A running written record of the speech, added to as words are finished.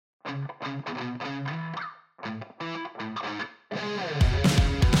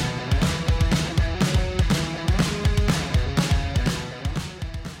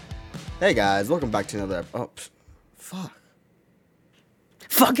Hey guys, welcome back to another. Fuck.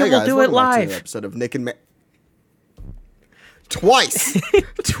 Fuck Hey it, we'll guys, do it welcome back to another live. episode of Nick and Twice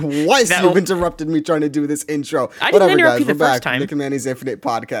That'll- you've interrupted me trying to do this intro. I didn't Whatever, interrupt guys, you the we're first back. time. Nick and Manny's Infinite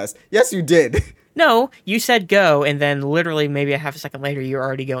Podcast. Yes, you did. No, you said go, and then literally maybe a half a second later, you were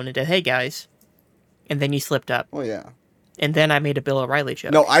already going into hey guys, and then you slipped up, Oh yeah. and then I made a Bill O'Reilly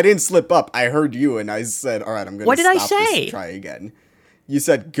joke. No, I didn't slip up. I heard you, and I said, "All right, I'm gonna." What did I stop this say? and try again. You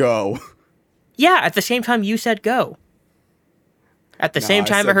said go. Yeah, at the same time you said go. At the No, same I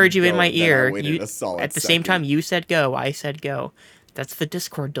time I said heard you in go, my and then I ear. waited a solid At the same second. time you said go, I said go. That's the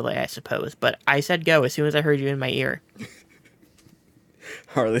Discord delay, I suppose. But I said go as soon as I heard you in my ear.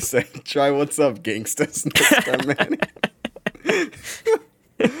 Harley said, "Try what's up, gangsters." Next time, man.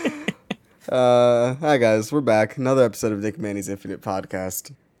 Hi guys, we're back. Another episode of Nick and Manny's Infinite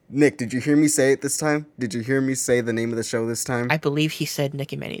Podcast. Nick, did you hear me say it this time? Did you hear me say the name of the show this time? I believe he said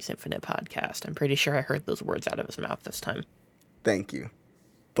Nick and Manny's Infinite Podcast. I'm pretty sure I heard those words out of his mouth this time. Thank you.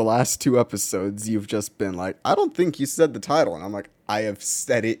 The last two episodes, you've just been like, I don't think you said the title. And I'm like, I have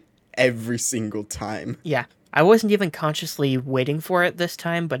said it every single time. Yeah, I wasn't even consciously waiting for it this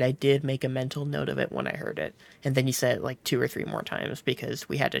time, but I did make a mental note of it when I heard it. And then you said it like 2 or 3 more times because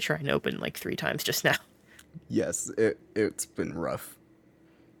we had to try and open like 3 times just now. Yes, it's been rough.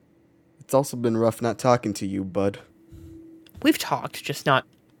 It's also been rough not talking to you, bud. We've talked, just not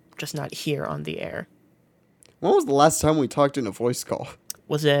here on the air. When was the last time we talked in a voice call?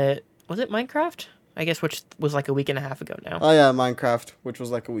 Was it Minecraft? I guess, which was like a week and a half ago now. Oh yeah, Minecraft, which was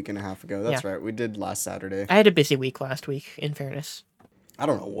like a week and a half ago. That's Yeah. right. We did last Saturday. I had a busy week last week, in fairness. I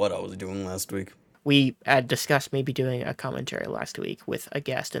don't know what I was doing last week. We had discussed maybe doing a commentary last week with a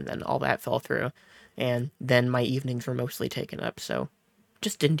guest, and then all that fell through. And then my evenings were mostly taken up, so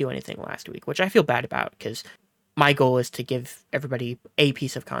just didn't do anything last week, which I feel bad about, because my goal is to give everybody a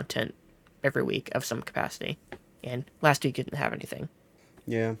piece of content every week of some capacity. And last week didn't have anything.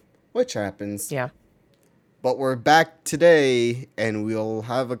 Yeah, which happens. Yeah. But we're back today, and we'll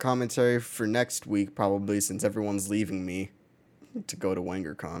have a commentary for next week, probably, since everyone's leaving me to go to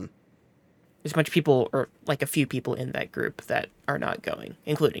WangerCon. There's a bunch of people, or like a few people in that group that are not going,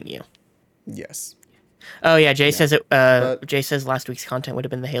 including you. Yes. Oh yeah, Jay says it. But- Jay says last week's content would have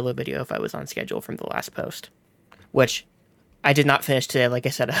been the Halo video if I was on schedule from the last post, which I did not finish today. Like I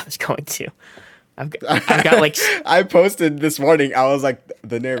said, I was going to. I've got like. I posted this morning. I was like,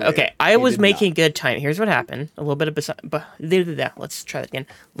 the narrator. Okay, I He was did making not. good time. Here's what happened. A little bit of let's try that again.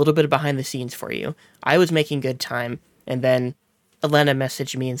 A little bit of behind the scenes for you. I was making good time, and then Elena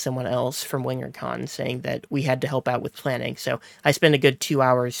messaged me and someone else from WingerCon saying that we had to help out with planning. So I spent a good 2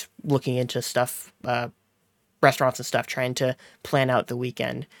 hours looking into stuff, restaurants and stuff, trying to plan out the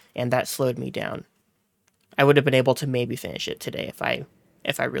weekend, and that slowed me down. I would have been able to maybe finish it today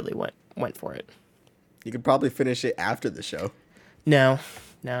if I really went for it. You could probably finish it after the show. No.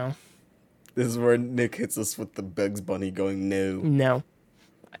 This is where Nick hits us with the Bugs Bunny going, no.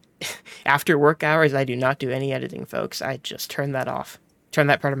 After work hours, I do not do any editing, folks. I just turn that off. Turn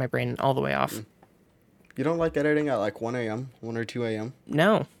that part of my brain all the way off. You don't like editing at like 1 a.m., 1 or 2 a.m.?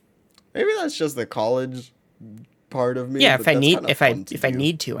 No. Maybe that's just the college part of me. Yeah, but if I that's need kinda if I fun to if I do.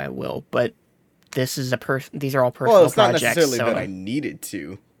 need to, I will. But this is these are all personal Well, it's not projects. necessarily so that I needed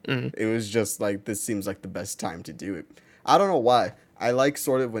to. It was just like, this seems like the best time to do it. I don't know why. I like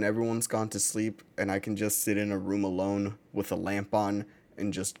sort of when everyone's gone to sleep and I can just sit in a room alone with a lamp on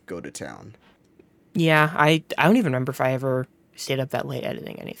and just go to town. Yeah, I don't even remember if I ever stayed up that late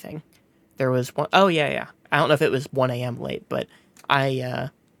editing anything. There was one oh yeah. I don't know if it was 1 a.m. late, but I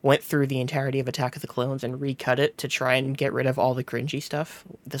went through the entirety of Attack of the Clones and recut it to try and get rid of all the cringy stuff.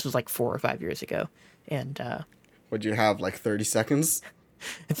 This was like 4 or 5 years ago. And Would you have like 30 seconds?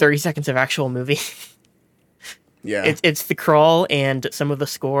 30 seconds of actual movie. Yeah. It's the crawl and some of the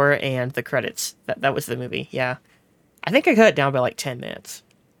score and the credits. That was the movie, yeah. I think I cut it down by like 10 minutes.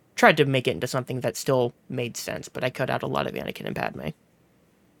 Tried to make it into something that still made sense, but I cut out a lot of Anakin and Padme.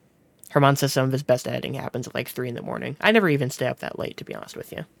 Herman says some of his best editing happens at like 3 in the morning. I never even stay up that late, to be honest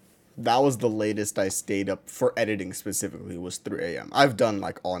with you. That was the latest I stayed up for editing specifically, was 3 a.m. I've done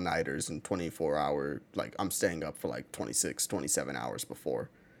like all-nighters and 24-hour, like I'm staying up for like 26, 27 hours before.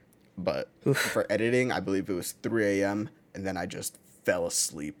 But for editing, I believe it was 3 a.m. and then I just fell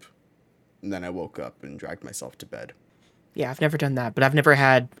asleep. And then I woke up and dragged myself to bed. Yeah, I've never done that, but I've never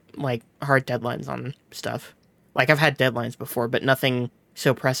had like hard deadlines on stuff. Like I've had deadlines before, but nothing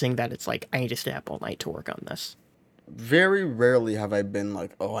so pressing that it's like I need to stay up all night to work on this. Very rarely have I been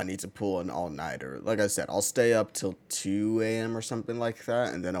like, oh, I need to pull an all-nighter. Like I said, I'll stay up till 2 a.m. or something like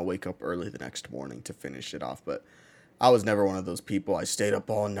that, and then I'll wake up early the next morning to finish it off. But I was never one of those people. I stayed up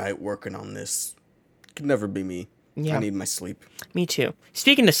all night working on this. Could never be me. I Yeah, need my sleep. me too.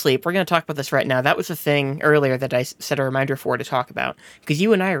 Speaking of sleep, we're going to talk about this right now. That was a thing earlier that I set a reminder for to talk about. Because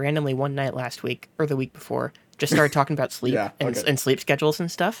you and I randomly one night last week, or the week before, just started talking about sleep Yeah, and, okay. and sleep schedules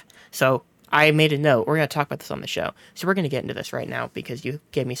and stuff. So I made a note. We're going to talk about this on the show. So we're going to get into this right now because you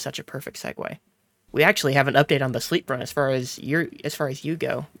gave me such a perfect segue. We actually have an update on the sleep run as far as you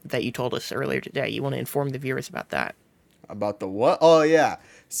go that you told us earlier today. You want to inform the viewers about that? About the what? Oh, yeah.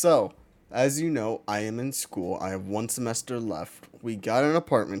 So, as you know, I am in school. I have 1 semester left. We got an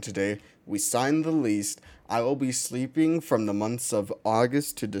apartment today. We signed the lease. I will be sleeping from the months of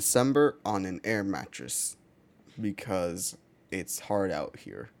August to December on an air mattress because it's hard out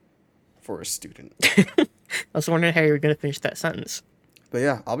here for a student. I was wondering how you were going to finish that sentence. But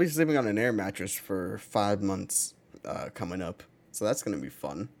yeah, I'll be sleeping on an air mattress for 5 months coming up. So that's going to be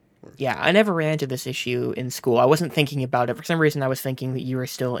fun. Yeah, I never ran into this issue in school. I wasn't thinking about it. For some reason, I was thinking that you were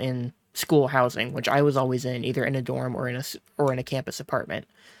still in school housing, which I was always in, either in a dorm or in a campus apartment.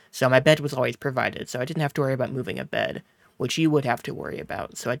 So my bed was always provided, so I didn't have to worry about moving a bed, which you would have to worry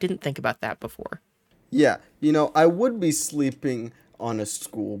about. So I didn't think about that before. Yeah, I would be sleeping on a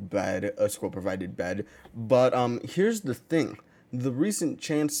school bed, a school provided bed, but here's the thing. The recent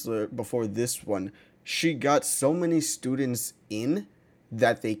chancellor before this one, she got so many students in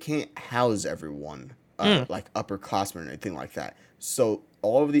that they can't house everyone, like upperclassmen or anything like that. So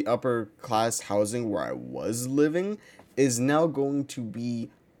all of the upper class housing where I was living is now going to be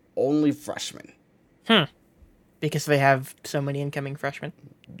only freshmen. Because they have so many incoming freshmen.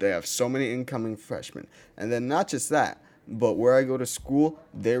 They have so many incoming freshmen. And then not just that, but where I go to school,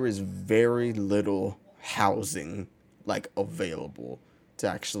 there is very little housing like available to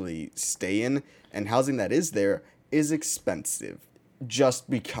actually stay in. And housing that is there is expensive just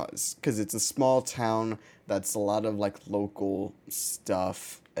because it's a small town that's a lot of like local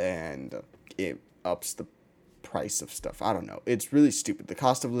stuff and it ups the price of stuff. I don't know. It's really stupid. The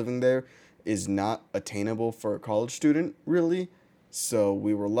cost of living there is not attainable for a college student, really. So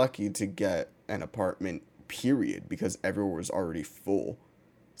we were lucky to get an apartment, period, because everywhere was already full.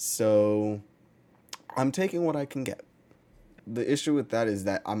 So I'm taking what I can get. The issue with that is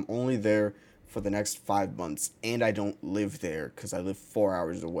that I'm only there for the next 5 months, and I don't live there because I live 4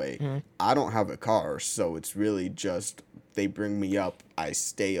 hours away. I don't have a car, so it's really just they bring me up, I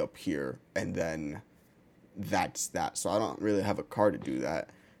stay up here, and then that's that. So I don't really have a car to do that.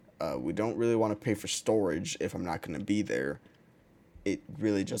 We don't really want to pay for storage if I'm not going to be there. It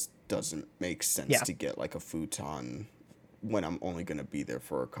really just doesn't make sense Yeah. to get like a futon when I'm only going to be there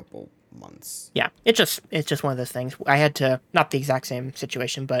for a couple months. Yeah, it's just one of those things. I had to, not the exact same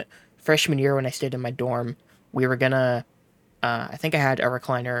situation, but freshman year when I stayed in my dorm, we were gonna. I think I had a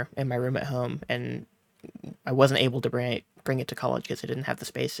recliner in my room at home, and I wasn't able to bring it to college because I didn't have the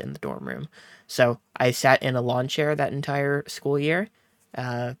space in the dorm room. So I sat in a lawn chair that entire school year,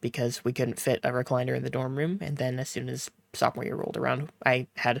 because we couldn't fit a recliner in the dorm room. And then as soon as sophomore year rolled around, I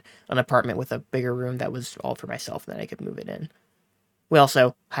had an apartment with a bigger room that was all for myself, and then I could move it in. We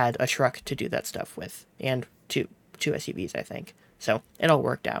also had a truck to do that stuff with, and two SUVs, I think. So it all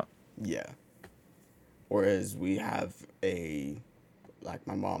worked out. Yeah. Whereas we have like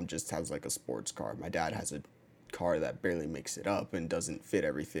my mom just has like a sports car. My dad has a car that barely makes it up and doesn't fit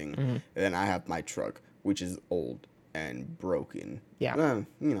everything. And then I have my truck, which is old and broken. Yeah.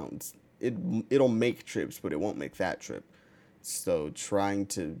 It'll make trips, but it won't make that trip. So trying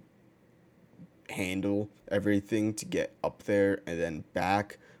to handle everything to get up there and then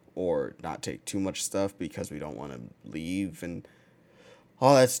back, or not take too much stuff because we don't want to leave, and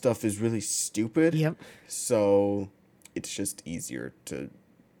all that stuff is really stupid. Yep. So it's just easier to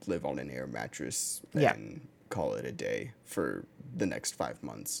live on an air mattress Yeah. and call it a day for the next 5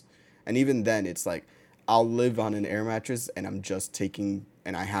 months. And even then, it's like I'll live on an air mattress and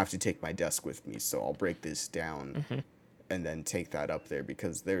and I have to take my desk with me. So I'll break this down and then take that up there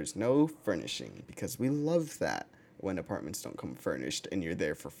because there's no furnishing, because we love that when apartments don't come furnished and you're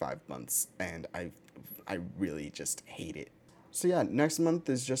there for 5 months. And I really just hate it. So yeah, next month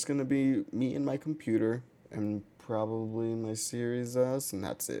is just going to be me and my computer and probably my Series S, and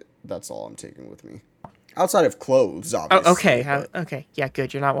that's it. That's all I'm taking with me. Outside of clothes, obviously. Oh, okay. but Okay. Yeah,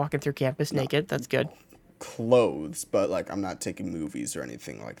 good. You're not walking through campus naked. That's good. clothes, but like I'm not taking movies or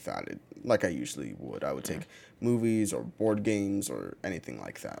anything like that. Like I usually would. I would take movies or board games or anything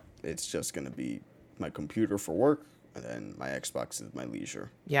like that. It's just going to be my computer for work, and then my Xbox is my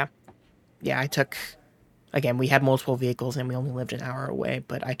leisure. Yeah. Yeah, I took again, we had multiple vehicles and we only lived an hour away,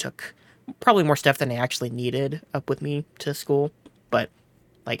 but I took probably more stuff than I actually needed up with me to school. But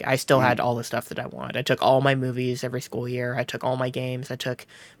like I still had all the stuff that I wanted. I took all my movies every school year. I took all my games. I took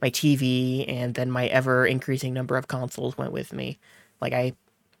my TV, and then my ever increasing number of consoles went with me. Like I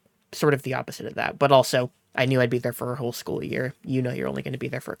sort of the opposite of that. But also, I knew I'd be there for a whole school year. You know, you're only going to be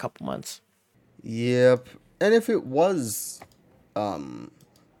there for a couple months. Yep. And if it was,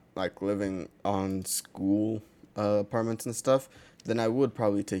 like living on school apartments and stuff, then I would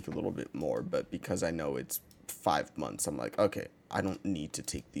probably take a little bit more. But because I know it's 5 months, I'm like, okay, I don't need to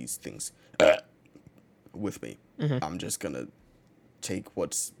take these things with me. I'm just gonna take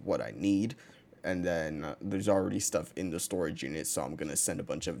what I need, and then there's already stuff in the storage unit, so I'm gonna send a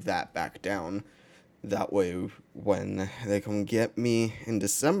bunch of that back down. That way, when they come get me in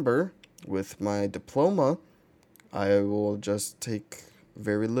December with my diploma, I will just take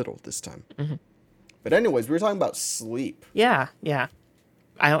very little this time. But anyways, we were talking about sleep. Yeah, yeah.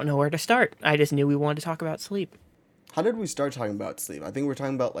 I don't know where to start. I just knew we wanted to talk about sleep. How did we start talking about sleep? I think we're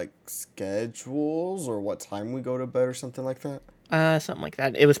talking about like schedules or what time we go to bed or something like that. Something like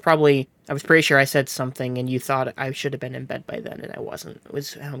that. It was probably, I was pretty sure I said something and you thought I should have been in bed by then and I wasn't. It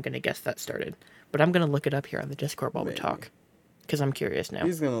was how I'm going to guess that started. But I'm going to look it up here on the Discord while we talk. Because I'm curious now.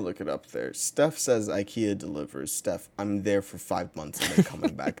 He's going to look it up there. Steph says IKEA delivers. Steph, I'm there for 5 months and then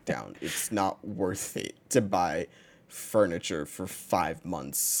coming back down. It's not worth it to buy furniture for 5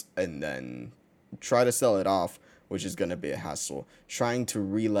 months and then try to sell it off, which is going to be a hassle. Trying to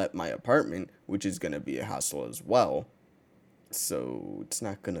relet my apartment, which is going to be a hassle as well. So it's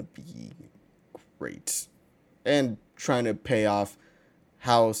not going to be great. And trying to pay off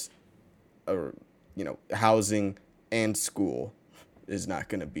housing and school is not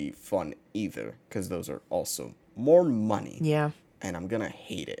going to be fun either, because those are also more money. Yeah. And I'm going to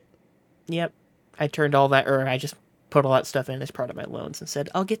hate it. Yep. I just put all that stuff in as part of my loans and said,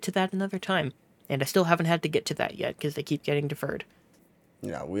 I'll get to that another time. And I still haven't had to get to that yet because they keep getting deferred.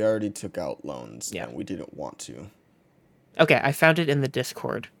 Yeah, we already took out loans. Yeah. And we didn't want to. Okay, I found it in the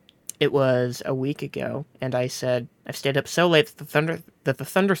Discord. It was a week ago, and I said, I've stayed up so late that the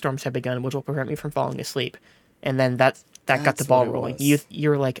thunderstorms have begun, which will prevent me from falling asleep. And then that got the ball rolling.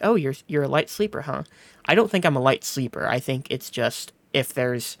 You're like, oh, you're a light sleeper, huh? I don't think I'm a light sleeper. I think it's just if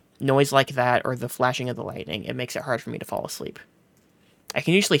there's noise like that or the flashing of the lightning, it makes it hard for me to fall asleep. I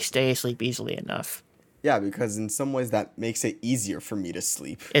can usually stay asleep easily enough. Yeah, because in some ways that makes it easier for me to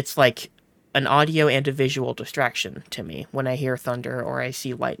sleep. It's like an audio and a visual distraction to me when I hear thunder or I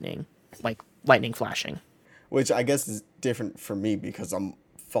see lightning, like lightning flashing. Which I guess is different for me because I'm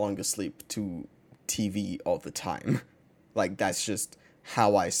falling asleep to TV all the time. Like, that's just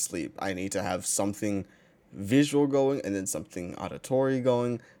how I sleep. I need to have something visual going and then something auditory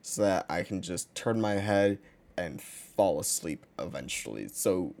going so that I can just turn my head and fall asleep eventually.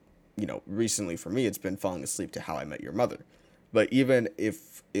 So, recently for me, it's been falling asleep to How I Met Your Mother. But even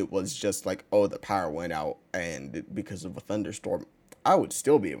if it was just like, oh, the power went out and because of a thunderstorm, I would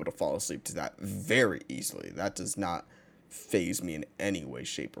still be able to fall asleep to that very easily. That does not faze me in any way,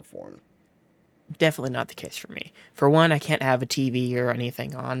 shape, or form. Definitely not the case for me. For one, I can't have a TV or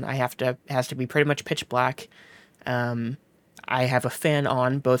anything on. It has to be pretty much pitch black. I have a fan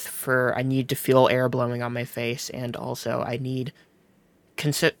on I need to feel air blowing on my face, and also I need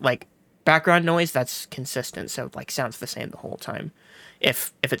background noise that's consistent, so sounds the same the whole time.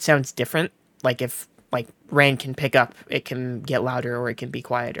 If it sounds different, if rain can pick up, it can get louder or it can be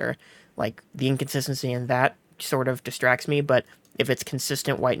quieter. The inconsistency in that sort of distracts me, but if it's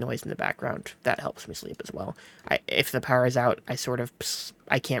consistent white noise in the background, that helps me sleep as well. If the power is out,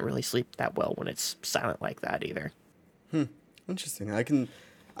 I can't really sleep that well when it's silent like that either. Interesting. I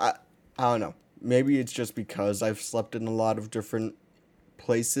don't know. Maybe it's just because I've slept in a lot of different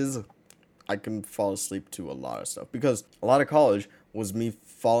places. I can fall asleep to a lot of stuff. Because a lot of college was me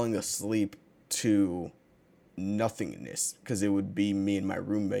falling asleep to nothingness. Because it would be me and my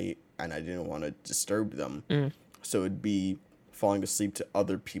roommate, and I didn't want to disturb them. So it'd be falling asleep to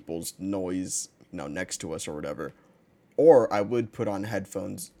other people's noise, next to us or whatever. Or I would put on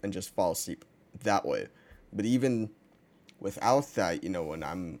headphones and just fall asleep that way. But even without that, when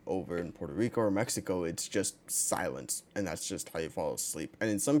I'm over in Puerto Rico or Mexico, it's just silence, and that's just how you fall asleep. And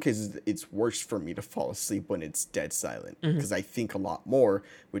in some cases, it's worse for me to fall asleep when it's dead silent, because I think a lot more,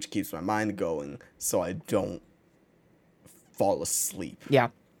 which keeps my mind going, so I don't fall asleep. Yeah.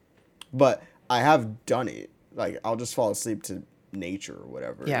 But I have done it. I'll just fall asleep to nature or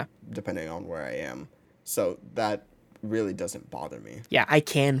whatever, yeah, depending on where I am. So that really doesn't bother me. Yeah, I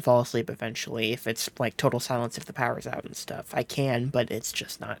can fall asleep eventually if it's like total silence if the power's out and stuff. I can, but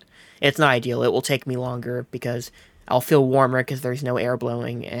it's not ideal. It will take me longer because I'll feel warmer because there's no air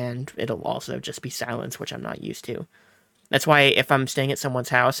blowing, and it'll also just be silence, which I'm not used to. That's why if I'm staying at someone's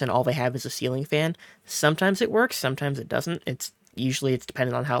house and all they have is a ceiling fan, sometimes it works, sometimes it doesn't. It's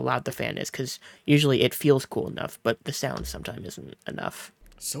dependent on how loud the fan is, because usually it feels cool enough, but the sound sometimes isn't enough.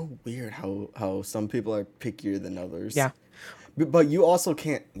 So weird how some people are pickier than others. Yeah. But you also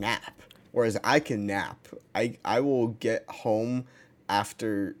can't nap, whereas I can nap. I will get home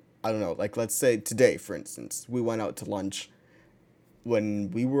after, I don't know, like let's say today, for instance, we went out to lunch.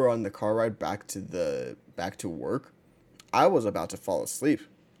 When we were on the car ride back to work, I was about to fall asleep.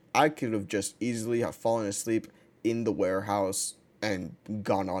 I could have just easily have fallen asleep in the warehouse and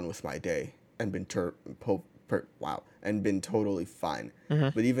gone on with my day and and been totally fine.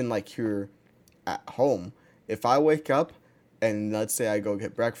 But even like here at home, if I wake up and let's say I go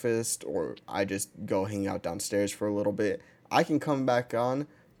get breakfast or I just go hang out downstairs for a little bit, I can come back on,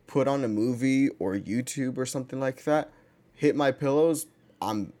 put on a movie or YouTube or something like that, hit my pillows,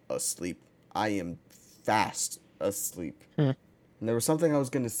 I'm asleep. I am fast asleep. And there was something I was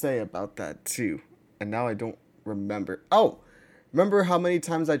going to say about that too, and now I don't remember. Oh, remember how many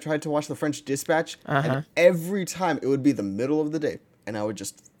times I tried to watch The French Dispatch? And every time it would be the middle of the day, and I would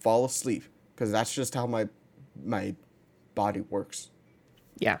just fall asleep, because that's just how my body works.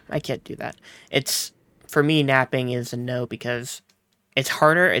 Yeah, I can't do that. For me, napping is a no because it's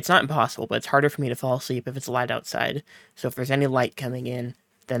harder. It's not impossible, but it's harder for me to fall asleep if it's light outside. So if there's any light coming in,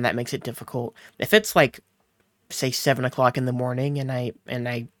 then that makes it difficult. If it's like, say 7 o'clock in the morning and I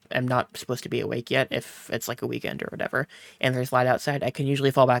am not supposed to be awake yet, if it's like a weekend or whatever, and there's light outside, I can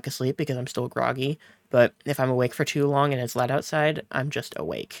usually fall back asleep because I'm still groggy. But if I'm awake for too long and it's light outside, I'm just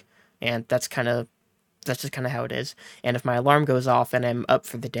awake. And that's just kind of how it is. And if my alarm goes off and I'm up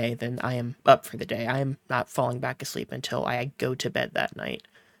for the day, then I am up for the day. I am not falling back asleep until I go to bed that night.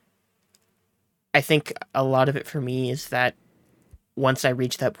 I think a lot of it for me is that once I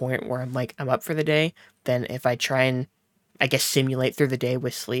reach that point where I'm up for the day, then if I try and, I guess, simulate through the day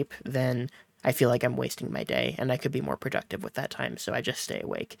with sleep, then I feel like I'm wasting my day and I could be more productive with that time. So I just stay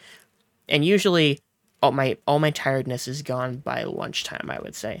awake. And usually all my tiredness is gone by lunchtime, I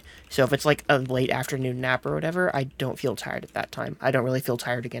would say. So if it's like a late afternoon nap or whatever, I don't feel tired at that time. I don't really feel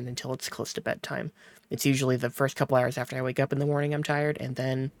tired again until it's close to bedtime. It's usually the first couple hours after I wake up in the morning I'm tired, and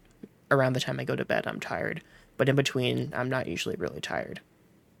then around the time I go to bed I'm tired. But in between, I'm not usually really tired.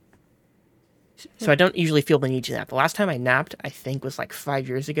 So I don't usually feel the need to nap. The last time I napped, I think, was like 5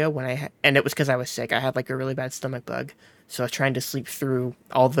 years ago and it was because I was sick. I had like a really bad stomach bug. So I was trying to sleep through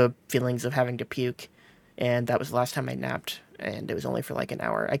all the feelings of having to puke. And that was the last time I napped. And it was only for like an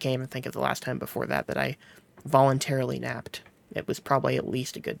hour. I can't even think of the last time before that I voluntarily napped. It was probably at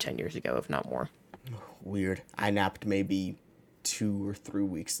least a good 10 years ago, if not more. Weird. I napped maybe 2 or 3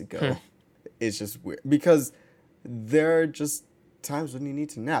 weeks ago. It's just weird because there are just times when you need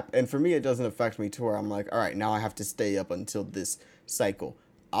to nap. And for me, it doesn't affect me to where I'm like, all right, now I have to stay up until this cycle.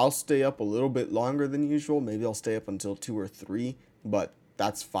 I'll stay up a little bit longer than usual. Maybe I'll stay up until 2 or 3, but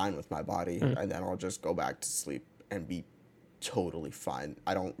that's fine with my body. And then I'll just go back to sleep and be totally fine.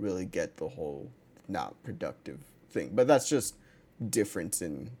 I don't really get the whole not productive thing, but that's just difference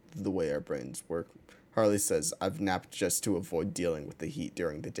in the way our brains work. Harley says, I've napped just to avoid dealing with the heat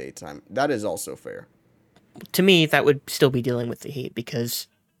during the daytime. That is also fair. To me, that would still be dealing with the heat, because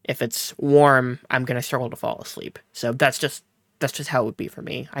if it's warm, I'm going to struggle to fall asleep. So that's just how it would be for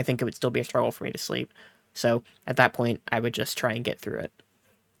me. I think it would still be a struggle for me to sleep. So at that point, I would just try and get through it.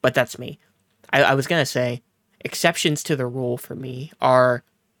 But that's me. I was going to say, exceptions to the rule for me are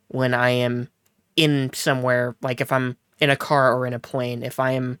when I am in somewhere, like if I'm in a car or in a plane, if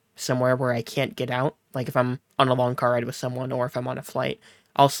I am somewhere where I can't get out, like if I'm on a long car ride with someone or if I'm on a flight,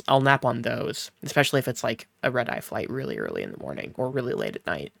 I'll nap on those, especially if it's like a red-eye flight really early in the morning or really late at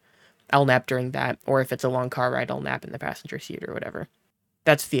night. I'll nap during that, or if it's a long car ride, I'll nap in the passenger seat or whatever.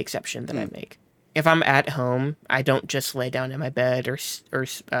 That's the exception that I make. If I'm at home, I don't just lay down in my bed or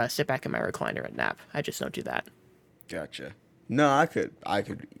sit back in my recliner and nap. I just don't do that. Gotcha. No, I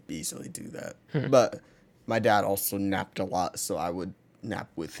could easily do that. But my dad also napped a lot, so I would nap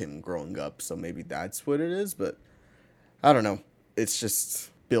with him growing up. So maybe that's what it is. But I don't know. It's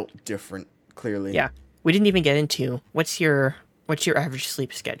just built different, clearly. Yeah, we didn't even get into what's your average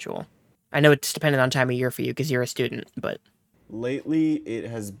sleep schedule. I know it's dependent on time of year for you because you're a student, but lately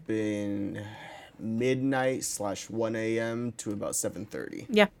it has been midnight/1 a.m. to about 7:30.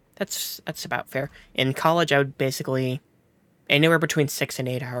 Yeah, that's about fair. In college, I would basically anywhere between 6 and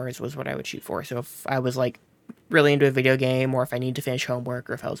 8 hours was what I would shoot for. So if I was like really into a video game, or if I need to finish homework,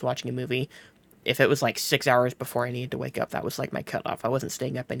 or if I was watching a movie, if it was like 6 hours before I needed to wake up, that was like my cutoff. I wasn't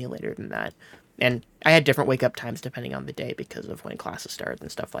staying up any later than that. And I had different wake up times depending on the day because of when classes started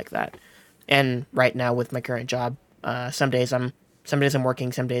and stuff like that. And right now with my current job, some days I'm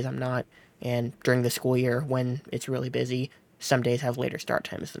working, some days I'm not. And during the school year when it's really busy, some days have later start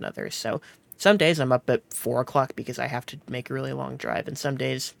times than others. So some days I'm up at 4 o'clock because I have to make a really long drive, and some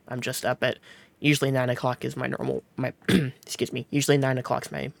days I'm just up at usually 9 o'clock is my normal excuse me. Usually 9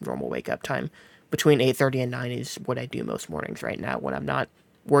 o'clock's my normal wake up time. Between 8:30 and 9 is what I do most mornings right now when I'm not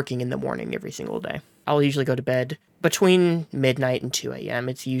working in the morning every single day. I'll usually go to bed between midnight and 2 a.m.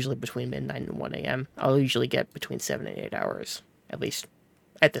 It's usually between midnight and 1 a.m. I'll usually get between 7 and 8 hours, at least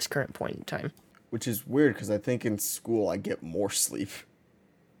at this current point in time. Which is weird because I think in school I get more sleep.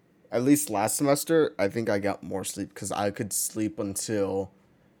 At least last semester, I think I got more sleep because I could sleep until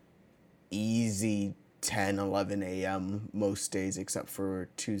easy 10, 11 a.m. most days except for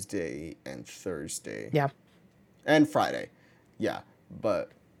Tuesday and Thursday. Yeah. And Friday. Yeah.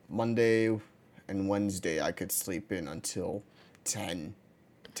 But Monday and Wednesday I could sleep in until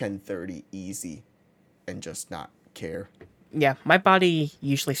 10:30 easy and just not care. Yeah, my body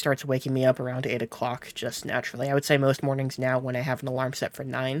usually starts waking me up around 8 o'clock just naturally. I would say most mornings now when I have an alarm set for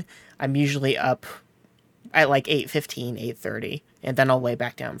 9, I'm usually up at like 8:15, 8:30, and then I'll lay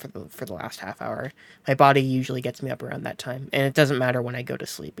back down for the last half hour. My body usually gets me up around that time, and it doesn't matter when I go to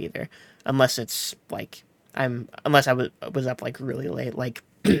sleep either, unless it's like unless I was up like really late, like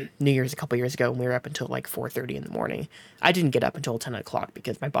New Year's a couple years ago, and we were up until like 4:30 in the morning. I didn't get up until 10 o'clock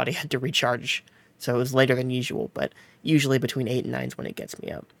because my body had to recharge, so it was later than usual, but usually between 8 and 9 is when it gets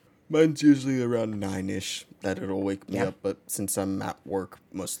me up. Mine's usually around 9-ish that it'll wake me Yeah. up, but since I'm at work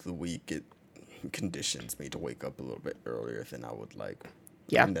most of the week, it conditions me to wake up a little bit earlier than I would like.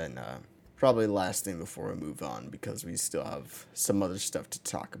 Yeah. And then probably last thing before we move on, because we still have some other stuff to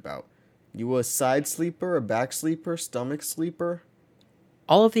talk about. You a side sleeper, a back sleeper, stomach sleeper?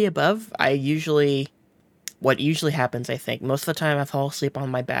 All of the above. What usually happens, I think, most of the time I fall asleep on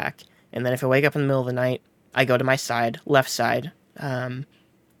my back, and then if I wake up in the middle of the night, I go to my side, left side, and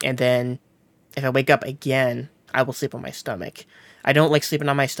then if I wake up again, I will sleep on my stomach. I don't like sleeping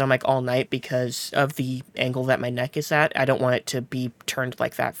on my stomach all night because of the angle that my neck is at. I don't want it to be turned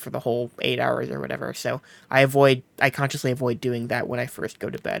like that for the whole 8 hours or whatever, so I consciously avoid doing that when I first go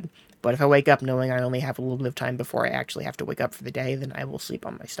to bed. But if I wake up knowing I only have a little bit of time before I actually have to wake up for the day, then I will sleep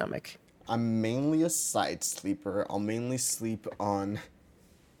on my stomach. I'm mainly a side sleeper. I'll mainly sleep on...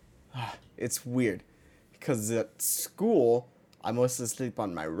 It's weird, because at school, I mostly sleep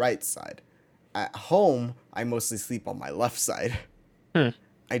on my right side. At home, I mostly sleep on my left side.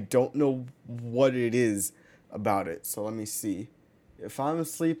 I don't know what it is about it, so let me see. If I'm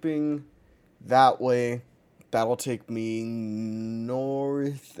sleeping that way, that'll take me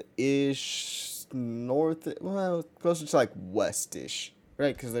well, closer to like west-ish,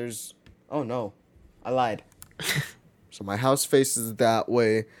 right? Because there's, oh no, I lied. So my house faces that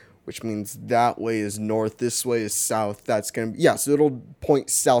way, which means that way is north, this way is south. That's gonna be, yeah, so it'll point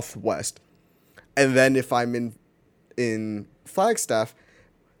southwest. And then if I'm in Flagstaff,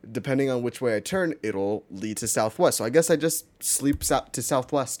 depending on which way I turn, it'll lead to southwest. So I guess I just sleep to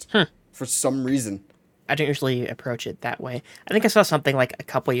southwest for some reason. I don't usually approach it that way. I think I saw something like a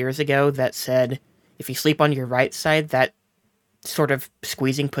couple years ago that said if you sleep on your right side, that sort of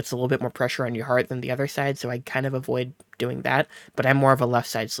squeezing puts a little bit more pressure on your heart than the other side, so I kind of avoid doing that, but I'm more of a left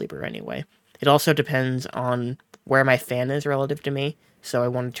side sleeper anyway. It also depends on where my fan is relative to me, so I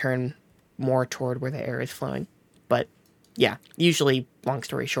want to turn more toward where the air is flowing. But yeah, usually, long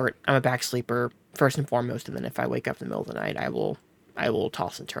story short, I'm a back sleeper first and foremost, and then if I wake up in the middle of the night, I will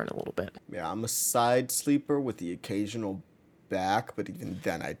toss and turn a little bit. Yeah, I'm a side sleeper with the occasional back, but even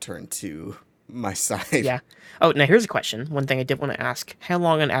then I turn to my side. Yeah. Oh, now here's a question. One thing I did want to ask. How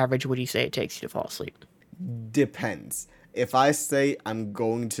long on average would you say it takes you to fall asleep? Depends. If I say I'm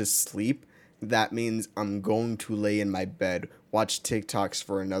going to sleep, that means I'm going to lay in my bed, watch TikToks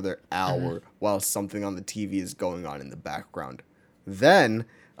for another hour while something on the TV is going on in the background. Then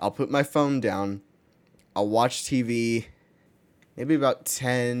I'll put my phone down, I'll watch TV maybe about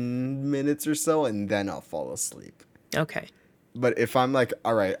 10 minutes or so, and then I'll fall asleep. Okay. But if I'm like,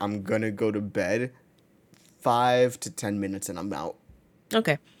 all right, I'm going to go to bed, 5 to 10 minutes and I'm out.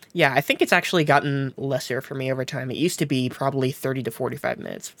 Okay. Yeah, I think it's actually gotten lesser for me over time. It used to be probably 30 to 45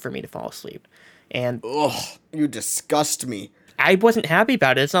 minutes for me to fall asleep. And Ugh, you disgust me. I wasn't happy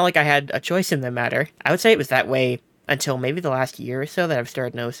about it. It's not like I had a choice in the matter. I would say it was that way until maybe the last year or so that I've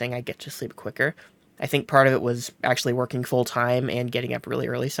started noticing I get to sleep quicker. I think part of it was actually working full time and getting up really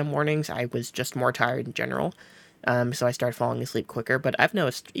early some mornings. I was just more tired in general. So I started falling asleep quicker. But I've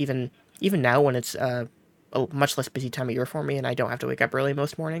noticed even now when it's a much less busy time of year for me and I don't have to wake up early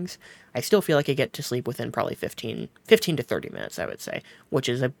most mornings, I still feel like I get to sleep within probably 15 to 30 minutes, I would say, which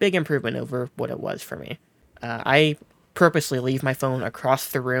is a big improvement over what it was for me. I purposely leave my phone across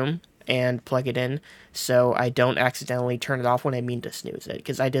the room and plug it in so I don't accidentally turn it off when I mean to snooze it,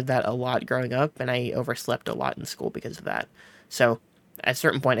 because I did that a lot growing up and I overslept a lot in school because of that. So at a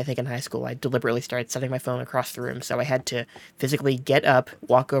certain point, I think in high school, I deliberately started setting my phone across the room, so I had to physically get up,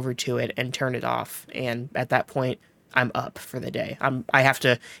 walk over to it, and turn it off. And at that point, I'm up for the day. I have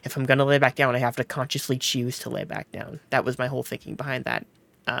to, if I'm gonna lay back down, I have to consciously choose to lay back down. That was my whole thinking behind that.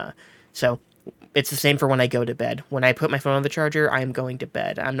 So it's the same for when I go to bed. When I put my phone on the charger, I am going to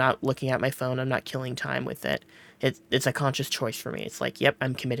bed. I'm not looking at my phone. I'm not killing time with it. It's a conscious choice for me. It's like, yep,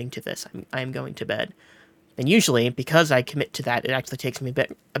 I'm committing to this. I'm going to bed. And usually, because I commit to that, it actually takes me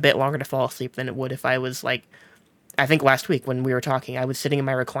a bit longer to fall asleep than it would if I was like, I think last week when we were talking, I was sitting in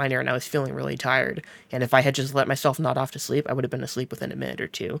my recliner and I was feeling really tired. And if I had just let myself nod off to sleep, I would have been asleep within a minute or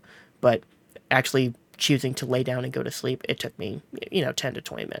two. But actually choosing to lay down and go to sleep, it took me, 10 to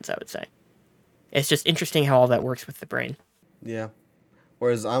 20 minutes, I would say. It's just interesting how all that works with the brain. Yeah.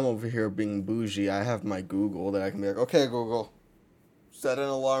 Whereas I'm over here being bougie, I have my Google that I can be like, okay, Google, set an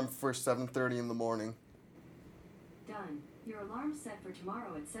alarm for 7:30 in the morning. Done. Your alarm's set for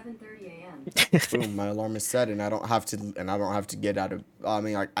tomorrow at 7:30 a.m. Boom, my alarm is set, and I don't have to get out of. I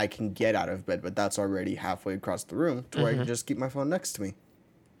mean, I can get out of bed, but that's already halfway across the room to where I can just keep my phone next to me.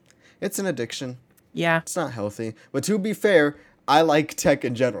 It's an addiction. Yeah. It's not healthy. But to be fair, I like tech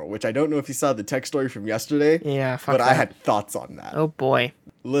in general, which I don't know if you saw the tech story from yesterday. Yeah, fuck but that. I had thoughts on that. Oh boy.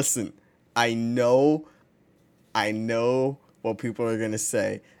 Listen, I know what people are gonna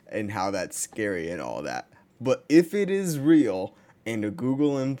say and how that's scary and all that. But if it is real and a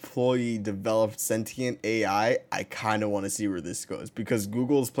Google employee developed sentient AI, I kind of want to see where this goes, because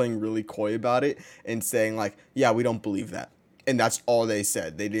Google is playing really coy about it and saying like, yeah, we don't believe that. And that's all they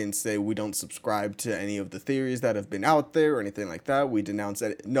said. They didn't say we don't subscribe to any of the theories that have been out there or anything like that. We denounce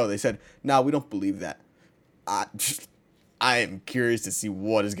it. No, they said, nah, we don't believe that. I am curious to see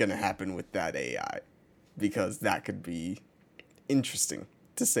what is going to happen with that AI, because that could be interesting,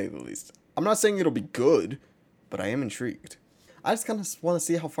 to say the least. I'm not saying it'll be good, but I am intrigued. I just kind of want to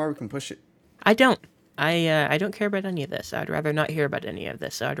see how far we can push it. I don't. I don't care about any of this. I'd rather not hear about any of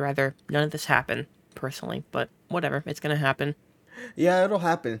this. I'd rather none of this happen, personally. But whatever, it's gonna happen. Yeah, it'll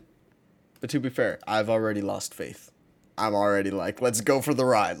happen. But to be fair, I've already lost faith. I'm already like, let's go for the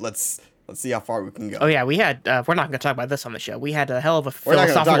ride. Let's see how far we can go. Oh yeah, we had. We're not gonna talk about this on the show. We had a hell of a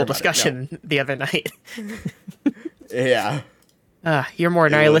philosophical discussion the other night. Yeah. You're more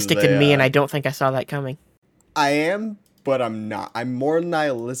nihilistic than me, and I don't think I saw that coming. I am, but I'm not. I'm more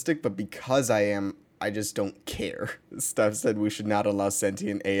nihilistic, but because I am, I just don't care. Steph said we should not allow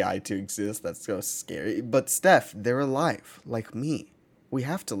sentient AI to exist. That's so scary. But Steph, they're alive, like me. We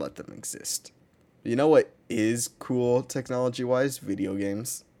have to let them exist. You know what is cool technology-wise? Video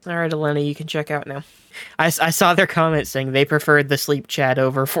games. All right, Elena, you can check out now. I saw their comment saying they preferred the sleep chat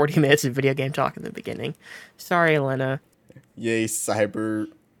over 40 minutes of video game talk in the beginning. Sorry, Elena. Yay, Cyber...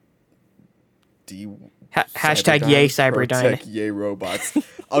 Hashtag yay Cyberdyne. Protect yay robots.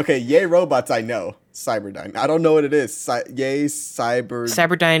 Okay, yay robots I know. Cyberdyne. I don't know what it is. Yay Cyber...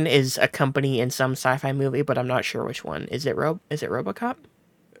 Cyberdyne is a company in some sci-fi movie, but I'm not sure which one. Is it RoboCop?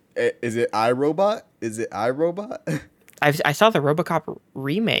 Is it iRobot? Is it iRobot? I saw the RoboCop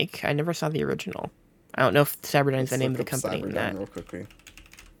remake. I never saw the original. I don't know if Cyberdyne's the name of the company in that. Real quickly.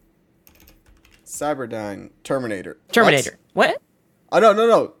 Cyberdyne. Terminator. What? Oh,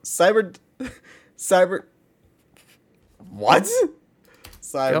 no. Cyber... What?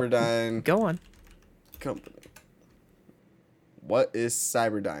 Cyberdyne. Go on. Company. What is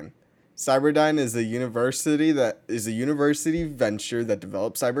Cyberdyne? Cyberdyne is a university venture that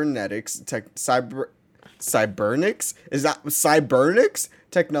develops cybernetics cybernetics? Is that cybernetics?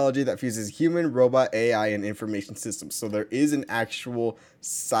 Technology that fuses human, robot, AI, and information systems. So there is an actual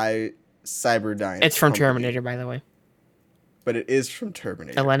Cyberdyne. It's from company. Terminator, by the way. But it is from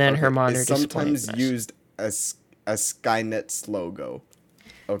Terminator. Elena and her monitor. It's sometimes used as Skynet's logo.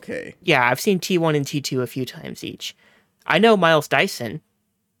 Okay. Yeah, I've seen T1 and T2 a few times each. I know Miles Dyson.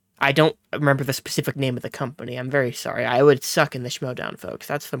 I don't remember the specific name of the company. I'm very sorry. I would suck in the Schmodown, folks.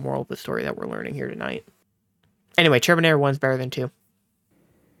 That's the moral of the story that we're learning here tonight. Anyway, Terminator 1's better than 2.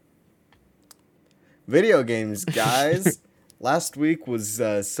 Video games, guys. Last week was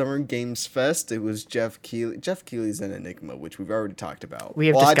Summer Games Fest. It was Jeff Keighley. Jeff Keighley's an enigma, which we've already talked about.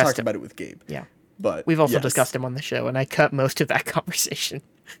 I talked about it with Gabe. Yeah. But We've also yes. discussed him on the show, and I cut most of that conversation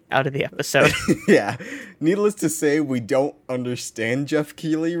out of the episode. Yeah. Needless to say, we don't understand Jeff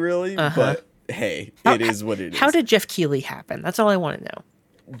Keighley really, but hey, it is what it is. How did Jeff Keighley happen? That's all I want to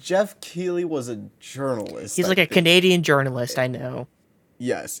know. Jeff Keighley was a journalist. He's like a Canadian journalist, I know.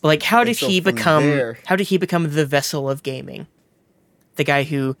 Yes. But like, how And did so he from become? there- How did he become the vessel of gaming? The guy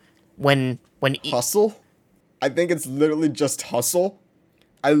who, when Hustle? I think it's literally just hustle.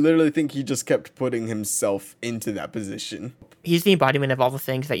 I literally think he just kept putting himself into that position. he's the embodiment of all the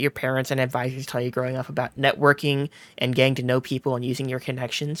things that your parents and advisors tell you growing up about networking and getting to know people and using your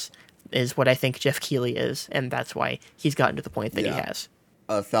connections, is what I think Jeff Keighley is, and that's why he's gotten to the point that he Yeah. has.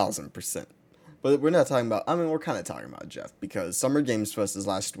 1,000%. But we're not talking about, I mean, we're kind of talking about Jeff, because Summer Games Fest is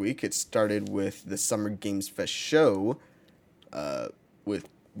last week. It started with the Summer Games Fest show, with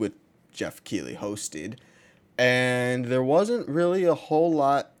Jeff Keighley hosted, and there wasn't really a whole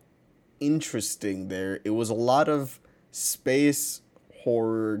lot interesting there. It was a lot of space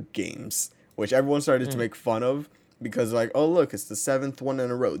horror games, which everyone started to make fun of, because like, oh look, it's the 7th one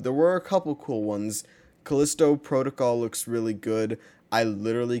in a row. There were a couple cool ones. Callisto Protocol looks really good. I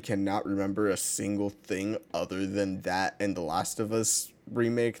literally cannot remember a single thing other than that and The Last of Us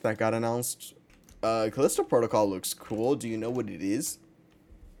remake that got announced. Callisto Protocol looks cool. Do you know what it is?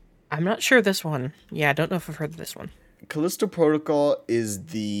 I'm not sure this one. Yeah, I don't know if I've heard of this one. Callisto Protocol is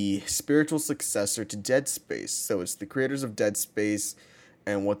the spiritual successor to Dead Space. So it's the creators of Dead Space,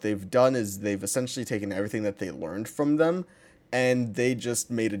 and what they've done is they've essentially taken everything that they learned from them, and they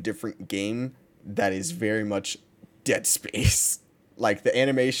just made a different game that is very much Dead Space. Like the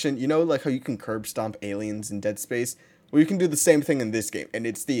animation, you know, like how you can curb stomp aliens in Dead Space? Well, you can do the same thing in this game, and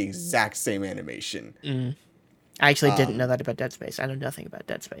it's the exact same animation. I actually didn't know that about Dead Space. I know nothing about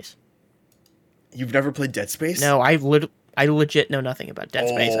Dead Space. You've never played Dead Space? No, I legit know nothing about Dead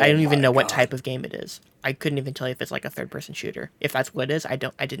Space. I don't even my know what God. type of game it is. I couldn't even tell you if it's like a third-person shooter. If that's what it is, I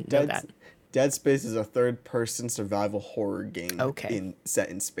didn't know that. Dead Space is a third-person survival horror game Okay. set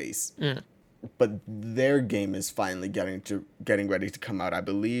in space. But their game is finally getting ready to come out, I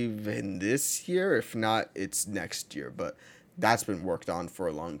believe, in this year. If not, it's next year. But that's been worked on for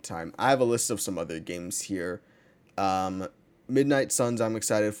a long time. I have a list of some other games here. Midnight Suns I'm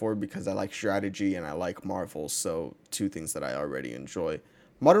excited for because I like strategy and I like Marvel, so two things that I already enjoy.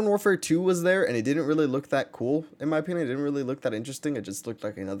 Modern Warfare 2 was there, and it didn't really look that cool, in my opinion. It didn't really look that interesting. It just looked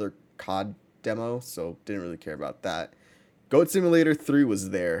like another COD demo, so didn't really care about that. Goat Simulator 3 was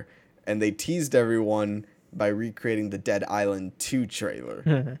there, and they teased everyone by recreating the Dead Island 2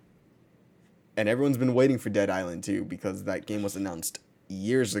 trailer. And everyone's been waiting for Dead Island 2 because that game was announced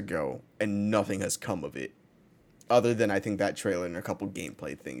years ago, and nothing has come of it. Other than, I think, that trailer and a couple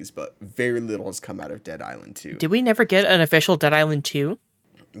gameplay things, but very little has come out of Dead Island 2. Did we never get an official Dead Island 2?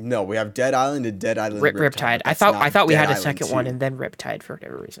 No, we have Dead Island and Dead Island Riptide. I thought we had a second one and then Riptide for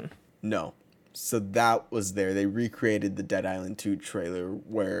whatever reason. No. So that was there. They recreated the Dead Island 2 trailer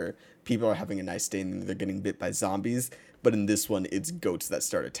where people are having a nice day and they're getting bit by zombies. But in this one, it's goats that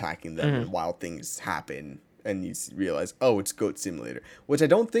start attacking them and wild things happen. And you realize, oh, it's Goat Simulator. Which I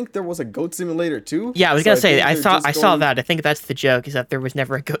don't think there was a Goat Simulator 2. Yeah, I was So gonna say, think I they're saw just I saw going- that. I think that's the joke, is that there was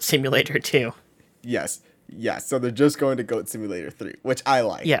never a Goat Simulator 2. Yes. Yes. So they're just going to Goat Simulator 3, which I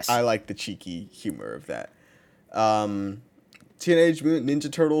like. Yes. I like the cheeky humor of that. Teenage Mutant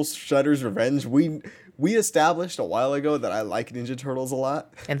Ninja Turtles Shredder's Revenge. We established a while ago that I like Ninja Turtles a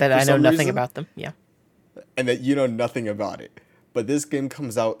lot. And that for I know some nothing reason, about them. Yeah. and that you know nothing about it. But this game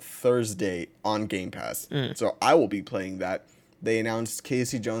comes out Thursday on Game Pass. So I will be playing that. They announced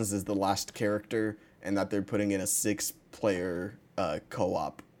Casey Jones is the last character and that they're putting in a 6-player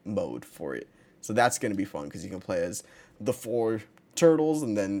co-op mode for it. So that's going to be fun because you can play as the 4 turtles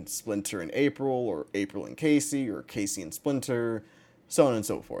and then Splinter and April, or April and Casey, or Casey and Splinter, so on and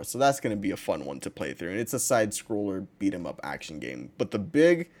so forth. So that's going to be a fun one to play through. And it's a side-scroller beat-em-up action game. But the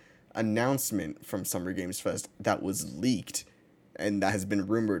big announcement from Summer Games Fest that was leaked and that has been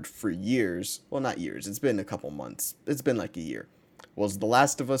rumored for years, well, not years, it's been a couple months, it's been like a year, was The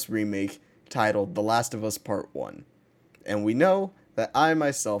Last of Us remake titled The Last of Us Part 1. And we know that I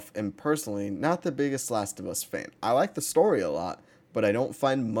myself am personally not the biggest Last of Us fan. I like the story a lot, but I don't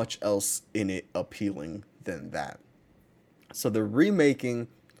find much else in it appealing than that. So they're remaking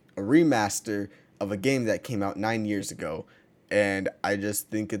a remaster of a game that came out 9 years ago, and I just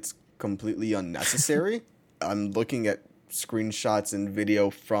think it's completely unnecessary. I'm looking at screenshots and video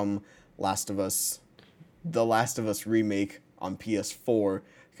from Last of Us, the Last of Us remake on PS4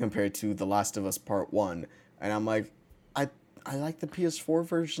 compared to The Last of Us Part 1, and I'm like, I like the PS4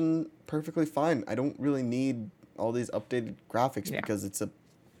 version perfectly fine. I don't really need all these updated graphics because it's a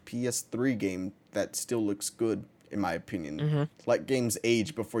PS3 game that still looks good, in my opinion. Let games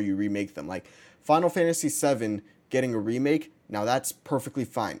age before you remake them. Like Final Fantasy VII getting a remake, now that's perfectly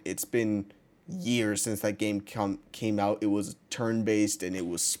fine. It's been years since that game came out. It was turn-based, and it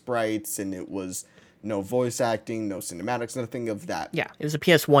was sprites, and it was no voice acting, no cinematics, nothing of that. Yeah, it was a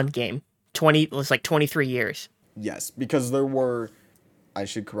PS1 game. It was like 23 years. Yes, because there were, I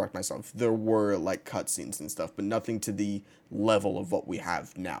should correct myself, there were like cutscenes and stuff, but nothing to the level of what we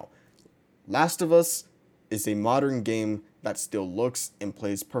have now. Last of Us is a modern game that still looks and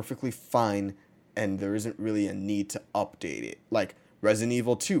plays perfectly fine, and there isn't really a need to update it. Like Resident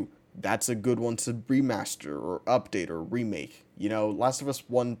Evil 2, that's a good one to remaster or update or remake. You know, Last of Us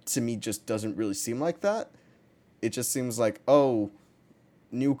 1 to me just doesn't really seem like that. It just seems like, oh,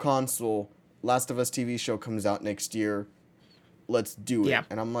 new console, Last of Us TV show comes out next year, let's do it. Yeah.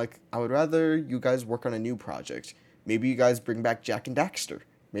 And I'm like, I would rather you guys work on a new project. Maybe you guys bring back Jak and Daxter.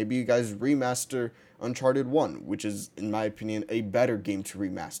 Maybe you guys remaster Uncharted 1, which is, in my opinion, a better game to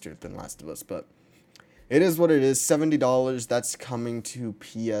remaster than Last of Us. But it is what it is. $70. That's coming to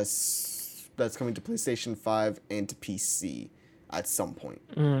That's coming to PlayStation 5 and to PC at some point.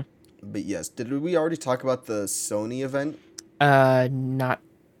 But yes, did we already talk about the Sony event? Not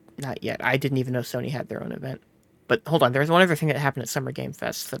yet. I didn't even know Sony had their own event. But hold on, there's one other thing that happened at Summer Game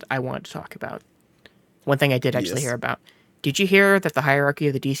Fest that I wanted to talk about. One thing I did actually hear about. Did you hear that the hierarchy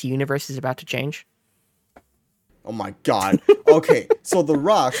of the DC universe is about to change? Oh my god. Okay, so The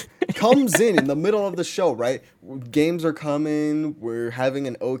Rock comes in the middle of the show, right? Games are coming, we're having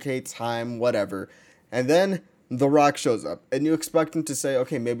an okay time, whatever. And then The Rock shows up, and you expect him to say,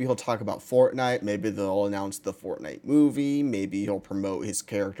 okay, maybe he'll talk about Fortnite, maybe they'll announce the Fortnite movie, maybe he'll promote his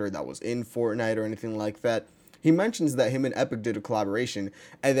character that was in Fortnite or anything like that. He mentions that him and Epic did a collaboration,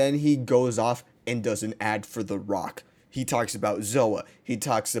 and then he goes off and does an ad for The Rock. He talks about Zoa. He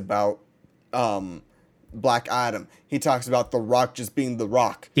talks about Black Adam. He talks about The Rock just being The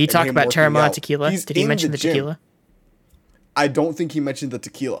Rock. Did he talk about Terramana tequila? Did he mention the tequila? I don't think he mentioned the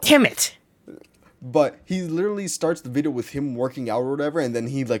tequila. Damn it! But he literally starts the video with him working out or whatever, and then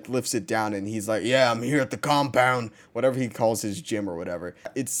he like lifts it down and he's like, yeah, I'm here at the compound, whatever he calls his gym or whatever.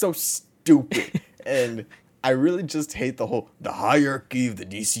 It's so stupid. And I really just hate the hierarchy of the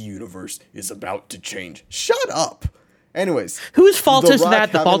DC universe is about to change. Shut up. Anyways. Whose fault is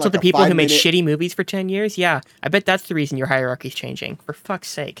that? The fault like of the people who made shitty movies for 10 years? Yeah, I bet that's the reason your hierarchy's changing. For fuck's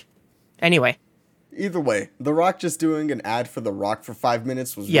sake. Anyway. Either way, The Rock just doing an ad for The Rock for 5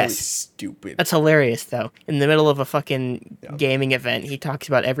 minutes was really stupid. That's hilarious, though. In the middle of a fucking gaming event, he talks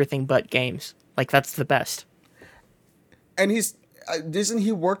about everything but games. Like, that's the best. And isn't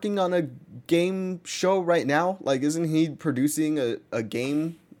he working on a game show right now? Like, isn't he producing a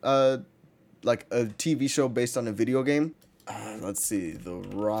game, like a TV show based on a video game? Let's see, The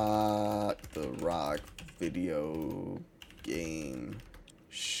Rock video game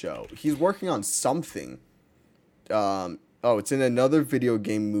show. He's working on something. It's in another video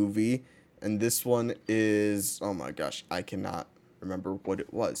game movie, and this one is, oh my gosh, I cannot remember what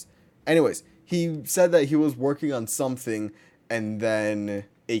it was. Anyways, he said that he was working on something, and then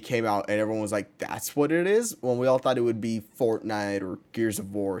it came out, and everyone was like, that's what it is? When we all thought it would be Fortnite or Gears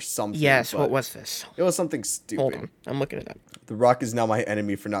of War or something. Yes, what was this? It was something stupid. Hold on, I'm looking it up. The Rock is now my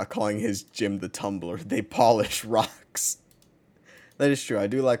enemy for not calling his gym the Tumbler. They polish rocks. That is true. I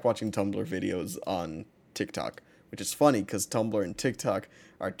do like watching Tumblr videos on TikTok, which is funny because Tumblr and TikTok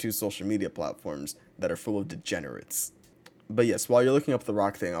are two social media platforms that are full of degenerates. But yes, while you're looking up the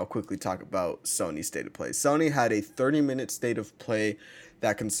Rock thing, I'll quickly talk about Sony's State of Play. Sony had a 30-minute State of Play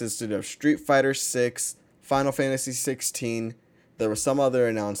that consisted of Street Fighter 6, Final Fantasy 16, there was some other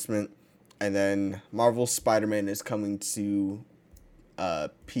announcement, and then Marvel's Spider-Man is coming to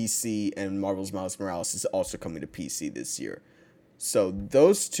PC, and Marvel's Miles Morales is also coming to PC this year. So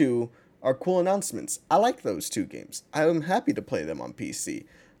those two are cool announcements. I like those two games. I'm happy to play them on PC.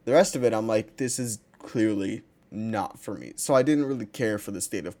 The rest of it, I'm like, this is clearly not for me. So I didn't really care for the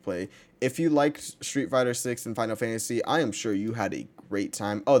State of Play. If you liked Street Fighter 6 and Final Fantasy, I am sure you had a great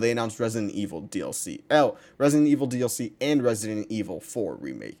time. Oh, they announced Resident Evil DLC. Resident Evil DLC and Resident Evil 4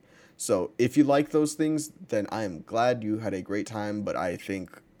 remake. So if you like those things, then I am glad you had a great time, but I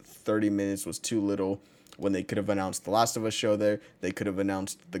think 30 minutes was too little. When they could have announced the Last of Us show there, they could have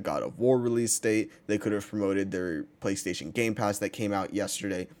announced the God of War release date, they could have promoted their PlayStation Game Pass that came out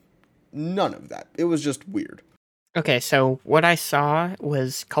yesterday. None of that. It was just weird. Okay, so what I saw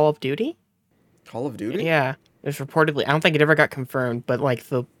was Call of Duty? Call of Duty? Yeah, it was reportedly, I don't think it ever got confirmed, but like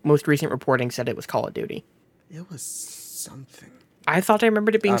the most recent reporting said it was Call of Duty. It was something. I thought I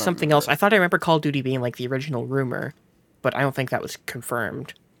remembered it being something else. I thought I remember Call of Duty being like the original rumor, but I don't think that was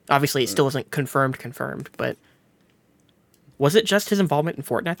confirmed. Obviously, it still isn't confirmed, but was it just his involvement in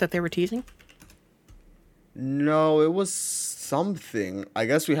Fortnite that they were teasing? No, it was something. I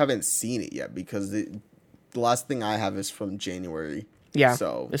guess we haven't seen it yet because the last thing I have is from January. Yeah,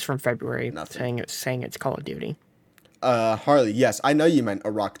 So it's from February, nothing. saying it's Call of Duty. Harley, yes, I know you meant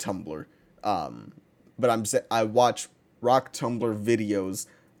a Rock Tumbler. But I watch Rock Tumbler videos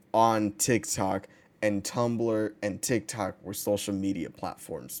on TikTok, and Tumblr and TikTok were social media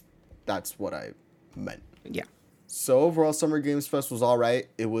platforms. That's what I meant. Yeah. So overall, Summer Games Fest was all right.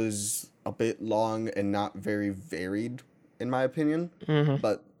 It was a bit long and not very varied, in my opinion.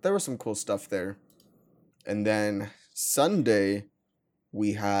 But there was some cool stuff there. And then Sunday,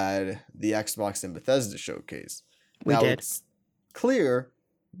 we had the Xbox and Bethesda showcase. We did. It's clear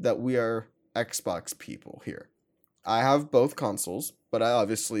that we are Xbox people here. I have both consoles, but I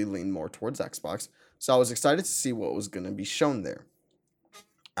obviously lean more towards Xbox. So I was excited to see what was going to be shown there.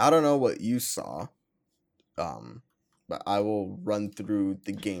 I don't know what you saw, but I will run through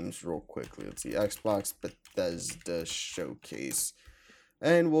the games real quickly. Let's see, Xbox Bethesda showcase.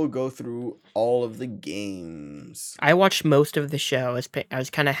 And we'll go through all of the games. I watched most of the show. I was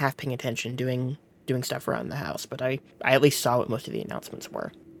kind of half paying attention, doing stuff around the house, but I at least saw what most of the announcements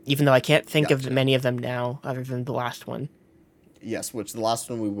were. Even though I can't think of many of them now, other than the last one. Yes, which the last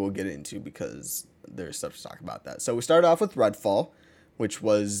one we will get into because there's stuff to talk about that. So we started off with Redfall, which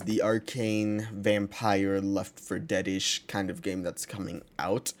was the arcane vampire Left 4 Dead-ish kind of game that's coming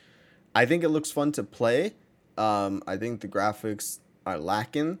out. I think it looks fun to play. I think the graphics are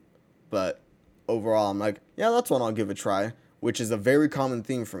lacking, but overall I'm like, yeah, that's one I'll give a try, which is a very common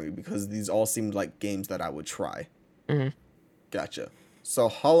theme for me because these all seemed like games that I would try. Gotcha. So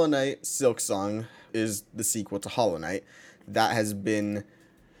Hollow Knight Silksong is the sequel to Hollow Knight. That has been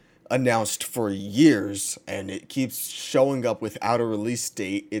announced for years, and it keeps showing up without a release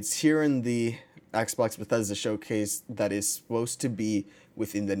date. It's here in the Xbox Bethesda showcase that is supposed to be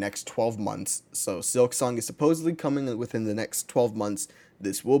within the next 12 months. So Silksong is supposedly coming within the next 12 months.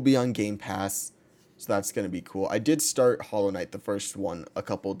 This will be on Game Pass, so that's going to be cool. I did start Hollow Knight, the first one, a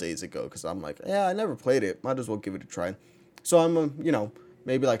couple days ago because I'm like, yeah, I never played it. Might as well give it a try. So I'm,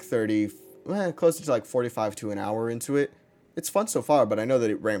 maybe like 30, closer to like 45 to an hour into it. It's fun so far, but I know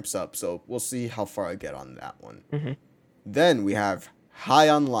that it ramps up, so we'll see how far I get on that one. Then we have High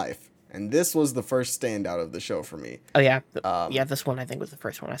on Life, and this was the first standout of the show for me. Oh, yeah. This one I think was the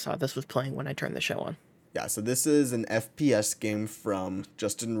first one I saw. This was playing when I turned the show on. Yeah, so this is an FPS game from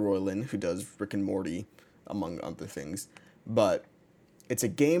Justin Roiland, who does Rick and Morty, among other things. But it's a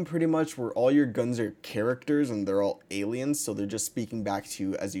game pretty much where all your guns are characters and they're all aliens, so they're just speaking back to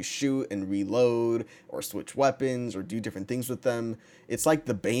you as you shoot and reload or switch weapons or do different things with them. It's like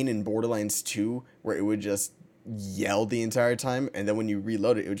the Bane in Borderlands 2, where it would just yell the entire time, and then when you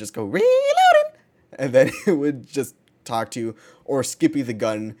reload it, it would just go, reloading! And then it would just talk to you. Or Skippy the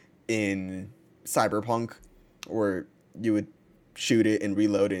Gun in Cyberpunk, where you would shoot it and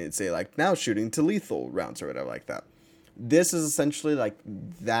reload it and it'd say, like, now shooting to lethal rounds or whatever like that. This is essentially like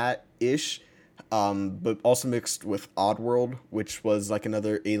that-ish, but also mixed with Oddworld, which was like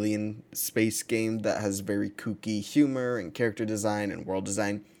another alien space game that has very kooky humor and character design and world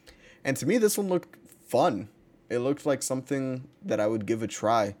design. And to me, this one looked fun. It looked like something that I would give a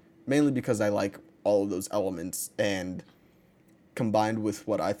try, mainly because I like all of those elements, and combined with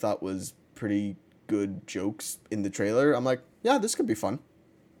what I thought was pretty good jokes in the trailer, I'm like, yeah, this could be fun.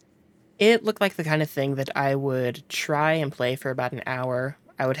 It looked like the kind of thing that I would try and play for about an hour.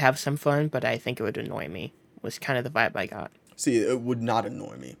 I would have some fun, but I think it would annoy me, was kind of the vibe I got. See, it would not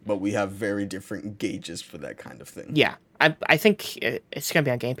annoy me, but we have very different gauges for that kind of thing. Yeah, I think it's going to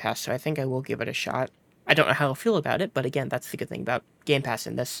be on Game Pass, so I think I will give it a shot. I don't know how I'll feel about it, but again, that's the good thing about Game Pass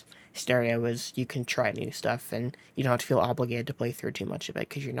in this scenario is you can try new stuff, and you don't have to feel obligated to play through too much of it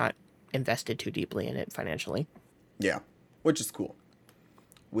because you're not invested too deeply in it financially. Yeah, which is cool.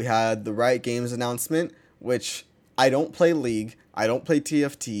 We had the Riot Games announcement, which I don't play League, I don't play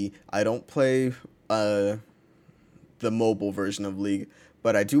TFT, I don't play the mobile version of League,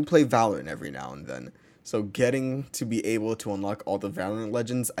 but I do play Valorant every now and then. So getting to be able to unlock all the Valorant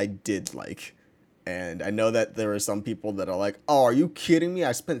legends, I did like. And I know that there are some people that are like, oh, are you kidding me?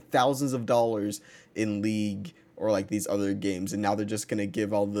 I spent thousands of dollars in League or like these other games, and now they're just going to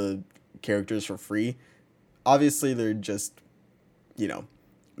give all the characters for free. Obviously, they're just,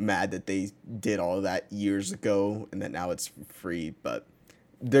 mad that they did all of that years ago and that now it's free, but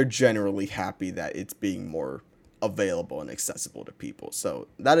they're generally happy that it's being more available and accessible to people. So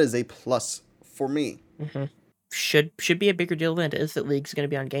that is a plus for me. Should be a bigger deal than it is that League's going to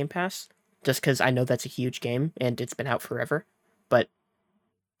be on Game Pass, just because I know that's a huge game and it's been out forever. But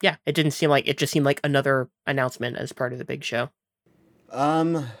yeah, it didn't seem like, it just seemed like another announcement as part of the big show. I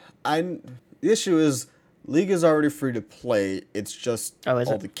the issue is League is already free to play. It's just Oh, is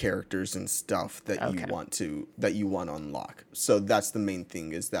all it? the characters and stuff that Okay. you want to unlock. So that's the main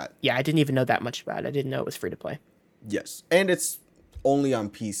thing is that Yeah, I didn't even know that much about it. I didn't know it was free to play. yes, and it's only on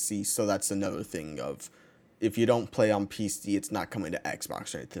PC. So that's another thing of if you don't play on PC, it's not coming to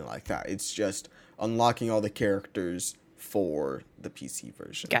Xbox or anything like that. It's just unlocking all the characters for the PC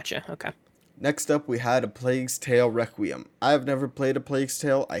version. Gotcha. Okay. Next up, we had A Plague's Tale Requiem. I have never played A Plague's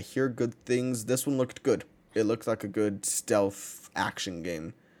Tale. I hear good things. This one looked good. It looked like a good stealth action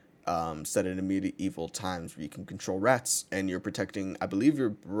game set in medieval times where you can control rats and you're protecting, I believe, your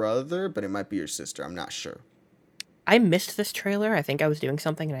brother, but it might be your sister. I'm not sure. I missed this trailer. I think I was doing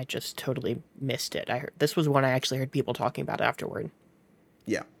something and I just totally missed it. This was one I actually heard people talking about afterward.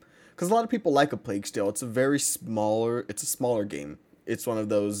 Yeah, because a lot of people like A Plague's Tale. It's a smaller game. It's one of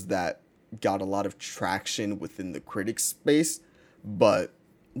those that got a lot of traction within the critics space, but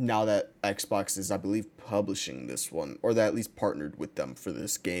now that Xbox is, I believe, publishing this one, or that at least partnered with them for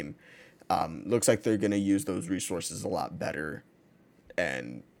this game, looks like they're going to use those resources a lot better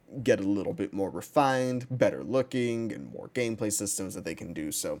and get a little bit more refined, better looking, and more gameplay systems that they can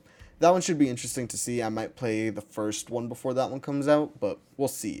do. So that one should be interesting to see. I might play the first one before that one comes out, but we'll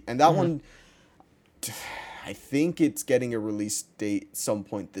see. And that one, I think it's getting a release date some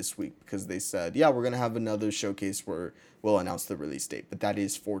point this week because they said, yeah, we're going to have another showcase where we'll announce the release date, but that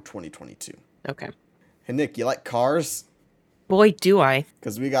is for 2022. Okay. Hey, Nick, you like cars? Boy, do I.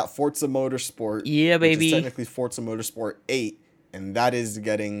 Because we got Forza Motorsport. Yeah, Which baby. is technically Forza Motorsport 8, and that is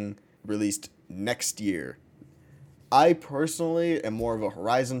getting released next year. I personally am more of a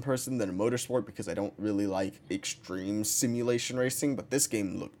Horizon person than a Motorsport because I don't really like extreme simulation racing, but this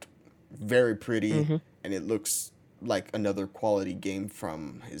game looked very pretty, and it looks like another quality game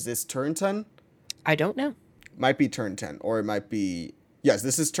from, is this Turn 10? I don't know. Might be Turn 10, or it might be, yes,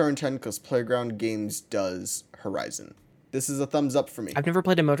 this is Turn 10 because Playground Games does Horizon. This is a thumbs up for me. I've never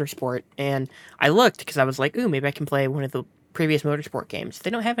played a Motorsport, and I looked because I was like, ooh, maybe I can play one of the previous Motorsport games. They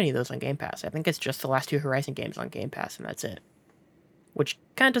don't have any of those on Game Pass. I think it's just the last two Horizon games on Game Pass, and that's it. Which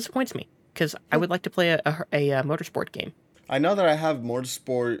kind of disappoints me, because I would like to play a Motorsport game. I know that I have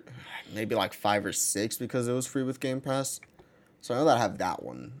Motorsport maybe like 5 or 6 because it was free with Game Pass. So I know that I have that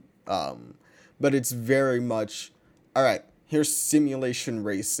one. But it's very much, all right, here's simulation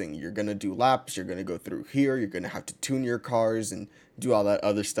racing. You're going to do laps. You're going to go through here. You're going to have to tune your cars and do all that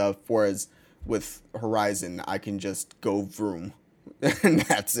other stuff. Whereas with Horizon, I can just go vroom. And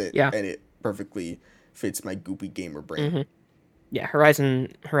that's it. Yeah. And it perfectly fits my goopy gamer brain. Yeah,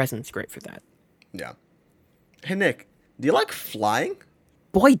 Horizon's great for that. Yeah. Hey, Nick, do you like flying?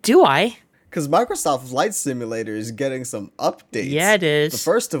 Boy, do I. Because Microsoft Flight Simulator is getting some updates. Yeah, it is. The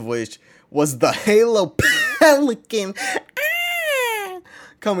first of which was the Halo Pelican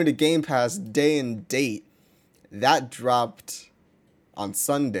coming to Game Pass day and date. That dropped on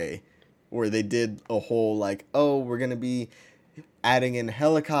Sunday, where they did a whole like, oh, we're going to be adding in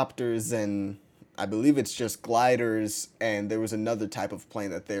helicopters and I believe it's just gliders, and there was another type of plane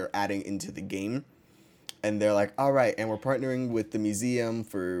that they're adding into the game. And they're like, all right, and we're partnering with the museum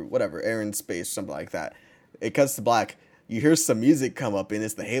for whatever, Air and Space, something like that. It cuts to black. You hear some music come up, and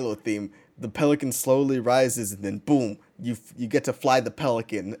it's the Halo theme. The Pelican slowly rises, and then boom, you get to fly the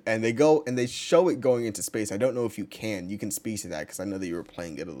Pelican. And they go, and they show it going into space. I don't know if you can. You can speak to that, because I know that you were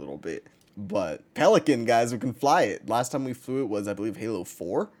playing it a little bit. But Pelican, guys, we can fly it. Last time we flew it was, I believe, Halo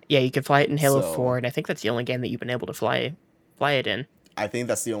 4. Yeah, you can fly it in Halo So- 4, and I think that's the only game that you've been able to fly it in. I think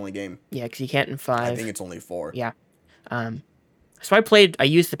that's the only game. Yeah, because you can't in 5. I think it's only 4. Yeah. So I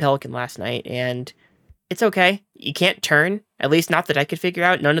used the Pelican last night, and it's okay. You can't turn, at least not that I could figure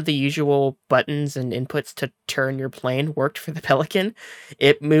out. None of the usual buttons and inputs to turn your plane worked for the Pelican.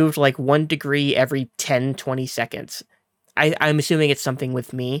 It moved like 1 degree every 10, 20 seconds. I'm assuming it's something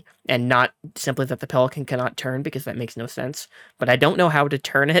with me, and not simply that the Pelican cannot turn, because that makes no sense. But I don't know how to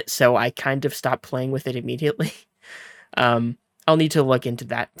turn it, so I kind of stopped playing with it immediately. I'll need to look into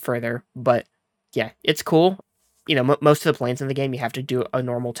that further, but yeah, it's cool. You know, most of the planes in the game, you have to do a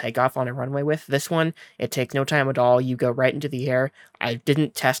normal takeoff on a runway with. This one, it takes no time at all. You go right into the air. I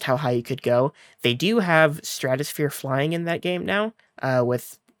didn't test how high you could go. They do have stratosphere flying in that game now,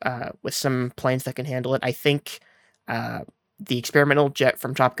 with some planes that can handle it. I think the experimental jet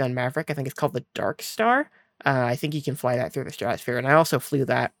from Top Gun Maverick, I think it's called the Dark Star. I think you can fly that through the stratosphere, and I also flew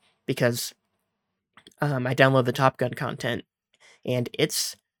that because I download the Top Gun content, and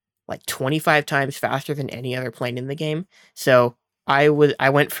it's like 25 times faster than any other plane in the game. So I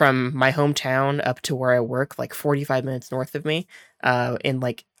went from my hometown up to where I work, like 45 minutes north of me, in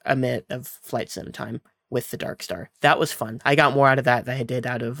like a minute of flight sim time with the Dark Star. That was fun. I got more out of that than I did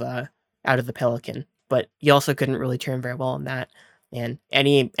out of the Pelican. But you also couldn't really turn very well on that, and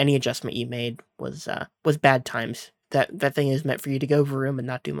any adjustment you made was bad times. That thing is meant for you to go vroom and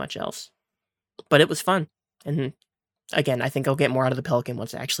not do much else. But it was fun, and again, I think I'll get more out of the Pelican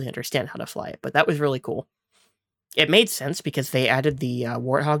once I actually understand how to fly it. But that was really cool. It made sense because they added the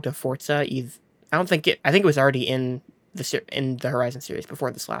Warthog to Forza. I think it was already in the Horizon series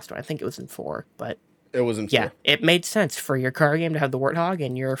before this last one. I think it was in 4, but It was in 4. yeah, it made sense for your car game to have the Warthog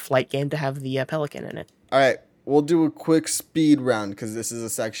and your flight game to have the Pelican in it. All right, we'll do a quick speed round because this is a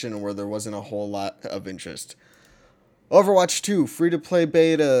section where there wasn't a whole lot of interest. Overwatch 2 free-to-play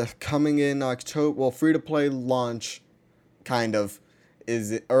beta coming in October. Well, free-to-play launch, kind of,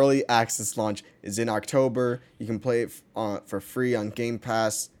 early access launch is in October. You can play it for free on Game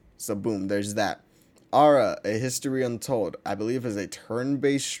Pass. So boom, there's that. Ara, A History Untold, I believe is a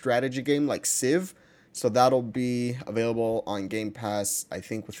turn-based strategy game like Civ. So that'll be available on Game Pass, I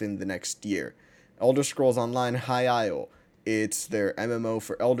think, within the next year. Elder Scrolls Online High Isle. It's their MMO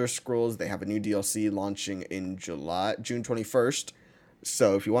for Elder Scrolls. They have a new DLC launching in June 21st.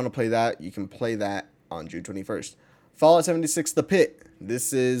 So if you want to play that, you can play that on June 21st. Fallout 76 The Pit.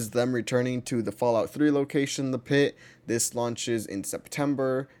 This is them returning to the Fallout 3 location, The Pit. This launches in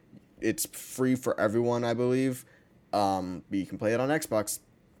September. It's free for everyone, I believe. But you can play it on Xbox.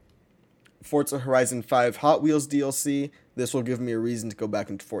 Forza Horizon 5 Hot Wheels DLC. This will give me a reason to go back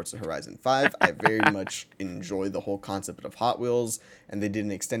into Forza Horizon 5. I very much enjoy the whole concept of Hot Wheels, and they did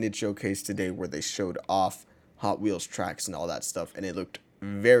an extended showcase today where they showed off Hot Wheels tracks and all that stuff, and it looked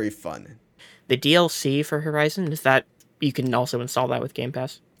very fun. The DLC for Horizon, is that you can also install that with Game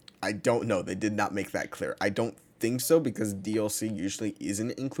Pass? I don't know. They did not make that clear. I don't think so because DLC usually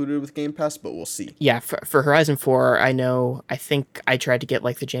isn't included with Game Pass, but we'll see. Yeah, for Horizon 4, I think I tried to get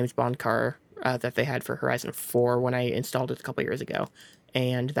like the James Bond car that they had for Horizon 4 when I installed it a couple years ago,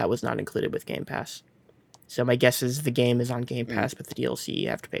 and that was not included with Game Pass. So my guess is the game is on Game Pass, but the DLC you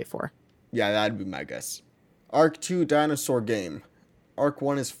have to pay for. Yeah, that'd be my guess. Arc 2 Dinosaur Game. Arc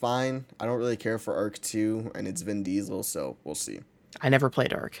 1 is fine. I don't really care for Arc 2, and it's Vin Diesel, so we'll see. I never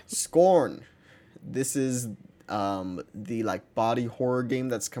played Arc. Scorn. This is the like body horror game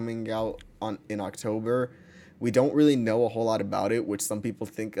that's coming out in October. We don't really know a whole lot about it, which some people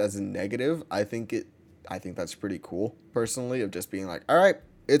think as a negative. I think that's pretty cool, personally, of just being like, all right,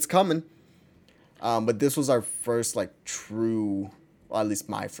 it's coming. But this was our first like true, well, at least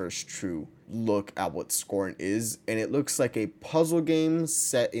my first true look at what Scorn is, and it looks like a puzzle game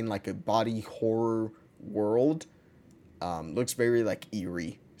set in like a body horror world. Looks very like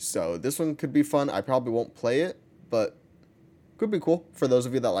eerie. So this one could be fun. I probably won't play it, but could be cool for those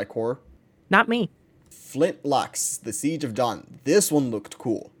of you that like horror. Not me. Flintlocks, The Siege of Dawn. This one looked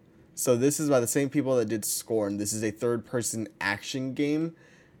cool. So this is by the same people that did Scorn. This is a third-person action game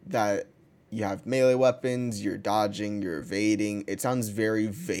that you have melee weapons, you're dodging, you're evading. It sounds very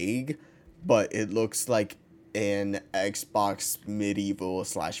vague, but it looks like an Xbox medieval /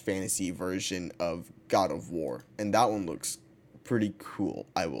 fantasy version of God of War. And that one looks pretty cool,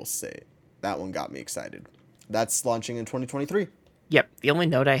 I will say. That one got me excited. That's launching in 2023. Yep, the only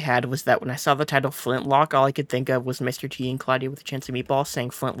note I had was that when I saw the title Flintlock, all I could think of was Mr. T and Claudia with a Chance of Meatballs saying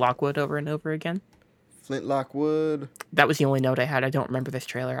Flint Lockwood over and over again. Flint Lockwood. That was the only note I had. I don't remember this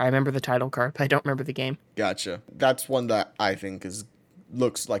trailer. I remember the title card, but I don't remember the game. Gotcha. That's one that I think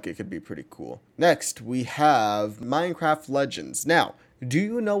looks like it could be pretty cool. Next, we have Minecraft Legends. Now, do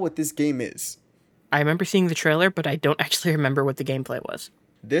you know what this game is? I remember seeing the trailer, but I don't actually remember what the gameplay was.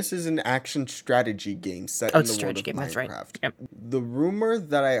 This is an action strategy game set in the world of Minecraft. That's right. Yep. The rumor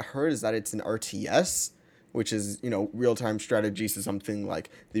that I heard is that it's an RTS, which is, real-time strategy, so something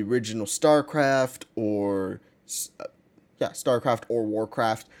like the original StarCraft or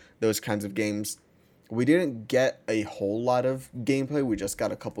Warcraft, those kinds of games. We didn't get a whole lot of gameplay. We just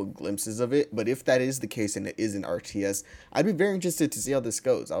got a couple glimpses of it. But if that is the case and it is an RTS, I'd be very interested to see how this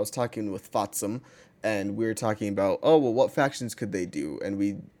goes. I was talking with Fatsum, and we were talking about, what factions could they do? And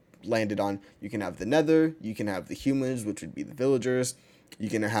we landed on, you can have the Nether, you can have the humans, which would be the villagers, you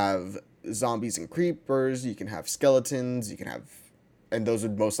can have zombies and creepers, you can have skeletons, and those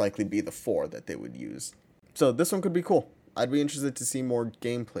would most likely be the 4 that they would use. So this one could be cool. I'd be interested to see more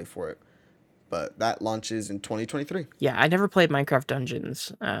gameplay for it. But that launches in 2023. Yeah, I never played Minecraft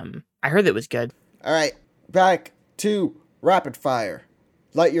Dungeons. I heard it was good. All right, back to Rapid Fire.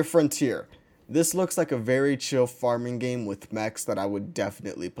 Light Your Frontier. This looks like a very chill farming game with mechs that I would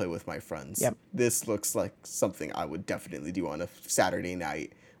definitely play with my friends. Yep. This looks like something I would definitely do on a Saturday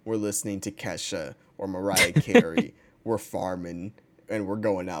night. We're listening to Kesha or Mariah Carey. We're farming. and we're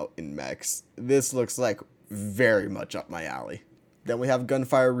going out in mechs. This looks like very much up my alley. Then we have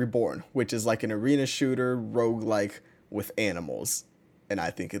Gunfire Reborn, which is like an arena shooter roguelike with animals. And I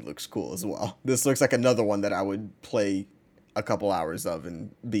think it looks cool as well. This looks like another one that I would play a couple hours of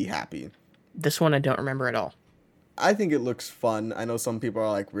and be happy. This one I don't remember at all. I think it looks fun. I know some people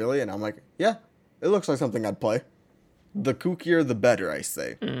are like, really? And I'm like, yeah, it looks like something I'd play. The kookier, the better, I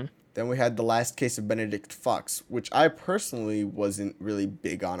say. Then we had The Last Case of Benedict Fox, which I personally wasn't really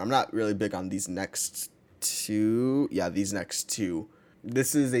big on. I'm not really big on these next two. Yeah, these next two.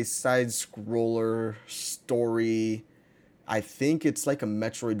 This is a side-scroller story. I think it's like a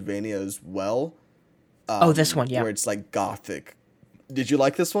Metroidvania as well. This one, yeah. Where it's like gothic. Did you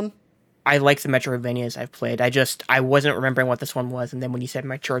like this one? I like the Metroidvanias I've played. I wasn't remembering what this one was, and then when you said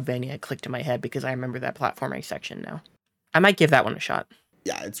Metroidvania, it clicked in my head because I remember that platforming section now. I might give that one a shot.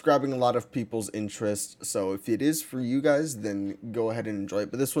 Yeah, it's grabbing a lot of people's interest. So if it is for you guys, then go ahead and enjoy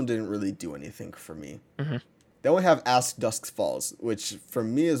it. But this one didn't really do anything for me. Mm-hmm. Then we have Ask Dusk Falls, which for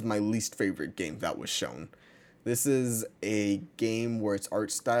me is my least favorite game that was shown. This is a game where its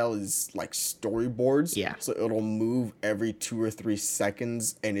art style is like storyboards. Yeah. So it'll move every 2 or 3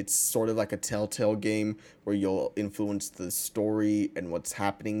 seconds, and it's sort of like a Telltale game where you'll influence the story and what's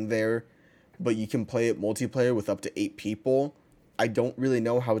happening there. But you can play it multiplayer with up to 8 people. I don't really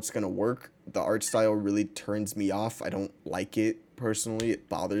know how it's going to work. The art style really turns me off. I don't like it personally. It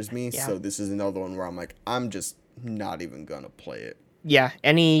bothers me. Yeah. So this is another one where I'm like, I'm just not even going to play it. Yeah,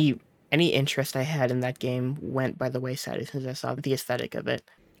 any interest I had in that game went by the wayside as soon as I saw the aesthetic of it.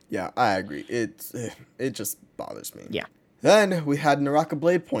 Yeah, I agree. It just bothers me. Yeah. Then we had Naraka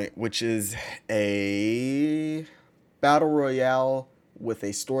Blade Point, which is a battle royale with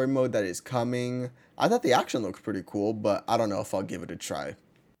a story mode that is coming. I thought the action looked pretty cool, but I don't know if I'll give it a try.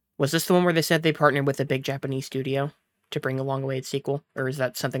 Was this the one where they said they partnered with a big Japanese studio to bring a long-awaited sequel? Or is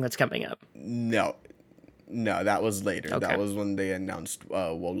that something that's coming up? No, that was later. Okay. That was when they announced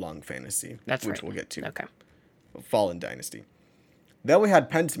Wolong Fantasy, That's which right. we'll get to. Okay. Fallen Dynasty. Then we had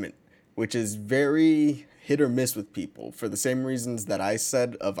Pentiment, which is very hit or miss with people for the same reasons that I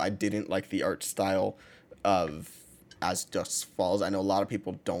said of I didn't like the art style of As Dusk Falls. I know a lot of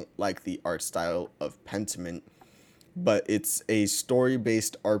people don't like the art style of Pentiment, but it's a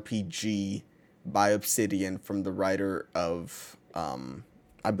story-based RPG by Obsidian from the writer of,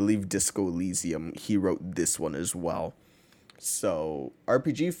 I believe, Disco Elysium. He wrote this one as well. So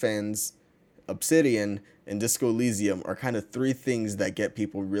RPG fans, Obsidian, and Disco Elysium are kind of 3 things that get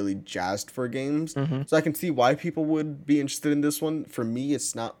people really jazzed for games. Mm-hmm. So I can see why people would be interested in this one. For me,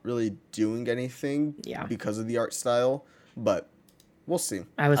 it's not really doing anything because of the art style, but we'll see.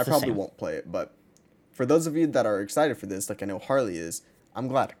 I probably won't play it, but for those of you that are excited for this, like I know Harley is, I'm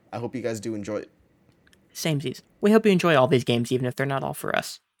glad. I hope you guys do enjoy it. Samesies. We hope you enjoy all these games, even if they're not all for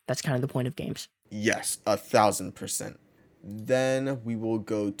us. That's kind of the point of games. Yes, 1,000%. Then we will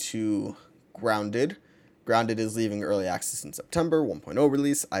go to Grounded. Grounded is leaving early access in September, 1.0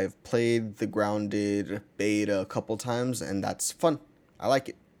 release. I've played the Grounded beta a couple times, and that's fun. I like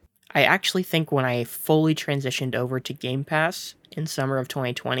it. I actually think when I fully transitioned over to Game Pass in summer of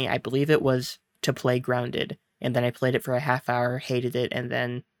 2020, I believe it was to play Grounded, and then I played it for a half hour, hated it, and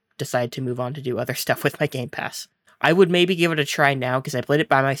then decided to move on to do other stuff with my Game Pass. I would maybe give it a try now, because I played it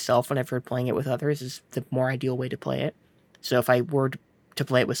by myself and I've heard playing it with others is the more ideal way to play it. So if I were to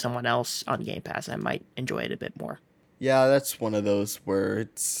play it with someone else on Game Pass, I might enjoy it a bit more. Yeah, that's one of those where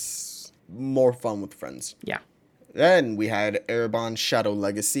it's more fun with friends. Yeah. Then we had Erebon Shadow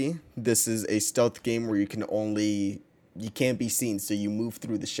Legacy. This is a stealth game where you can't be seen, so you move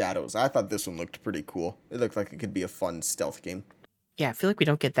through the shadows. I thought this one looked pretty cool. It looked like it could be a fun stealth game. Yeah, I feel like we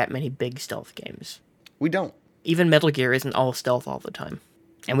don't get that many big stealth games. We don't. Even Metal Gear isn't all stealth all the time.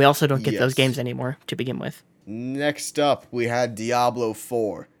 And we also don't get those Yes. games anymore to begin with. Next up, we had Diablo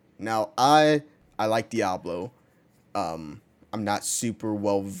 4. Now, I like Diablo. I'm not super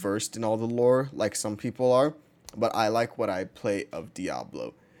well versed in all the lore like some people are, but I like what I play of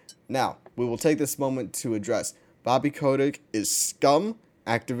Diablo. Now, we will take this moment to address Bobby Kotick is scum.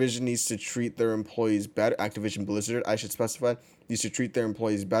 Activision needs to treat their employees better. Activision Blizzard, I should specify, needs to treat their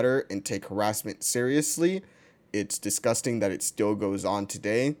employees better and take harassment seriously. It's disgusting that it still goes on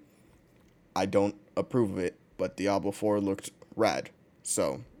today. I don't approve of it, but Diablo 4 looked rad.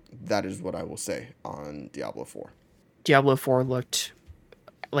 So that is what I will say on Diablo 4. Diablo 4 looked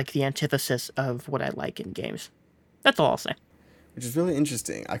like the antithesis of what I like in games. That's all I'll say. Which is really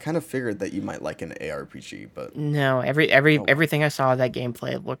interesting. I kind of figured that you might like an ARPG, but No, everything I saw of that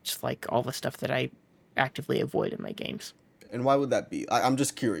gameplay looked like all the stuff that I actively avoid in my games. and why would that be? I'm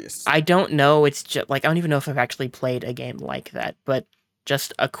just curious. I don't know. It's just like I don't even know if I've actually played a game like that, but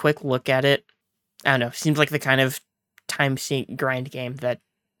just a quick look at it, I don't know, seems like the kind of time sink grind game that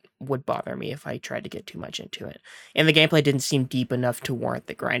would bother me if I tried to get too much into it. And the gameplay didn't seem deep enough to warrant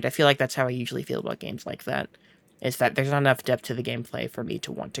the grind. I feel like that's how I usually feel about games like that, is that there's not enough depth to the gameplay for me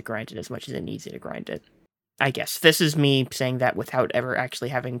to want to grind it as much as it needs to grind it. I guess this is me saying that without ever actually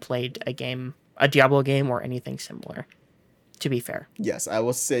having played a Diablo game or anything similar, to be fair. Yes, I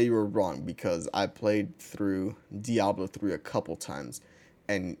will say you were wrong because I played through Diablo 3 a couple times,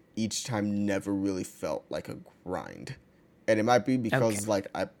 and each time never really felt like a grind. And it might be because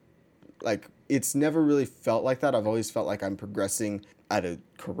it's never really felt like that. I've always felt like I'm progressing at a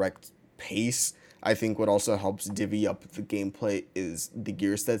correct pace. I think what also helps divvy up the gameplay is the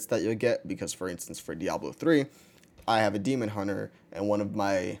gear sets that you'll get, because for instance for Diablo 3, I have a demon hunter and one of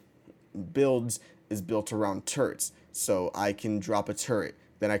my builds is built around turrets. So I can drop a turret,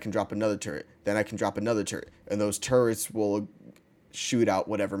 then I can drop another turret, then I can drop another turret, and those turrets will shoot out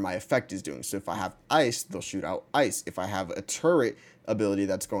whatever my effect is doing. So if I have ice, they'll shoot out ice. If I have a turret ability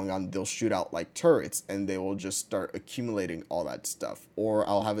that's going on, they'll shoot out like turrets, and they will just start accumulating all that stuff. Or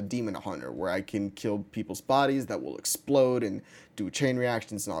I'll have a demon hunter where I can kill people's bodies that will explode and do chain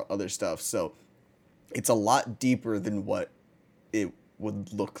reactions and all other stuff. So it's a lot deeper than what it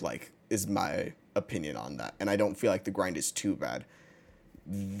would look like, is my opinion on that. And I don't feel like the grind is too bad.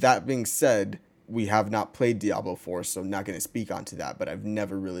 That being said, we have not played Diablo 4, so I'm not going to speak onto that, but I've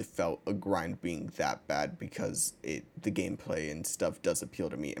never really felt a grind being that bad because the gameplay and stuff does appeal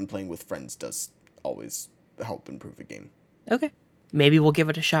to me, and playing with friends does always help improve a game. Okay. Maybe we'll give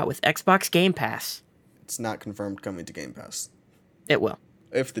it a shot with Xbox Game Pass. It's not confirmed coming to Game Pass. It will.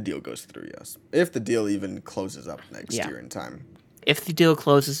 If the deal goes through, yes. If the deal even closes up next year in time. If the deal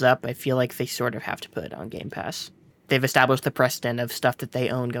closes up, I feel like they sort of have to put it on Game Pass. They've established the precedent of stuff that they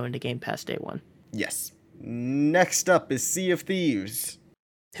own going to Game Pass day one. Yes. Next up is Sea of Thieves.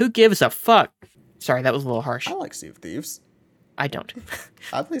 Who gives a fuck? Sorry, that was a little harsh. I like Sea of Thieves. I don't.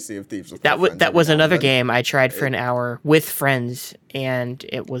 I play Sea of Thieves with that my friends that was every now another and then. game I tried for an hour with friends, and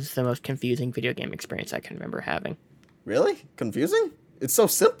it was the most confusing video game experience I can remember having. Really? Confusing? It's so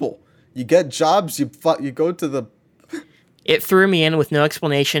simple. You get jobs, you go to the... It threw me in with no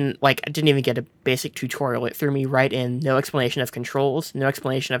explanation. Like, I didn't even get a basic tutorial. It threw me right in. No explanation of controls. No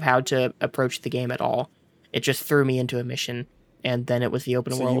explanation of how to approach the game at all. It just threw me into a mission, and then it was the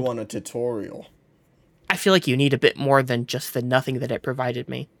open world. So you want a tutorial? I feel like you need a bit more than just the nothing that it provided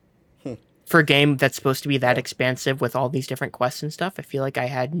me. For a game that's supposed to be that expansive with all these different quests and stuff, I feel like I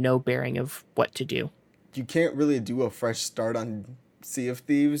had no bearing of what to do. You can't really do a fresh start on Sea of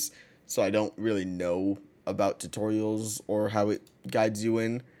Thieves, so I don't really know about tutorials or how it guides you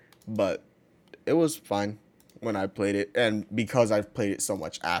in, but it was fine when I played it, and because I've played it so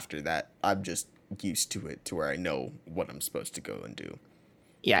much after that, I'm just used to it to where I know what I'm supposed to go and do.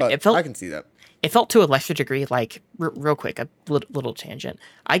 Yeah, But I can see that. It felt to a lesser degree like, real quick, a little tangent.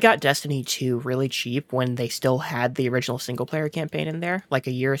 I got Destiny 2 really cheap when they still had the original single-player campaign in there, like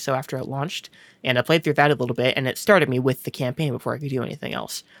a year or so after it launched, and I played through that a little bit, and it started me with the campaign before I could do anything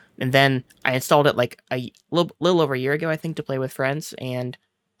else. And then I installed it like a little over a year ago, I think, to play with friends, and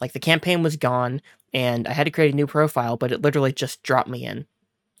like the campaign was gone, and I had to create a new profile, but it literally just dropped me in,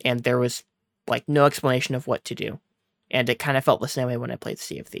 and there was like no explanation of what to do. And it kind of felt the same way when I played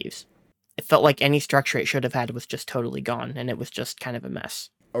Sea of Thieves. It felt like any structure it should have had was just totally gone, and it was just kind of a mess.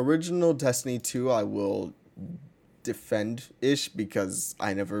 Original Destiny 2 I will defend-ish because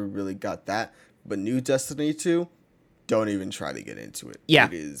I never really got that, but new Destiny 2, don't even try to get into it. Yeah,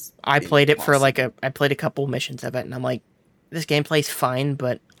 it is I played it for impossible. I played a couple missions of it, and I'm like, this gameplay's fine,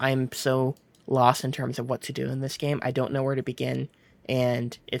 but I'm so lost in terms of what to do in this game. I don't know where to begin,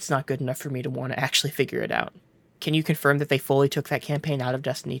 and it's not good enough for me to want to actually figure it out. Can you confirm that they fully took that campaign out of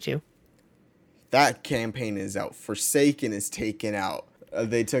Destiny 2? That campaign is out. Forsaken is taken out.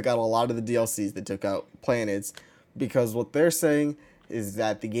 They took out a lot of the DLCs. They took out planets because what they're saying is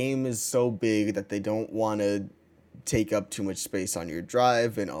that the game is so big that they don't want to take up too much space on your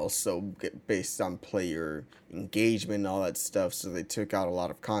drive and also get based on player engagement and all that stuff. So they took out a lot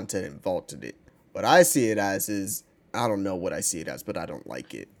of content and vaulted it. What I see it as is, I don't know what I see it as, but I don't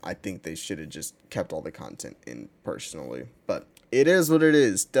like it. I think they should have just kept all the content in personally. But it is what it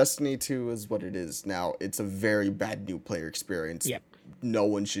is. Destiny 2 is what it is. Now, it's a very bad new player experience. Yep. No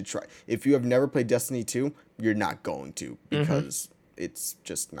one should try. If you have never played Destiny 2, you're not going to because it's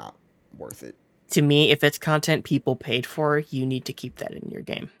just not worth it. To me, if it's content people paid for, you need to keep that in your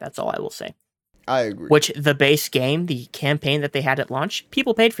game. That's all I will say. I agree. Which the base game, the campaign that they had at launch,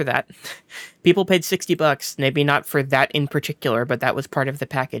 people paid for that. People paid $60. Maybe not for that in particular, but that was part of the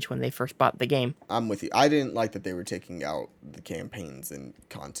package when they first bought the game. I'm with you. I didn't like that they were taking out the campaigns and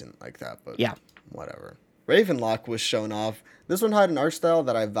content like that, but Yeah. whatever. Ravenlock was shown off. This one had an art style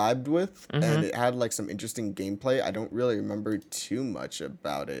that I vibed with, and it had like some interesting gameplay. I don't really remember too much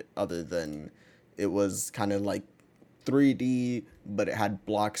about it other than it was kind of like 3D, but it had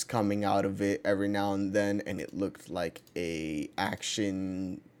blocks coming out of it every now and then, and it looked like a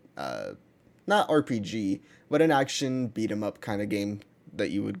action, not RPG, but an action beat 'em up kind of game that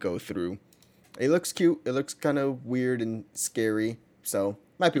you would go through. It looks cute. It looks kind of weird and scary, so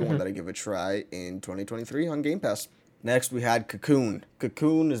might be one that I give a try in 2023 on Game Pass. Next, we had Cocoon.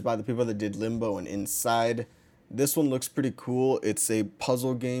 Cocoon is by the people that did Limbo and Inside. This one looks pretty cool. It's a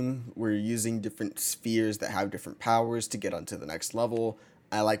puzzle game where you're using different spheres that have different powers to get onto the next level.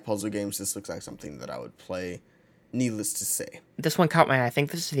 I like puzzle games. This looks like something that I would play. Needless to say. This one caught my eye. I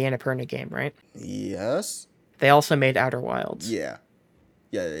think this is the Annapurna game, right? Yes? They also made Outer Wilds. Yeah.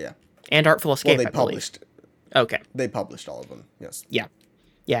 Yeah. And Artful Escape, Well, they I believe. published. Okay. They published all of them. Yes. Yeah.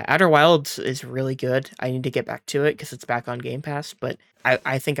 Yeah, Outer Wilds is really good. I need to get back to it because it's back on Game Pass, but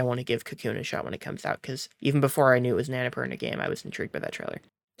I think I want to give Cocoon a shot when it comes out because even before I knew it was an Annapurna game, I was intrigued by that trailer.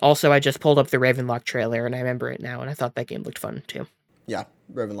 Also, I just pulled up the Ravenlock trailer and I remember it now, and I thought that game looked fun too. Yeah.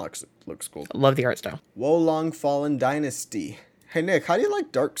 Ravenlock looks cool. Love the art style. Wolong Fallen Dynasty. Hey, Nick, how do you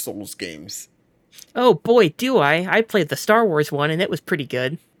like Dark Souls games? Oh boy, do I. I played the Star Wars one and it was pretty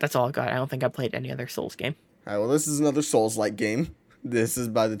good. That's all I got. I don't think I played any other Souls game. All right, well, this is another Souls-like game. This is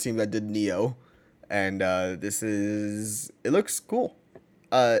by the team that did Neo, and it looks cool.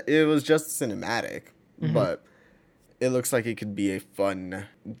 It was just cinematic, but it looks like it could be a fun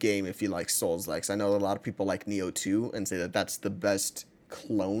game if you like Souls-likes. I know a lot of people like Neo 2 and say that that's the best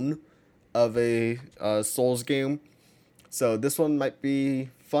clone of a Souls game. So this one might be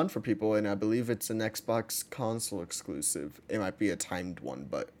fun for people, and I believe it's an Xbox console exclusive. It might be a timed one,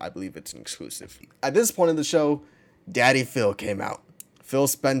 but I believe it's an exclusive. At this point in the show, Daddy Phil came out. Phil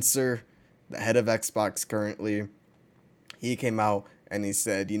Spencer, the head of Xbox currently, he came out and he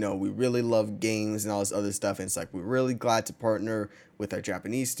said, you know, we really love games and all this other stuff. And it's like, we're really glad to partner with our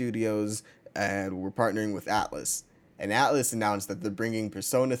Japanese studios, and we're partnering with Atlas. And Atlas announced that they're bringing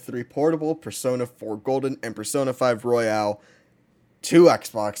Persona 3 Portable, Persona 4 Golden, and Persona 5 Royale to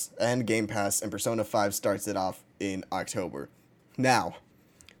Xbox and Game Pass, and Persona 5 starts it off in October. Now,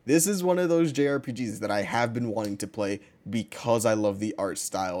 this is one of those JRPGs that I have been wanting to play because I love the art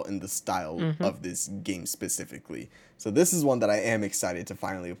style and the style of this game specifically. So this is one that I am excited to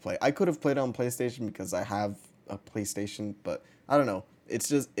finally play. I could have played it on PlayStation because I have a PlayStation, but I don't know. It's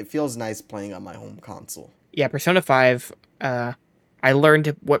just, it feels nice playing on my home console. Yeah, Persona 5, I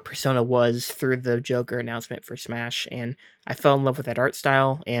learned what Persona was through the Joker announcement for Smash, and I fell in love with that art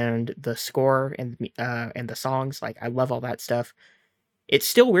style and the score and the songs. Like, I love all that stuff. It's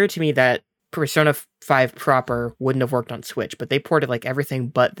still weird to me that Persona 5 proper wouldn't have worked on Switch, but they ported like everything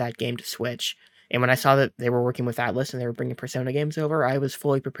but that game to Switch. And when I saw that they were working with Atlas and they were bringing Persona games over, I was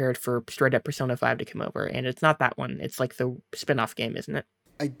fully prepared for straight up Persona 5 to come over. And it's not that one. It's like the spin-off game, isn't it?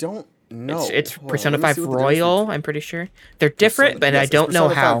 I don't know. It's Hold on, Persona let me 5 see what the Royal, difference- I'm pretty sure. They're different, but Yes, I it's don't know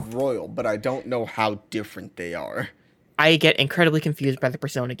Persona how. 5 Royal, but I don't know how different they are. I get incredibly confused by the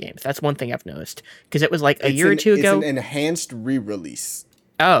Persona games. That's one thing I've noticed. Because it was like a year or two It's ago. an enhanced re-release.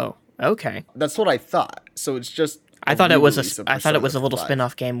 Oh, okay. That's what I thought. So it's just. I thought it was re-release of I thought it was a Persona little 5.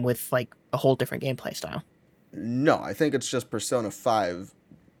 spin-off game with like a whole different gameplay style. No, I think it's just Persona 5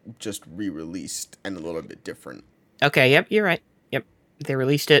 just re-released and a little bit different. Okay, yep, you're right. Yep. They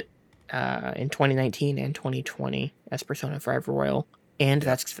released it in 2019 and 2020 as Persona 5 Royal. And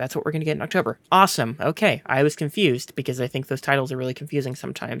that's what we're going to get in October. Awesome. Okay. I was confused because I think those titles are really confusing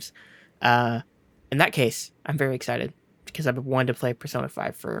sometimes. In that case, I'm very excited because I've wanted to play Persona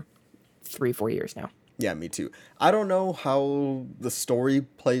 5 for 3-4 years now. Yeah, me too. I don't know how the story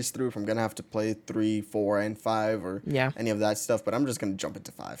plays through, if I'm going to have to play 3, 4, and 5 or Yeah. any of that stuff, but I'm just going to jump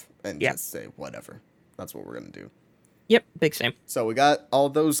into 5 and Yeah. just say whatever. That's what we're going to do. Yep, big same. So we got all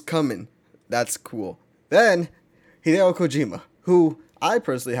those coming. That's cool. Then, Hideo Kojima, who I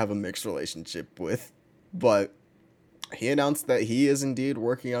personally have a mixed relationship with, but he announced that he is indeed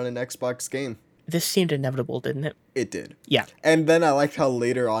working on an Xbox game. This seemed inevitable, didn't it? It did. Yeah. And then I liked how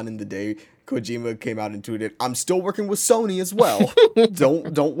later on in the day, Kojima came out and tweeted, "I'm still working with Sony as well.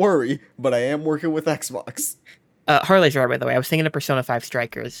 Don't worry, but I am working with Xbox." Harley's right, by the way. I was thinking of Persona 5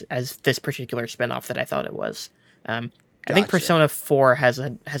 Strikers as this particular spinoff that I thought it was. I think Gotcha. Persona 4 has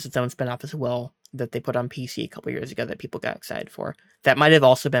its own spinoff as well. that they put on PC a couple years ago that people got excited for. That might have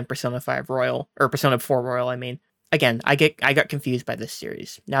also been Persona 5 Royal, or Persona 4 Royal, I mean. Again, I got confused by this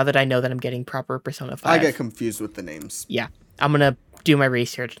series. Now that I know that I'm getting proper Persona 5. I get confused with the names. Yeah, I'm going to do my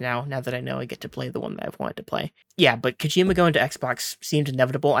research now that I know I get to play the one that I've wanted to play. Yeah, but Kojima going to Xbox seemed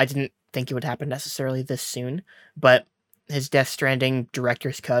inevitable. I didn't think it would happen necessarily this soon, but his Death Stranding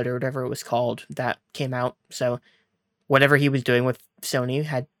director's cut or whatever it was called, that came out. So whatever he was doing with Sony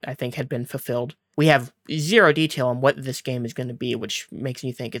had been fulfilled. We have zero detail on what this game is going to be, which makes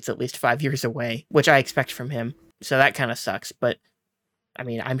me think it's at least 5 years away, which I expect from him. So that kind of sucks. But I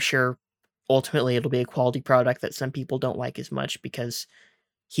mean, I'm sure ultimately it'll be a quality product that some people don't like as much because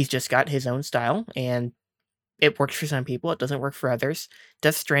he's just got his own style and it works for some people. It doesn't work for others.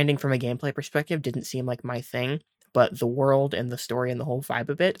 Death Stranding from a gameplay perspective didn't seem like my thing, but the world and the story and the whole vibe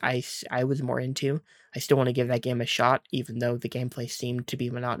of it, I was more into. I still want to give that game a shot, even though the gameplay seemed to be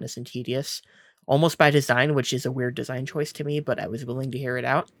monotonous and tedious. Almost by design, which is a weird design choice to me, but I was willing to hear it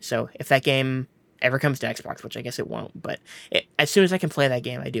out. So if that game ever comes to Xbox, which I guess it won't, but as soon as I can play that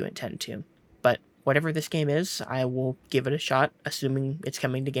game, I do intend to. But whatever this game is, I will give it a shot, assuming it's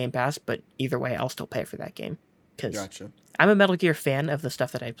coming to Game Pass, but either way, I'll still pay for that game. Because Gotcha. I'm a Metal Gear fan of the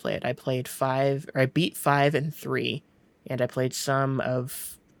stuff that I played. I beat 5 and 3, and I played some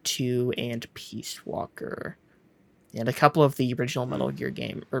of 2 and Peace Walker. And a couple of the original Metal Gear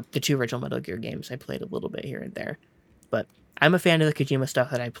game, or the 2 original Metal Gear games, I played a little bit here and there. But I'm a fan of the Kojima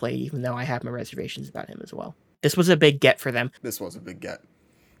stuff that I played, even though I have my reservations about him as well. This was a big get for them. This was a big get.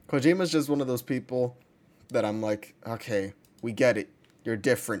 Kojima's just one of those people that I'm like, okay, we get it. You're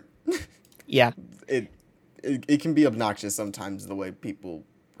different. Yeah. It can be obnoxious sometimes the way people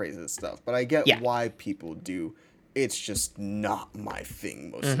praise his stuff, but I get why people do. It's just not my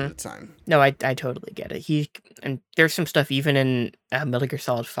thing most of the time. No, I totally get it. And there's some stuff even in Metal Gear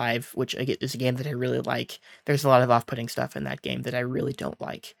Solid 5, which I get is a game that I really like. There's a lot of off-putting stuff in that game that I really don't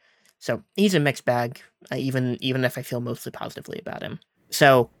like. So he's a mixed bag, even if I feel mostly positively about him.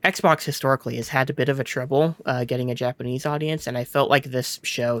 So Xbox historically has had a bit of a trouble getting a Japanese audience, and I felt like this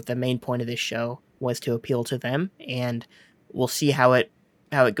show, the main point of this show, was to appeal to them, and we'll see how it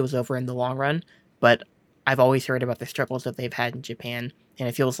goes over in the long run. But I've always heard about the struggles that they've had in Japan, and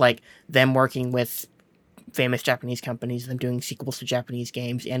it feels like them working with famous Japanese companies, them doing sequels to Japanese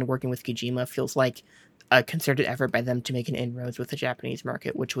games, and working with Kojima feels like a concerted effort by them to make an inroads with the Japanese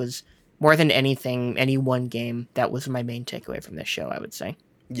market, which was more than anything, any one game, that was my main takeaway from this show, I would say.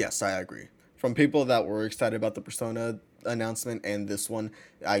 Yes, I agree. From people that were excited about the Persona announcement and this one,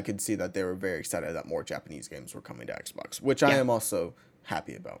 I could see that they were very excited that more Japanese games were coming to Xbox, which I am also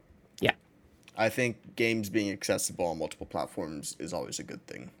happy about. Yeah. I think games being accessible on multiple platforms is always a good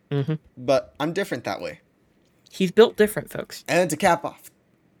thing. Mm-hmm. But I'm different that way. He's built different, folks. And to cap off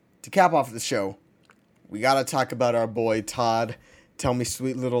the show, we got to talk about our boy Todd. Tell me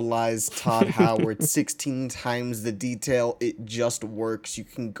sweet little lies, Todd Howard. 16 times the detail. It just works. You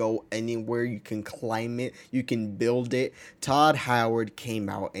can go anywhere. You can climb it. You can build it. Todd Howard came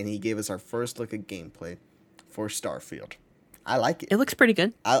out and he gave us our first look at gameplay for Starfield. I like it. It looks pretty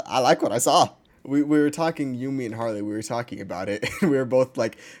good. I like what I saw. We were talking, me and Harley, we were talking about it. And we were both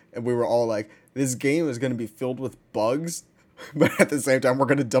like, and we were all like, this game is going to be filled with bugs. But at the same time, we're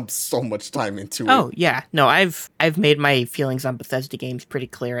going to dump so much time into it. Oh, yeah. No, I've made my feelings on Bethesda games pretty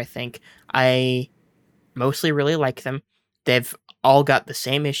clear, I think. I mostly really like them. They've all got the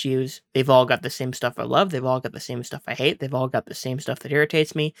same issues. They've all got the same stuff I love. They've all got the same stuff I hate. They've all got the same stuff that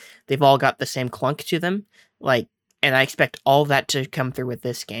irritates me. They've all got the same clunk to them. And I expect all that to come through with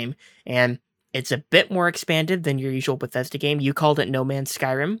this game. And it's a bit more expanded than your usual Bethesda game. You called it No Man's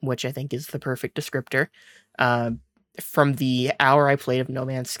Skyrim, which I think is the perfect descriptor. From the hour I played of No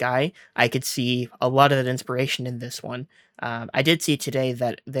Man's Sky, I could see a lot of that inspiration in this one. I did see today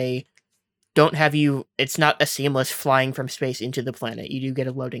that they don't have you, it's not a seamless flying from space into the planet. You do get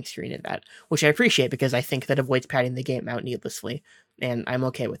a loading screen in that, which I appreciate because I think that avoids padding the game out needlessly, and I'm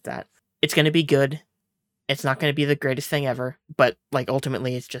okay with that. It's going to be good. It's not going to be the greatest thing ever, but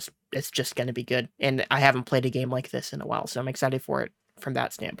ultimately it's just going to be good. And I haven't played a game like this in a while, so I'm excited for it from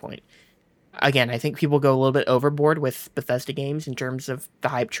that standpoint. Again, I think people go a little bit overboard with Bethesda games in terms of the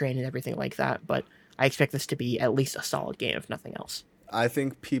hype train and everything like that, but I expect this to be at least a solid game, if nothing else. I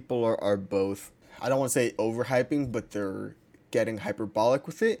think people are both, I don't want to say overhyping, but they're getting hyperbolic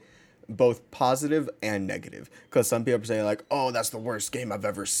with it, both positive and negative. Because some people are saying like, oh, that's the worst game I've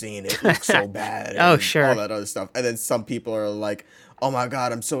ever seen. It looks so bad. Oh, sure. All that other stuff. And then some people are like, oh my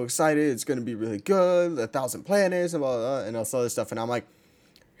God, I'm so excited. It's going to be really good. 1,000 planets and blah, blah, blah, and all this other stuff. And I'm like,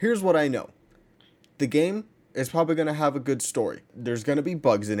 here's what I know. The game is probably going to have a good story. There's going to be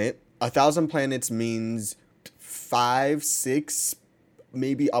bugs in it. 1,000 planets means 5, 6,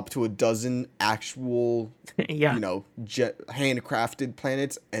 maybe up to a dozen actual, Yeah. handcrafted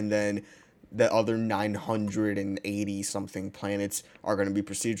planets, and then the other 980 something planets are going to be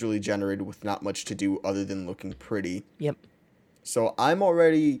procedurally generated with not much to do other than looking pretty. Yep. So I'm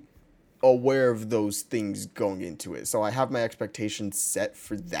already aware of those things going into it. So I have my expectations set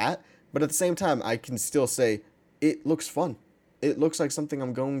for that. But at the same time, I can still say it looks fun. It looks like something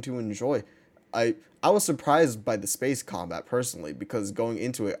I'm going to enjoy. I was surprised by the space combat personally, because going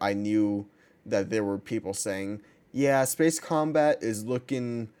into it, I knew that there were people saying, yeah, space combat is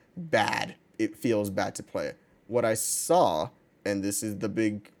looking bad. It feels bad to play. What I saw, and this is the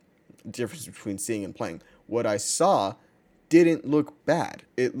big difference between seeing and playing, what I saw didn't look bad.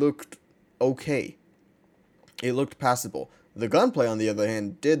 It looked okay. It looked passable. The gunplay, on the other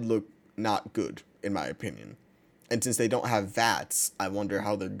hand, did look not good, in my opinion. And since they don't have VATS, I wonder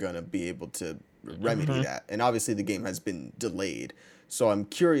how they're going to be able to remedy that. And obviously the game has been delayed, so I'm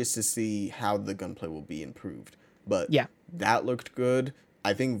curious to see how the gunplay will be improved. But Yeah. that looked good.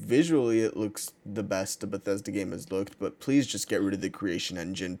 I think visually it looks the best a Bethesda game has looked, but please just get rid of the creation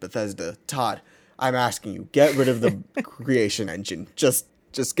engine. Bethesda, Todd, I'm asking you, get rid of the creation engine. Just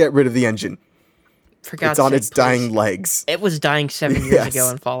get rid of the engine. For God's It's on sake, its dying legs. It was dying 7 years Yes. ago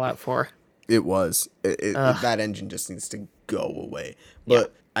in Fallout 4. It was. That engine just needs to go away.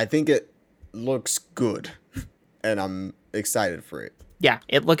 But I think it looks good, and I'm excited for it. Yeah,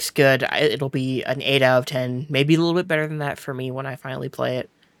 it looks good. It'll be an 8 out of 10, maybe a little bit better than that for me when I finally play it.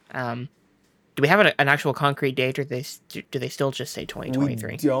 Do we have an actual concrete date, or do they still just say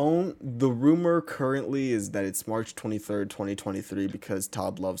 2023? We don't. The rumor currently is that it's March 23rd, 2023, because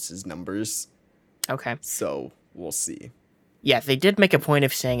Todd loves his numbers. Okay. So we'll see. Yeah, they did make a point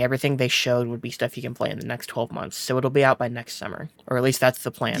of saying everything they showed would be stuff you can play in the next 12 months, so it'll be out by next summer, or at least that's the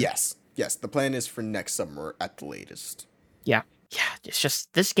plan. Yes. The plan is for next summer at the latest. Yeah, it's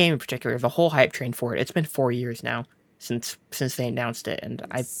just this game in particular, the whole hype train for it. It's been 4 years now since they announced it, and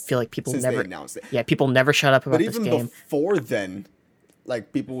I feel like people Since never they announced it. Yeah, people never shut up about But this even game. before then,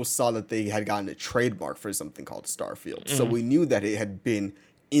 like, people saw that they had gotten a trademark for something called Starfield. So we knew that it had been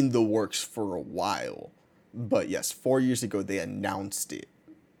in the works for a while. But yes, 4 years ago they announced it.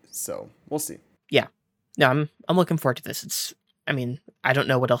 So we'll see. Yeah. No, I'm looking forward to this. I don't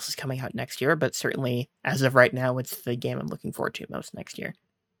know what else is coming out next year, but certainly as of right now, it's the game I'm looking forward to most next year.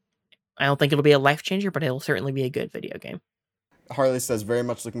 I don't think it'll be a life changer, but it'll certainly be a good video game. Harley says, very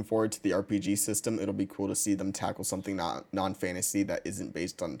much looking forward to the RPG system. It'll be cool to see them tackle something non-fantasy that isn't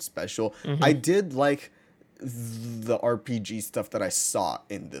based on special. I did like the RPG stuff that I saw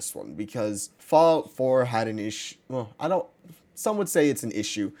in this one, because Fallout 4 had an issue. Well, some would say it's an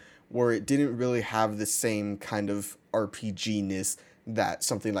issue where it didn't really have the same kind of RPG-ness that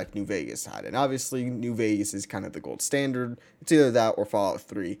something like New Vegas had. And obviously New Vegas is kind of the gold standard. It's either that or Fallout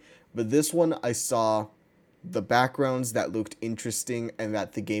 3. But this one, I saw the backgrounds that looked interesting, and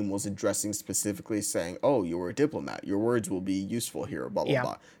that the game was addressing specifically, saying, oh, you're a diplomat, your words will be useful here, blah blah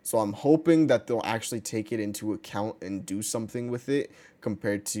blah. So I'm hoping that they'll actually take it into account and do something with it,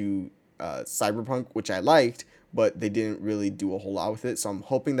 compared to Cyberpunk, which I liked, but they didn't really do a whole lot with it. So I'm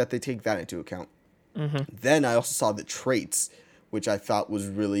hoping that they take that into account. Then I also saw the traits, which I thought was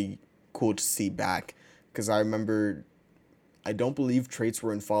really cool to see back, because I remember, I don't believe traits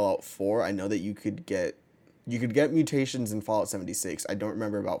were in Fallout 4. I know that you could get mutations in Fallout 76. I don't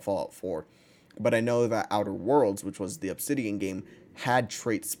remember about Fallout 4. But I know that Outer Worlds, which was the Obsidian game, had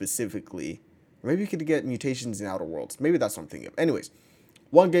traits specifically. Or maybe you could get mutations in Outer Worlds. Maybe that's what I'm thinking of. Anyways,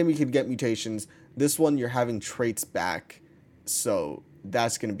 one game you could get mutations. This one you're having traits back. So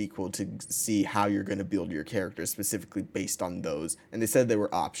that's going to be cool to see how you're going to build your character specifically based on those. And they said they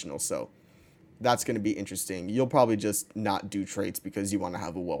were optional, so that's going to be interesting. You'll probably just not do traits because you want to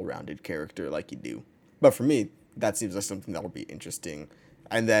have a well-rounded character like you do. But for me, that seems like something that'll be interesting.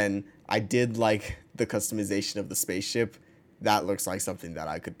 And then I did like the customization of the spaceship. That looks like something that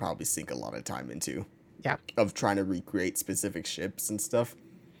I could probably sink a lot of time into. Yeah. Of trying to recreate specific ships and stuff.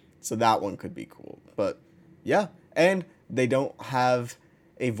 So that one could be cool. But yeah, and they don't have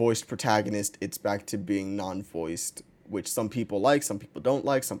a voiced protagonist. It's back to being non-voiced, which some people like, some people don't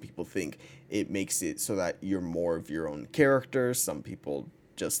like. Some people think it makes it so that you're more of your own character. Some people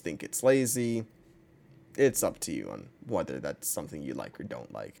just think it's lazy. It's up to you on whether that's something you like or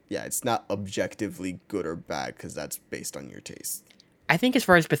don't like. Yeah, it's not objectively good or bad, because that's based on your taste. I think as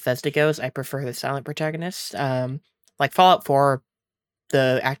far as Bethesda goes, I prefer the silent protagonist. Like Fallout 4,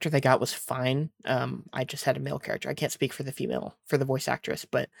 the actor they got was fine. I just had a male character. I can't speak for the voice actress,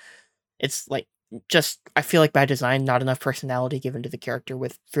 but it's like, just I feel like by design, not enough personality given to the character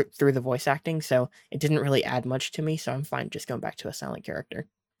with through the voice acting, so it didn't really add much to me. So I'm fine just going back to a silent character.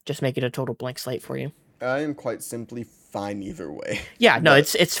 Just make it a total blank slate for you. I am quite simply fine either way. Yeah, no,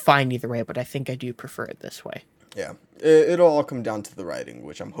 But, it's fine either way, but I think I do prefer it this way. yeah, it'll all come down to the writing,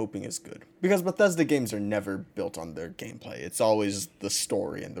 which I'm hoping is good. Because Bethesda games are never built on their gameplay. It's always the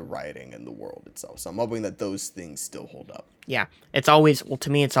story and the writing and the world itself. So I'm hoping that those things still hold up. Yeah, it's always, well, to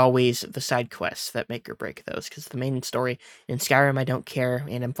me, it's always the side quests that make or break those, because the main story in Skyrim, I don't care,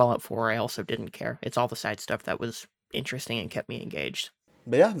 and in Fallout 4, I also didn't care. It's all the side stuff that was interesting and kept me engaged.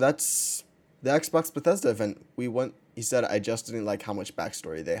 But yeah, that's the Xbox Bethesda event. He said, I just didn't like how much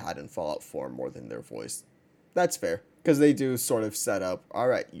backstory they had in Fallout 4 more than their voice. That's fair. Because they do sort of set up, all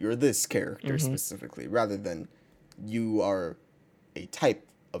right, you're this character specifically, rather than you are a type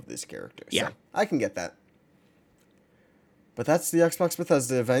of this character. Yeah. So I can get that. But that's the Xbox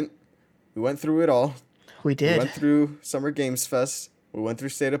Bethesda event. We went through it all. We We did. went through Summer Games Fest. We went through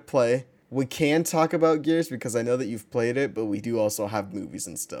State of Play. We can talk about Gears because I know that you've played it, but we do also have movies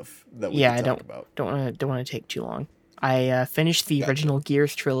and stuff that we Yeah, can I talk about. don't want to take too long. I finished the Gotcha. original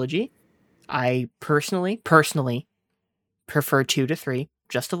Gears trilogy. I personally prefer 2 to 3,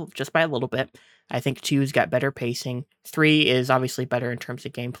 just by a little bit. I think 2's got better pacing. 3 is obviously better in terms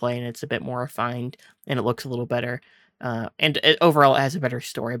of gameplay, and it's a bit more refined, and it looks a little better. And overall, it has a better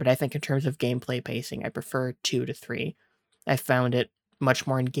story, but I think in terms of gameplay pacing, I prefer 2 to 3. I found it much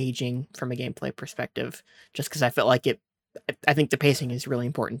more engaging from a gameplay perspective, just because I felt like it. I think the pacing is really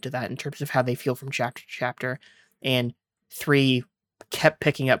important to that in terms of how they feel from chapter to chapter, and 3 kept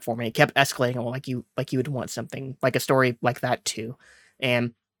picking up for me. It kept escalating like you would want something like a story like that too,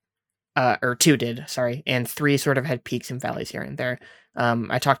 and or 2 did, sorry, and 3 sort of had peaks and valleys here and there.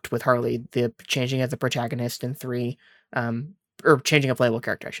 I talked with Harley, the changing of the protagonist in 3, or changing a playable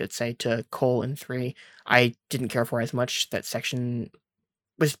character, I should say, to Cole in 3. I didn't care for as much. That section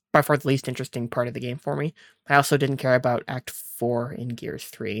was by far the least interesting part of the game for me. I also didn't care about Act 4 in Gears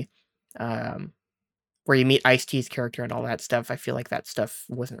 3, where you meet Ice-T's character and all that stuff. I feel like that stuff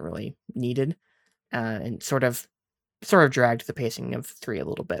wasn't really needed, and sort of dragged the pacing of 3 a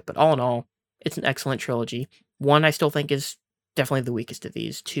little bit. But all in all, it's an excellent trilogy. 1 I still think is definitely the weakest of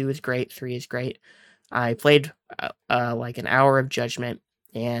these. 2 is great. 3 is great. I played like an hour of Judgment,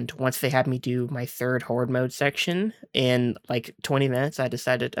 and once they had me do my 3rd horde mode section in like 20 minutes, I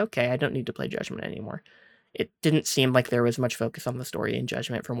decided, okay, I don't need to play Judgment anymore. It didn't seem like there was much focus on the story in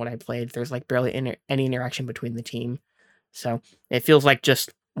Judgment from what I played. There's like barely any interaction between the team. So it feels like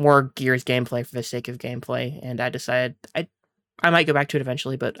just more Gears gameplay for the sake of gameplay, and I decided I might go back to it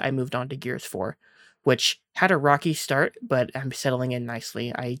eventually, but I moved on to Gears 4, which had a rocky start, but I'm settling in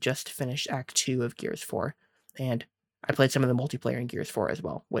nicely. I just finished Act 2 of Gears 4, and I played some of the multiplayer in Gears 4 as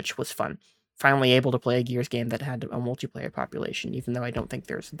well, which was fun. Finally able to play a Gears game that had a multiplayer population, even though I don't think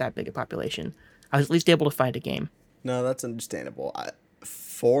there's that big a population. I was at least able to find a game. No, that's understandable.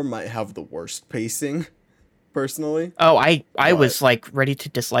 4 might have the worst pacing, personally. Oh, I But- was like ready to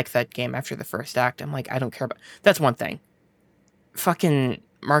dislike that game after the first act. I'm like, I don't care about. That's one thing. Fucking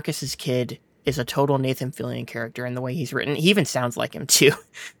Marcus's kid is a total Nathan Fillion character in the way he's written. He even sounds like him too,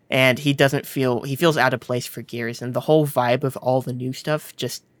 and he feels out of place for Gears, and the whole vibe of all the new stuff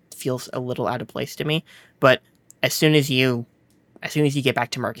just feels a little out of place to me. But as soon as you get back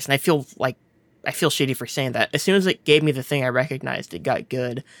to Marcus, and I feel shitty for saying that. As soon as it gave me the thing I recognized, it got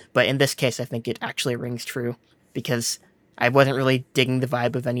good. But in this case, I think it actually rings true, because I wasn't really digging the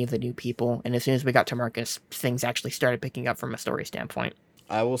vibe of any of the new people. And as soon as we got to Marcus, things actually started picking up from a story standpoint.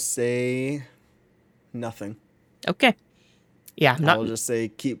 I will say nothing. Okay. Yeah, I will just say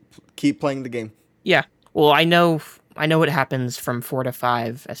keep playing the game. yeah. Well, I know what happens from 4 to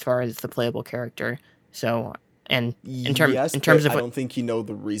 5 as far as the playable character. So, and in terms Yes, of but I what, don't think you know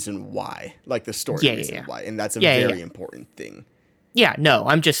the reason why, like the story Yeah, reason yeah. why, and that's a Yeah, yeah, very yeah. important thing. yeah, no,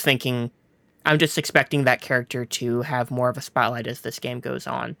 I'm just expecting that character to have more of a spotlight as this game goes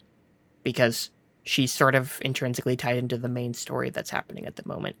on, because she's sort of intrinsically tied into the main story that's happening at the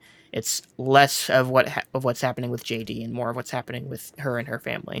moment. It's less of what's happening with JD and more of what's happening with her and her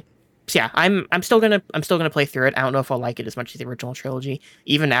family. So yeah, I'm still gonna play through it. I don't know if I'll like it as much as the original trilogy,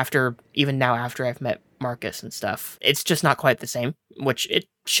 even now after I've met Marcus and stuff. It's just not quite the same, which it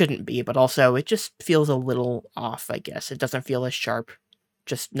shouldn't be, but also it just feels a little off, I guess. It doesn't feel as sharp.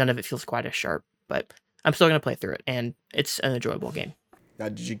 Just none of it feels quite as sharp, but I'm still gonna play through it, and it's an enjoyable game. Now,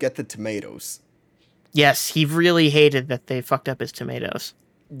 did you get the tomatoes? Yes, he really hated that they fucked up his tomatoes.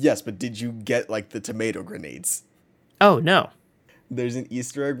 Yes, but did you get like the tomato grenades? Oh no, There's an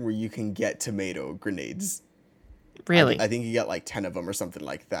Easter egg where you can get tomato grenades. really? I think you get like 10 of them or something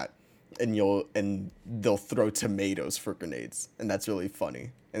like that. and they'll throw tomatoes for grenades, and that's really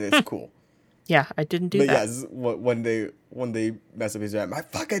funny and it's cool. Yeah, I didn't do But that. yes, when they mess up his rap, my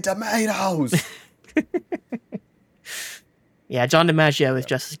fucking tomatoes. Yeah, John DiMaggio is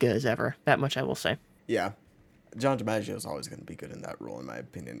just as good as ever. That much I will say. Yeah, John DiMaggio is always going to be good in that role, in my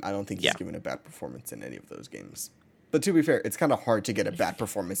opinion. I don't think he's Yeah. given a bad performance in any of those games. But to be fair, it's kind of hard to get a bad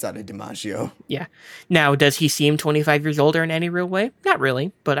performance out of DiMaggio. Yeah. Now, does he seem 25 years older in any real way? Not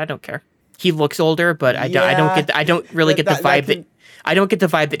really, but I don't care. He looks older, but I don't really get the vibe that I don't get the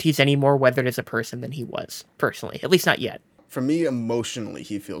vibe that he's any more weathered as a person than he was personally. At least not yet. For me, emotionally,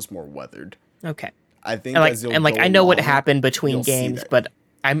 he feels more weathered. Okay. I think And like I know what happened between you'll see games, that. but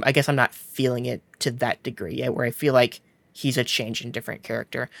I guess I'm not feeling it to that degree yet, where I feel like he's a change in different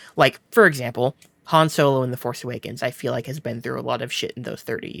character. Like, for example, Han Solo in The Force Awakens, I feel like has been through a lot of shit in those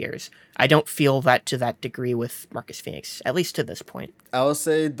 30 years. I don't feel that to that degree with Marcus Phoenix, at least to this point. I will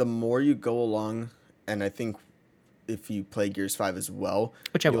say the more you go along, and I think if you play Gears 5 as well,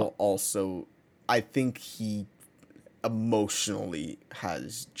 Which I you'll will. also, I think he emotionally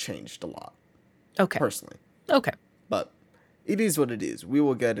has changed a lot, Okay. personally. Okay. But it is what it is. We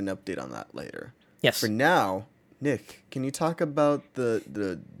will get an update on that later. Yes. For now, Nick, can you talk about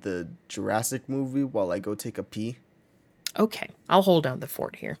the Jurassic movie while I go take a pee? Okay. I'll hold down the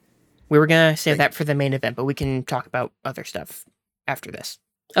fort here. We were going to save that for the main event, but we can talk about other stuff after this.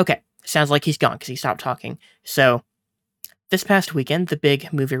 Okay. Sounds like he's gone because he stopped talking. So, this past weekend, the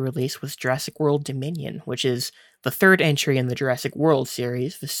big movie release was Jurassic World Dominion, which is the third entry in the Jurassic World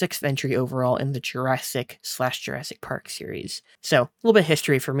series, the sixth entry overall in the Jurassic/Jurassic Park series. So, a little bit of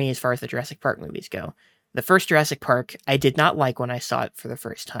history for me as far as the Jurassic Park movies go. The first Jurassic Park, I did not like when I saw it for the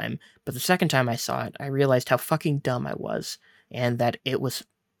first time, but the second time I saw it, I realized how fucking dumb I was, and that it was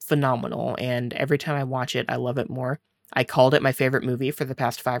phenomenal, and every time I watch it, I love it more. I called it my favorite movie for the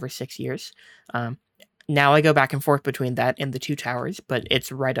past 5 or 6 years. Now I go back and forth between that and The Two Towers, but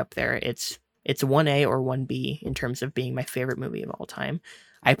it's right up there. It's 1A or 1B in terms of being my favorite movie of all time.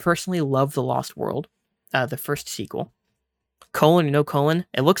 I personally love The Lost World, the first sequel. Colon or no colon?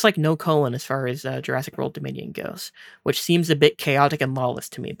 It looks like no colon as far as Jurassic World Dominion goes, which seems a bit chaotic and lawless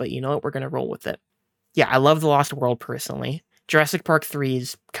to me, but you know what? We're going to roll with it. Yeah, I love The Lost World personally. Jurassic Park 3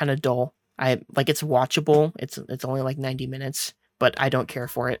 is kind of dull. It's watchable. It's only like 90 minutes, but I don't care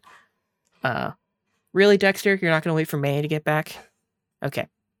for it. Really, Dexter? You're not going to wait for May to get back? Okay.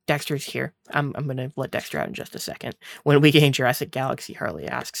 Dexter's here. I'm going to let Dexter out in just a second. When we gain Jurassic Galaxy, Harley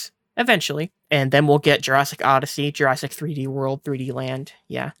asks. Eventually. And then we'll get Jurassic Odyssey, Jurassic 3D World, 3D Land.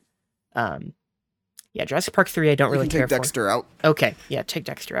 Yeah. Yeah, Jurassic Park 3 I don't really You can care take Dexter out. for. Okay. Yeah, take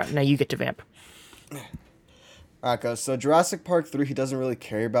Dexter out. Now you get to vamp. Alright, so Jurassic Park 3 he doesn't really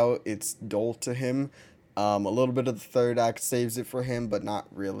care about. It's dull to him. A little bit of the third act saves it for him, but not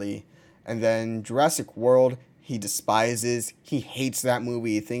really. And then Jurassic World, he despises. He hates that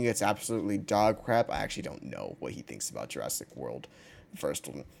movie. He thinks it's absolutely dog crap. I actually don't know what he thinks about Jurassic World, the first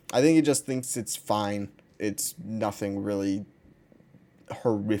one. I think he just thinks it's fine. It's nothing really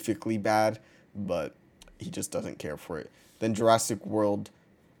horrifically bad, but he just doesn't care for it. Then Jurassic World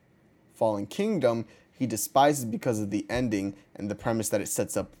Fallen Kingdom, he despises because of the ending and the premise that it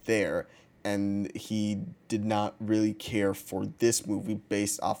sets up there. And he did not really care for this movie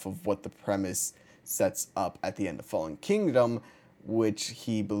based off of what the premise sets up at the end of Fallen Kingdom, which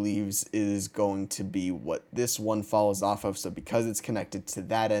he believes is going to be what this one follows off of. So because it's connected to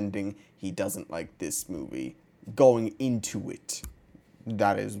that ending, he doesn't like this movie going into it.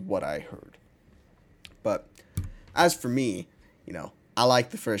 That is what I heard. But as for me, I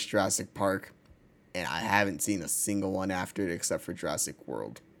like the first Jurassic Park, and I haven't seen a single one after it except for Jurassic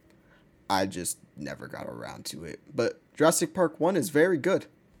World. I just never got around to it. But Jurassic Park 1 is very good.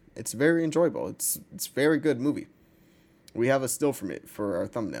 It's very enjoyable. It's a very good movie. We have a still from it for our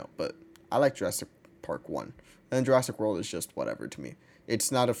thumbnail, but I like Jurassic Park 1. And Jurassic World is just whatever to me.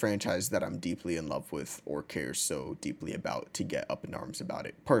 It's not a franchise that I'm deeply in love with or care so deeply about to get up in arms about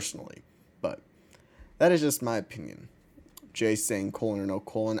it, personally. But that is just my opinion. Jay saying colon or no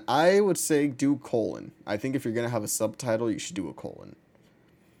colon. I would say do colon. I think if you're going to have a subtitle, you should do a colon.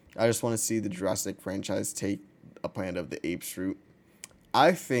 I just want to see the Jurassic franchise take a Planet of the Apes route.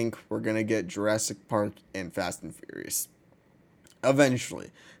 I think we're going to get Jurassic Park and Fast and Furious.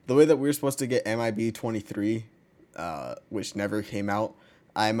 Eventually. The way that we're supposed to get MIB 23, which never came out,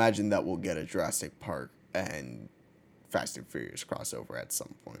 I imagine that we'll get a Jurassic Park and Fast and Furious crossover at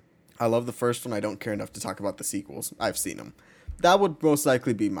some point. I love the first one. I don't care enough to talk about the sequels. I've seen them. That would most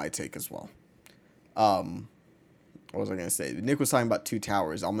likely be my take as well. What was I going to say? Nick was talking about Two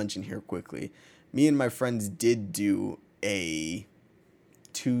Towers. I'll mention here quickly. Me and my friends did do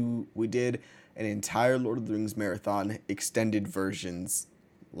we did an entire Lord of the Rings marathon, extended versions,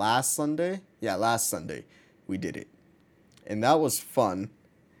 last Sunday. Yeah, last Sunday we did it, and that was fun.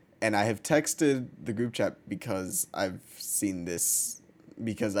 And I have texted the group chat because I've seen those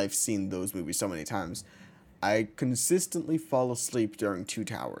movies so many times. I consistently fall asleep during Two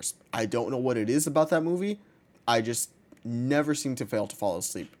Towers. I don't know what it is about that movie. I just never seem to fail to fall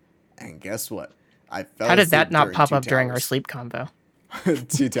asleep. And guess what? I fell How did asleep that not during pop Two up during our Towers. sleep combo?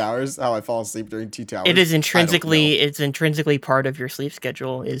 Two Towers? How I fall asleep during Two Towers? It is I don't intrinsically know. part of your sleep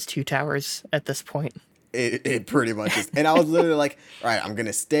schedule is Two Towers at this point. It pretty much is. And I was literally like, all right, I'm going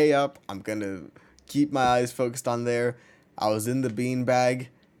to stay up. I'm going to keep my eyes focused on there. I was in the beanbag,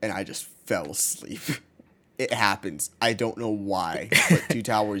 and I just fell asleep. It happens. I don't know why, but Two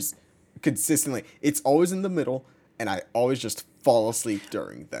Towers consistently, it's always in the middle, and I always just fall asleep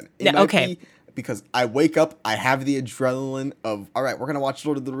during then. It might be because I wake up, I have the adrenaline of, all right, we're going to watch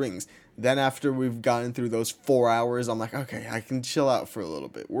Lord of the Rings. Then after we've gotten through those 4 hours, I'm like, okay, I can chill out for a little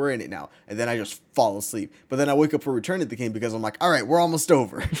bit. We're in it now. And then I just fall asleep. But then I wake up for Return of the King because I'm like, all right, we're almost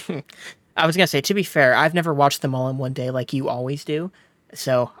over. I was gonna say, to be fair, I've never watched them all in one day like you always do,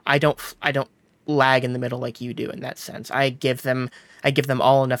 so I don't lag in the middle like you do in that sense. I give them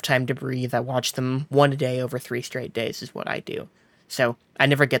all enough time to breathe. I watch them one a day over 3 straight days is what I do. So I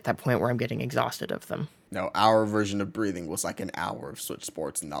never get that point where I'm getting exhausted of them. No, our version of breathing was like an hour of Switch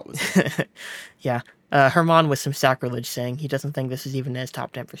Sports, and that was it. Yeah. Herman with some sacrilege saying he doesn't think this is even in his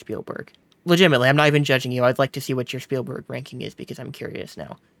top 10 for Spielberg. Legitimately, I'm not even judging you. I'd like to see what your Spielberg ranking is because I'm curious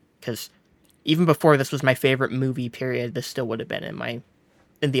now. Because even before this was my favorite movie, period, this still would have been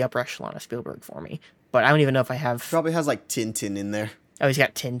in the upper echelon of Spielberg for me. But I don't even know if I have... Probably has like Tintin in there. Oh, he's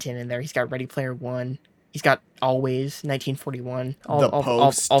got Tintin in there. He's got Ready Player One. He's got Always, 1941.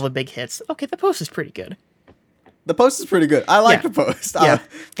 All the big hits. Okay, The Post is pretty good. The Post is pretty good. I like The Post. Yeah,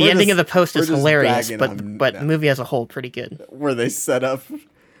 the ending of The Post is hilarious, but the no. movie as a whole, pretty good. Where they set up...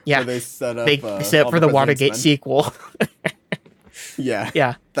 Yeah, where they set up... They set up for the Watergate sequel. Yeah.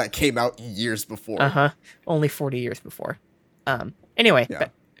 Yeah. That came out years before. Uh-huh. Only 40 years before. Anyway, Yeah.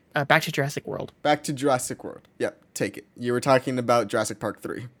 back to Jurassic World. Back to Jurassic World. Yep, take it. You were talking about Jurassic Park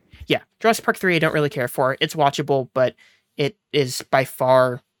 3. Yeah, Jurassic Park 3 I don't really care for. It's watchable, but it is by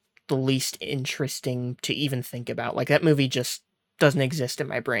far the least interesting to even think about. Like, that movie just doesn't exist in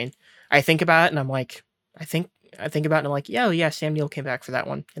my brain. I think about it and I'm like, I think about it and I'm like, yeah, Sam Neill came back for that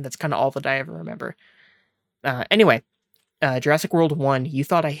one. And that's kind of all that I ever remember. Anyway, Jurassic World 1, you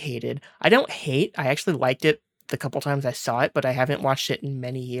thought I hated. I don't hate. I actually liked it the couple times I saw it, but I haven't watched it in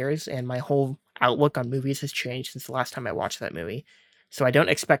many years, and my whole outlook on movies has changed since the last time I watched that movie. So I don't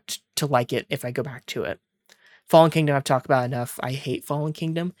expect to like it if I go back to it. Fallen Kingdom I've talked about enough. I hate Fallen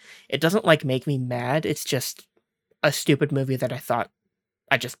Kingdom. It doesn't make me mad. It's just a stupid movie that I thought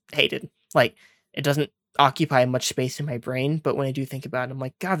I just hated. Like, it doesn't occupy much space in my brain, but when I do think about it, I'm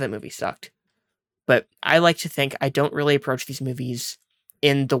like, God, that movie sucked. But I like to think I don't really approach these movies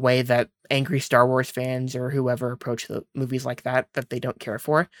in the way that angry Star Wars fans or whoever approach the movies like that they don't care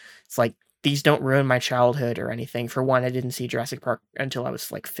for. It's like, these don't ruin my childhood or anything. For one, I didn't see Jurassic Park until I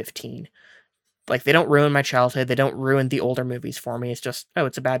was like 15. Like, they don't ruin my childhood. They don't ruin the older movies for me. It's just, oh,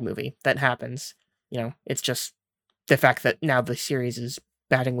 it's a bad movie. That happens. It's just the fact that now the series is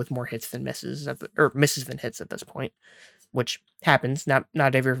batting with more hits than misses, or misses than hits at this point, which happens. Not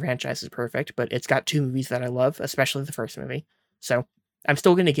every franchise is perfect, but it's got 2 movies that I love, especially the first movie. So I'm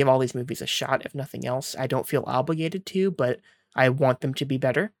still going to give all these movies a shot, if nothing else. I don't feel obligated to, but I want them to be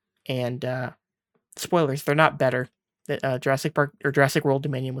better. And spoilers, they're not better. Jurassic Park or Jurassic World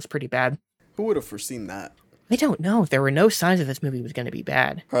Dominion was pretty bad. Who would have foreseen that? I don't know. There were no signs that this movie was going to be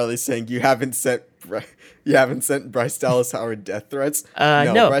bad. Harley's saying you haven't sent Bryce Dallas Howard death threats.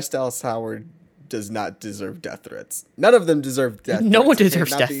 No. Bryce Dallas Howard does not deserve death threats. None of them deserve death. No threats. one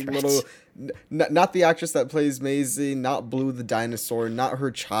deserves death threats. Not the actress that plays Maisie, not Blue the dinosaur, not her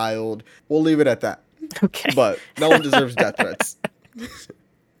child. We'll leave it at that. Okay. But no one deserves death threats.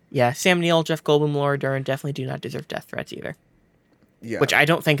 Yeah, Sam Neill, Jeff Goldblum, Laura Dern definitely do not deserve death threats either. Yeah. Which I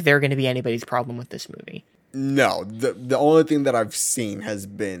don't think they're going to be anybody's problem with this movie. No, the only thing that I've seen has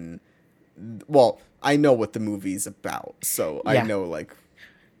been, well, I know what the movie's about, so Yeah. I know like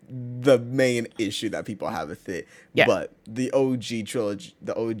the main issue that people have with it. Yeah. But the OG trilogy,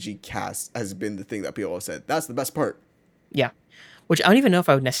 the OG cast has been the thing that people have said that's the best part. Yeah. Which I don't even know if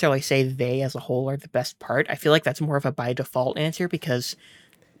I would necessarily say they as a whole are the best part. I feel like that's more of a by default answer because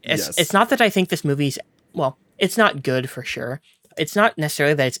it's not that I think this movie's, well, it's not good for sure. It's not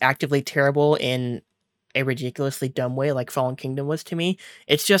necessarily that it's actively terrible in a ridiculously dumb way like Fallen Kingdom was to me.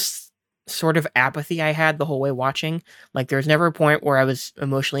 It's just sort of apathy I had the whole way watching. Like, there's never a point where I was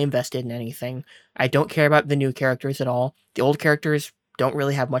emotionally invested in anything. I don't care about the new characters at all. The old characters don't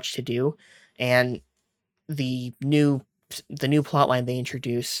really have much to do, and the new plotline they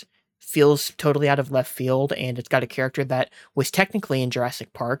introduce feels totally out of left field, and it's got a character that was technically in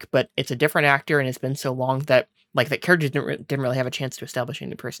Jurassic Park, but it's a different actor, and it's been so long that like that character didn't really have a chance to establish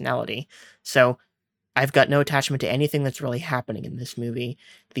any personality. So I've got no attachment to anything that's really happening in this movie.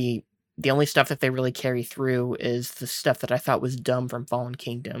 The only stuff that they really carry through is the stuff that I thought was dumb from Fallen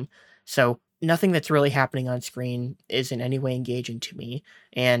Kingdom. So nothing that's really happening on screen is in any way engaging to me,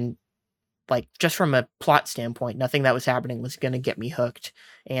 and like, just from a plot standpoint, nothing that was happening was going to get me hooked.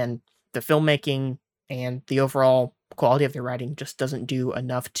 And the filmmaking and the overall quality of the writing just doesn't do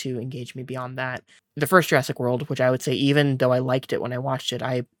enough to engage me beyond that. The first Jurassic World, which I would say, even though I liked it when I watched it,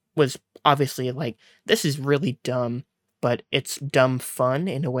 I was obviously like, this is really dumb, but it's dumb fun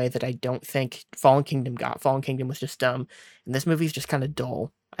in a way that I don't think Fallen Kingdom got. Fallen Kingdom was just dumb, and this movie is just kind of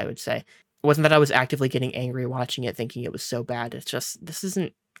dull, I would say. It wasn't that I was actively getting angry watching it, thinking it was so bad. It's just, this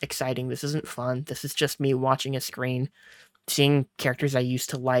isn't exciting. This isn't fun. This is just me watching a screen, seeing characters I used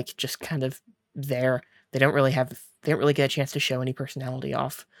to like just kind of there. They don't really get a chance to show any personality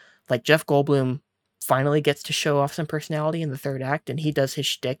off. Like, Jeff Goldblum finally gets to show off some personality in the third act, and he does his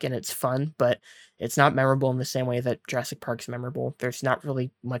shtick, and it's fun, but it's not memorable in the same way that Jurassic Park's memorable. There's not really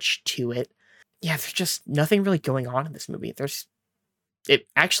much to it. Yeah, there's just nothing really going on in this movie.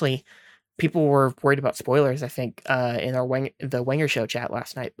 Actually, people were worried about spoilers, I think, in the Wenger Show chat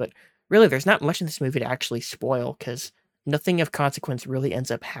last night, but really, there's not much in this movie to actually spoil, because nothing of consequence really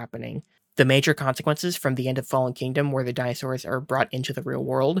ends up happening. The major consequences from the end of Fallen Kingdom, where the dinosaurs are brought into the real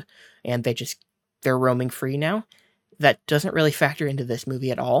world, and they're roaming free now, that doesn't really factor into this movie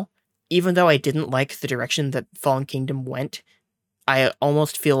at all. Even though I didn't like the direction that Fallen Kingdom went, I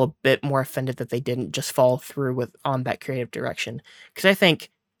almost feel a bit more offended that they didn't just follow through on that creative direction. Because I think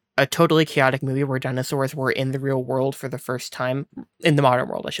a totally chaotic movie where dinosaurs were in the real world for the first time, in the modern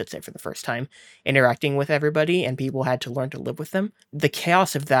world, I should say, for the first time, interacting with everybody, and people had to learn to live with them. The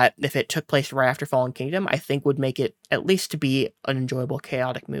chaos of that, if it took place right after Fallen Kingdom, I think would make it at least to be an enjoyable,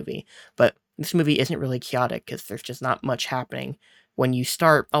 chaotic movie. But this movie isn't really chaotic because there's just not much happening. When you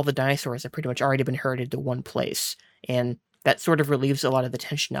start, all the dinosaurs have pretty much already been herded to one place, and that sort of relieves a lot of the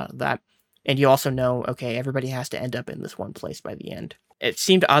tension out of that. And you also know, okay, everybody has to end up in this one place by the end. It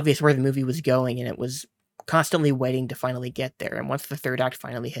seemed obvious where the movie was going, and it was constantly waiting to finally get there. And once the third act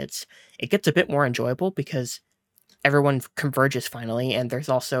finally hits, it gets a bit more enjoyable because everyone converges finally, and there's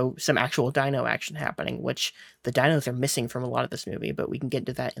also some actual dino action happening, which the dinos are missing from a lot of this movie, but we can get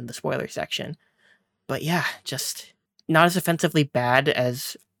into that in the spoiler section. But yeah, just not as offensively bad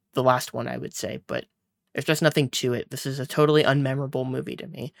as the last one, I would say, but there's just nothing to it. This is a totally unmemorable movie to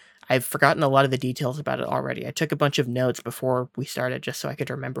me. I've forgotten a lot of the details about it already. I took a bunch of notes before we started just so I could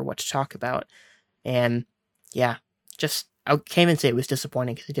remember what to talk about. And yeah, I can't even say it was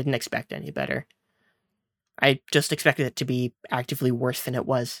disappointing because I didn't expect any better. I just expected it to be actively worse than it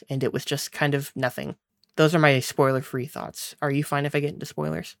was, and it was just kind of nothing. Those are my spoiler-free thoughts. Are you fine if I get into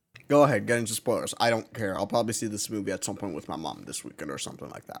spoilers? Go ahead, get into spoilers. I don't care. I'll probably see this movie at some point with my mom this weekend or something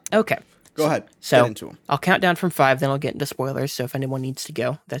like that. Okay. Go ahead. So, get into them. I'll count down from 5, then I'll get into spoilers, so if anyone needs to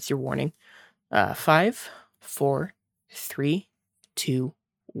go, that's your warning. 5, 4, 3, 2,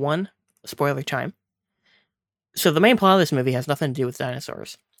 1. Spoiler time. So the main plot of this movie has nothing to do with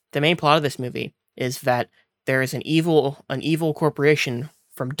dinosaurs. The main plot of this movie is that there is an evil corporation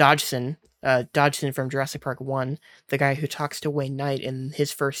from Dodgson from Jurassic Park 1, the guy who talks to Wayne Knight in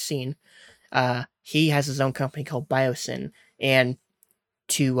his first scene. He has his own company called Biosyn, and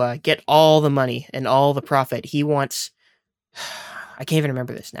to get all the money and all the profit, he wants... I can't even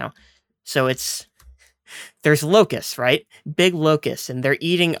remember this now. So there's locusts, right? Big locusts, and they're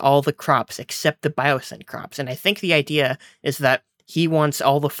eating all the crops except the Biosyn crops. And I think the idea is that he wants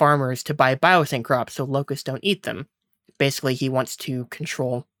all the farmers to buy Biosyn crops so locusts don't eat them. Basically, he wants to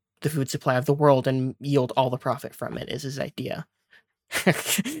control the food supply of the world and yield all the profit from it, is his idea.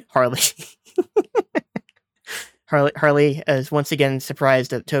 Harley is once again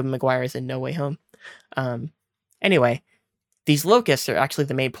surprised that Tobey Maguire is in No Way Home. Anyway, these locusts are actually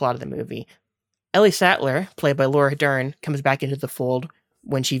the main plot of the movie. Ellie Sattler, played by Laura Dern, comes back into the fold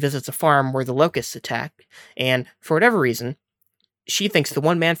when she visits a farm where the locusts attack, and for whatever reason, she thinks the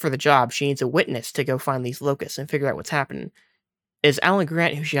one man for the job, she needs a witness to go find these locusts and figure out what's happening, is Alan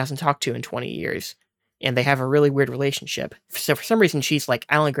Grant, who she hasn't talked to in 20 years. And they have a really weird relationship. So for some reason, she's like,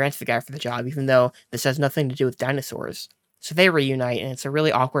 Alan Grant's the guy for the job, even though this has nothing to do with dinosaurs. So they reunite, and it's a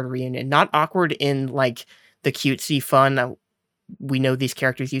really awkward reunion. Not awkward in, like, the cutesy, fun, we know these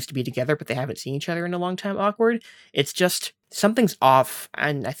characters used to be together, but they haven't seen each other in a long time awkward. It's just something's off,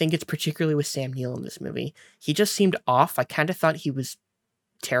 and I think it's particularly with Sam Neill in this movie. He just seemed off. I kind of thought he was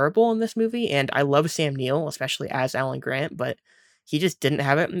terrible in this movie, and I love Sam Neill, especially as Alan Grant, but he just didn't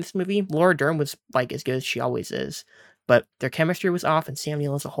have it in this movie. Laura Dern was like as good as she always is, but their chemistry was off, and Sam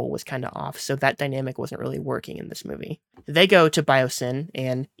Neill as a whole was kind of off, so that dynamic wasn't really working in this movie. They go to Biosyn,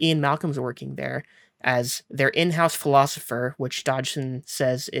 and Ian Malcolm's working there as their in-house philosopher, which Dodgson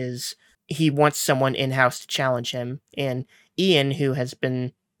says is he wants someone in-house to challenge him, and Ian, who has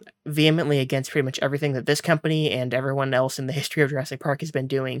been vehemently against pretty much everything that this company and everyone else in the history of Jurassic Park has been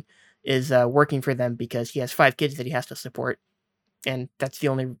doing, is working for them because he has 5 kids that he has to support, and it's the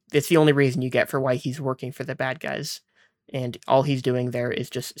only reason you get for why he's working for the bad guys, and all he's doing there is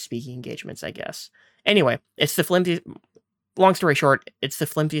just speaking engagements, I guess. Anyway, long story short, it's the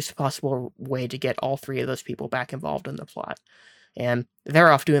flimsiest possible way to get all 3 of those people back involved in the plot. And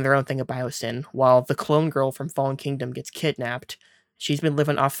they're off doing their own thing at Biosyn, while the clone girl from Fallen Kingdom gets kidnapped. She's been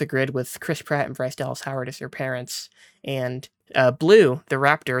living off the grid with Chris Pratt and Bryce Dallas Howard as her parents. And Blue, the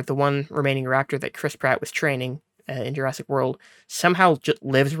raptor, the one remaining raptor that Chris Pratt was training in Jurassic World, somehow just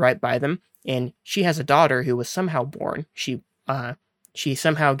lives right by them. And she has a daughter who was somehow born. She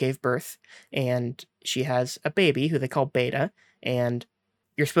somehow gave birth, and she has a baby who they call Beta. And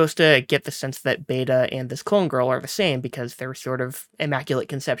you're supposed to get the sense that Beta and this clone girl are the same because they're sort of immaculate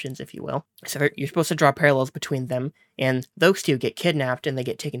conceptions, if you will. So you're supposed to draw parallels between them, and those 2 get kidnapped and they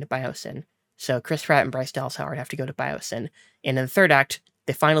get taken to Biosyn. So Chris Pratt and Bryce Dallas Howard have to go to Biosyn. And in the 3rd act,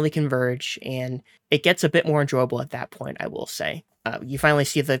 they finally converge, and it gets a bit more enjoyable at that point, I will say. You finally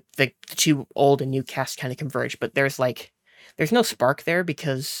see the 2 old and new casts kind of converge, but there's no spark there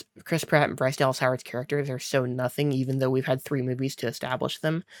because Chris Pratt and Bryce Dallas Howard's characters are so nothing, even though we've had 3 movies to establish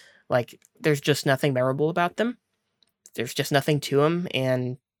them. Like, there's just nothing memorable about them. There's just nothing to them,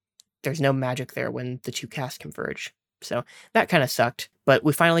 and there's no magic there when the 2 casts converge. So that kind of sucked, but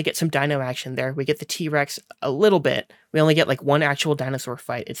we finally get some dino action there. We get the T-Rex a little bit. We only get like 1 actual dinosaur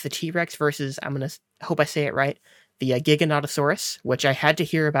fight. It's the T-Rex versus, hope I say it right, the Giganotosaurus, which I had to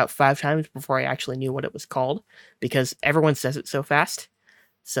hear about 5 times before I actually knew what it was called, because everyone says it so fast.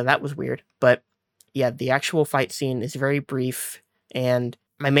 So that was weird. But yeah, the actual fight scene is very brief, and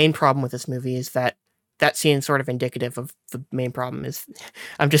my main problem with this movie is that scene is sort of indicative of the main problem is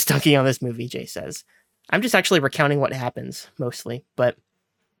I'm just dunking on this movie, Jay says. I'm just actually recounting what happens, mostly, but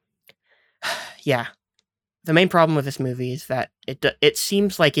yeah. The main problem with this movie is that it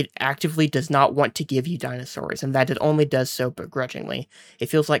seems like it actively does not want to give you dinosaurs, and that it only does so begrudgingly. It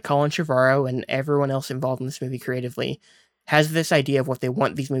feels like Colin Trevorrow and everyone else involved in this movie creatively has this idea of what they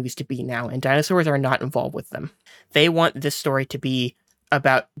want these movies to be now, and dinosaurs are not involved with them. They want this story to be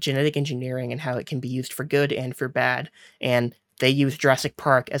about genetic engineering and how it can be used for good and for bad, and they use Jurassic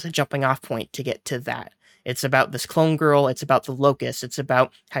Park as a jumping off point to get to that. It's about this clone girl, it's about the locust, it's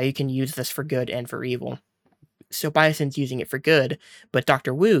about how you can use this for good and for evil. So Biosyn's using it for good, but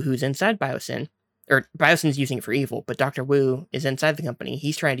Dr. Wu, who's inside Biosyn, or Biosyn's using it for evil, but Dr. Wu is inside the company,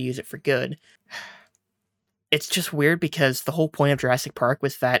 he's trying to use it for good. It's just weird because the whole point of Jurassic Park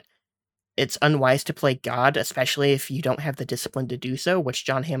was that it's unwise to play God, especially if you don't have the discipline to do so, which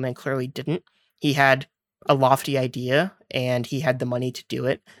John Hammond clearly didn't. He had a lofty idea, and he had the money to do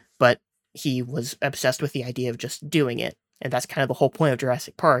it, but he was obsessed with the idea of just doing it. And that's kind of the whole point of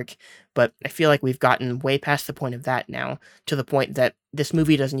Jurassic Park, but I feel like we've gotten way past the point of that now, to the point that this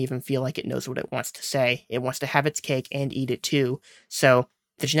movie doesn't even feel like it knows what it wants to say. It wants to have its cake and eat it too. So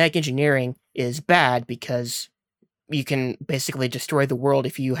the genetic engineering is bad because you can basically destroy the world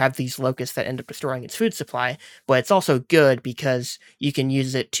if you have these locusts that end up destroying its food supply, but it's also good because you can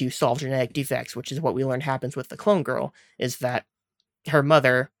use it to solve genetic defects, which is what we learn happens with the clone girl, is that her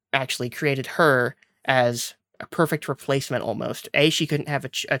mother actually created her as a perfect replacement almost. She couldn't have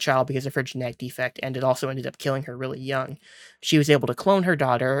a child because of her genetic defect, and it also ended up killing her really young. She was able to clone her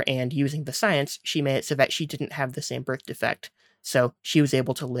daughter, and using the science, she made it so that she didn't have the same birth defect. So she was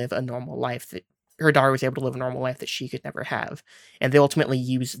able to live a normal life that her daughter was able to live a normal life that she could never have. And they ultimately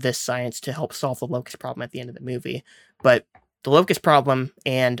use this science to help solve the locust problem at the end of the movie. But the locust problem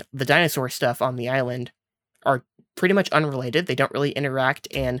and the dinosaur stuff on the island are pretty much unrelated. They don't really interact,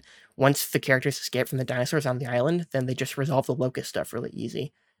 and once the characters escape from the dinosaurs on the island, then they just resolve the locust stuff really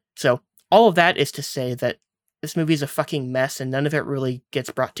easy. So all of that is to say that this movie is a fucking mess, and none of it really gets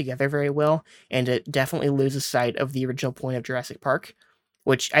brought together very well, and it definitely loses sight of the original point of Jurassic Park,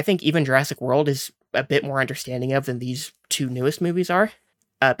 which I think even Jurassic World is a bit more understanding of than these 2 newest movies are,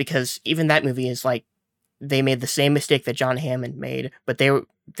 because even that movie is like, they made the same mistake that John Hammond made, but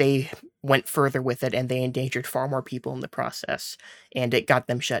they went further with it and they endangered far more people in the process, and it got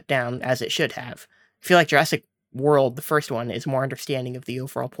them shut down, as it should have. I feel like Jurassic World, the first one, is more understanding of the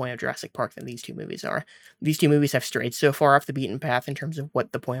overall point of Jurassic Park than these two movies are. These two movies have strayed so far off the beaten path in terms of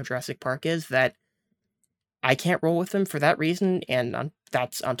what the point of Jurassic Park is that I can't roll with them for that reason, and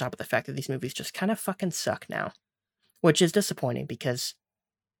that's on top of the fact that these movies just kind of fucking suck now. Which is disappointing, because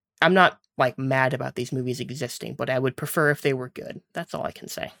I'm not, like, mad about these movies existing, but I would prefer if they were good. That's all I can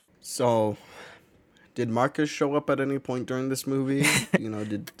say. So, did Marcus show up at any point during this movie?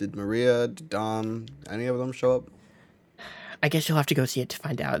 Did Maria, did Dom, any of them show up? I guess you'll have to go see it to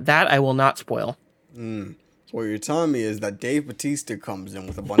find out. That I will not spoil. So what you're telling me is that Dave Bautista comes in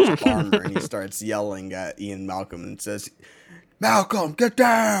with a bunch of armor and he starts yelling at Ian Malcolm and says, "Malcolm, get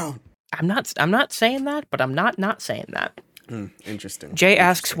down!" I'm not saying that, but I'm not saying that. Interesting. Jay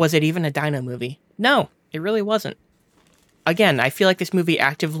asks, was it even a dino movie? No, it really wasn't. Again, I feel like this movie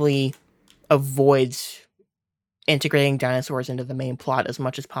actively avoids integrating dinosaurs into the main plot as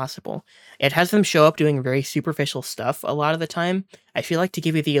much as possible. It has them show up doing very superficial stuff a lot of the time, I feel like, to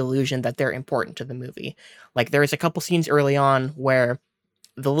give you the illusion that they're important to the movie. Like, there's a couple scenes early on where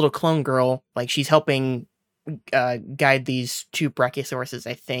the little clone girl, like, she's helping guide these two Brachiosauruses,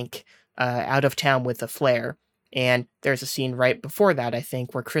 I think, out of town with a flare. And there's a scene right before that, I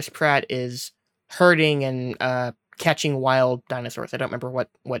think, where Chris Pratt is herding and catching wild dinosaurs. I don't remember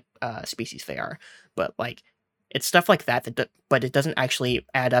what species they are, but, like, it's stuff like that, but it doesn't actually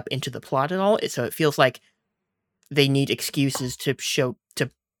add up into the plot at all. So it feels like they need excuses to show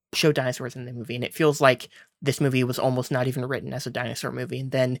dinosaurs in the movie, and it feels like this movie was almost not even written as a dinosaur movie.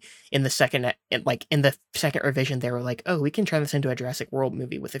 And then in the second revision, they were like, "Oh, we can turn this into a Jurassic World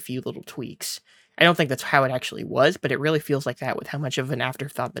movie with a few little tweaks." I don't think that's how it actually was, but it really feels like that with how much of an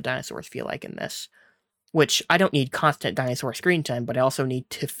afterthought the dinosaurs feel like in this. Which, I don't need constant dinosaur screen time, but I also need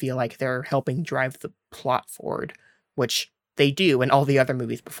to feel like they're helping drive the plot forward, which they do in all the other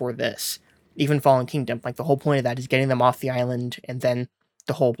movies before this. Even Fallen Kingdom, like, the whole point of that is getting them off the island, and then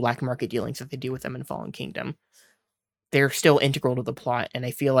the whole black market dealings that they do with them in Fallen Kingdom. They're still integral to the plot, and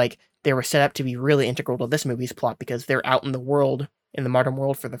I feel like they were set up to be really integral to this movie's plot because they're out in the world, in the modern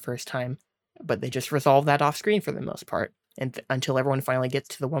world for the first time, but they just resolve that off screen for the most part. And until everyone finally gets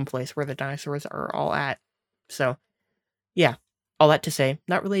to the one place where the dinosaurs are all at. So, yeah, all that to say,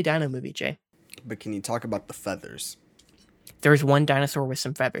 not really a dino movie, Jay. But can you talk about the feathers? There's one dinosaur with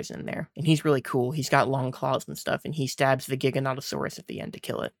some feathers in there, and he's really cool. He's got long claws and stuff, and he stabs the Giganotosaurus at the end to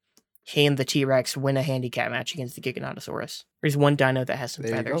kill it. He and the T-Rex win a handicap match against the Giganotosaurus. There's one dino that has some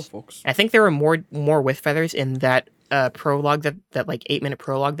There feathers. you go, folks. I think there were more with feathers in that prologue, that like 8-minute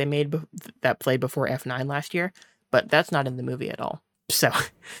prologue they made that played before F9 last year, but that's not in the movie at all. So,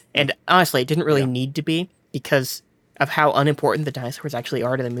 and honestly, it didn't really need to be, because of how unimportant the dinosaurs actually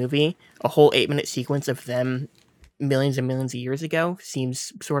are to the movie. A whole 8-minute sequence of them millions and millions of years ago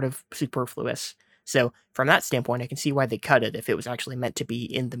seems sort of superfluous. So from that standpoint, I can see why they cut it if it was actually meant to be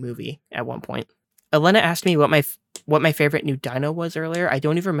in the movie at one point. Elena asked me what my favorite new dino was earlier. I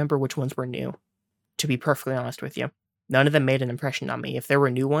don't even remember which ones were new, to be perfectly honest with you. None of them made an impression on me. If there were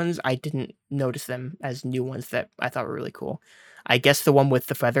new ones, I didn't notice them as new ones that I thought were really cool. I guess the one with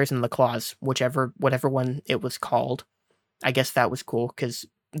the feathers and the claws, whatever one it was called, I guess that was cool because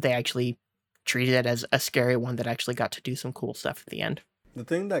they actually treated it as a scary one that actually got to do some cool stuff at the end. The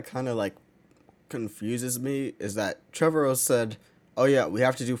thing that kind of like confuses me is that Trevorrow said, "Oh yeah, we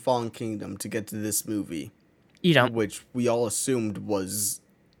have to do Fallen Kingdom to get to this movie," which we all assumed was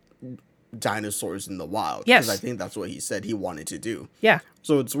dinosaurs in the wild. Yes, because I think that's what he said he wanted to do. Yeah.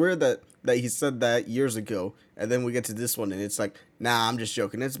 So it's weird that he said that years ago, and then we get to this one, and it's like, nah, I'm just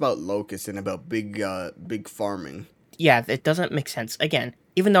joking. It's about locusts and about big farming. Yeah, it doesn't make sense. Again,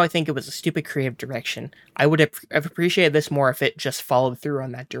 even though I think it was a stupid creative direction, I would have appreciated this more if it just followed through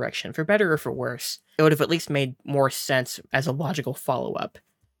on that direction, for better or for worse. It would have at least made more sense as a logical follow-up.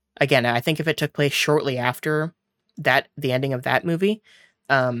 Again, I think if it took place shortly after the ending of that movie,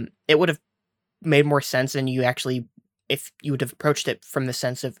 it would have made more sense, and if you would have approached it from the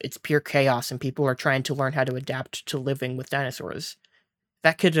sense of it's pure chaos and people are trying to learn how to adapt to living with dinosaurs.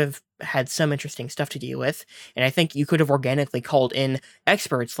 That could have had some interesting stuff to deal with, and I think you could have organically called in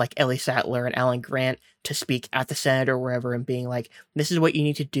experts like Ellie Sattler and Alan Grant to speak at the Senate or wherever and being like, this is what you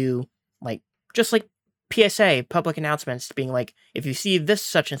need to do, like, just like PSA, public announcements, being like, if you see this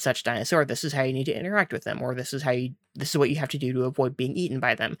such and such dinosaur, this is how you need to interact with them, or this is what you have to do to avoid being eaten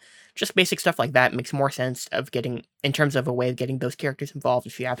by them. Just basic stuff like that makes more sense in terms of a way of getting those characters involved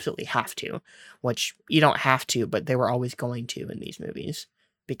if you absolutely have to, which you don't have to, but they were always going to in these movies,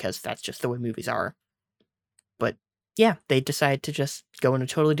 because that's just the way movies are. But yeah, they decided to just go in a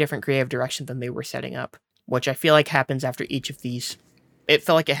totally different creative direction than they were setting up, which I feel like happens after each of these. It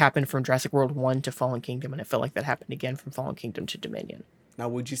felt like it happened from Jurassic World 1 to Fallen Kingdom, and it felt like that happened again from Fallen Kingdom to Dominion. Now,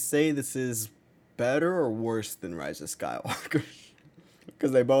 would you say this is better or worse than Rise of Skywalker?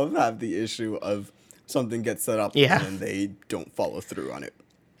 Because they both have the issue of something gets set up Yeah. and then they don't follow through on it.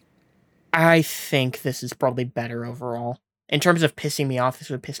 I think this is probably better overall. In terms of pissing me off, this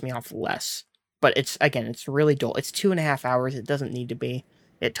would piss me off less. But it's really dull. It's 2.5 hours. It doesn't need to be.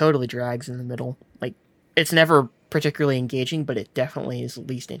 It totally drags in the middle. Like, it's never particularly engaging, but it definitely is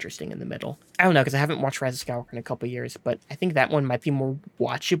least interesting in the middle. I don't know, because I haven't watched Rise of Skywalker in a couple years, but I think that one might be more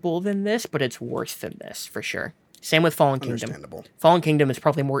watchable than this, but it's worse than this, for sure. Same with Fallen Kingdom. Understandable. Fallen Kingdom is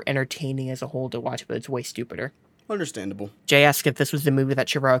probably more entertaining as a whole to watch, but it's way stupider. Understandable. Jay asked if this was the movie that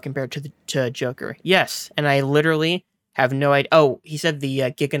Chirao compared to Joker. Yes, and I literally have no idea. Oh, he said the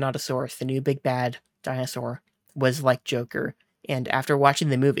Giganotosaurus, the new big bad dinosaur, was like Joker. And after watching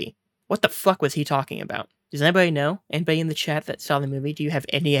the movie, what the fuck was he talking about? Does anybody know? Anybody in the chat that saw the movie? Do you have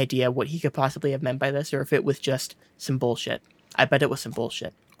any idea what he could possibly have meant by this, or if it was just some bullshit? I bet it was some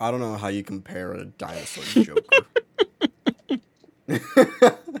bullshit. I don't know how you compare a dinosaur to Joker.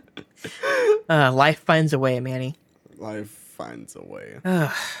 Life finds a way, Manny. Life finds a way.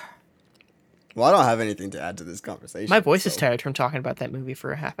 Ugh. Well, I don't have anything to add to this conversation. My voice is so- tired from talking about that movie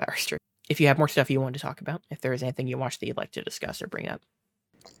for a half hour straight. If you have more stuff you want to talk about, if there is anything you watched that you'd like to discuss or bring up.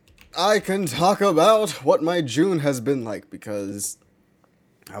 I can talk about what my June has been like because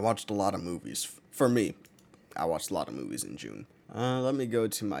I watched a lot of movies. For me, I watched a lot of movies in June. Let me go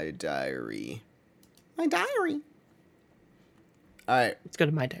to my diary. My diary. Alright, Let's go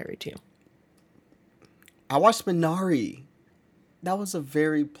to my diary too. I watched Minari. That was a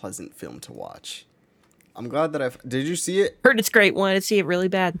very pleasant film to watch. I'm glad that Did you see it? Heard it's great. Wanted to see it really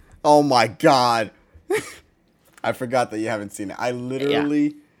bad. Oh my god. I forgot that you haven't seen it. I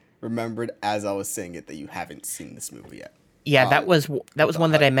literally remembered as I was saying it that you haven't seen this movie yet. Yeah, that was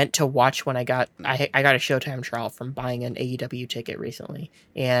one that I meant to watch when I got a Showtime trial from buying an AEW ticket recently,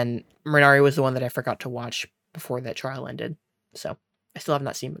 and Minari was the one that I forgot to watch before that trial ended. So I still have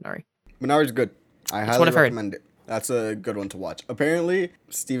not seen Minari. Minari's good. I what highly I've heard. recommend it. That's a good one to watch. Apparently,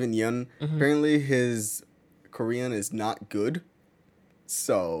 Steven Yeun, apparently his Korean is not good.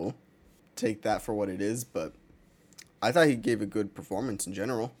 So, take that for what it is, but I thought he gave a good performance in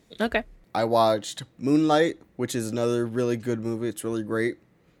general. Okay. I watched Moonlight, which is another really good movie. It's really great.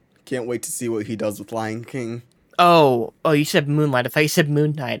 Can't wait to see what he does with Lion King. Oh, you said Moonlight. I thought you said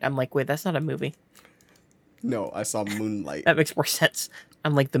Moon Knight. I'm like, wait, that's not a movie. No, I saw Moonlight. That makes more sense.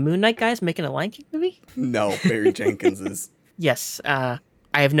 I'm like, the Moon Knight guy's making a Lion King movie? No, Barry Jenkins is. Yes, I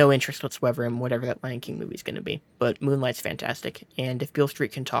have no interest whatsoever in whatever that Lion King movie is going to be. But Moonlight's fantastic, and If Beale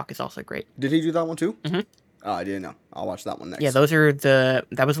Street Can Talk is also great. Did he do that one too? Mhm. Oh, I didn't know. I'll watch that one next. Yeah,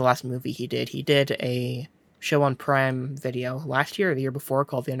 that was the last movie he did. He did a show on Prime Video last year or the year before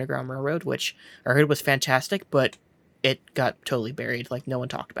called The Underground Railroad, which I heard was fantastic, but it got totally buried. Like, no one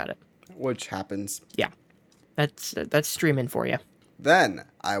talked about it. Which happens. That's streaming for you. Then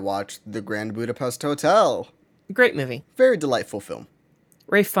I watched The Grand Budapest Hotel. Great movie. Very delightful film.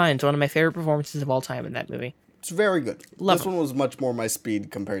 Ralph Fiennes, one of my favorite performances of all time in that movie. It's very good. Love This him. one was much more my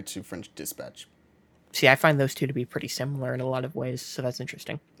speed compared to French Dispatch. See, I find those two to be pretty similar in a lot of ways, so that's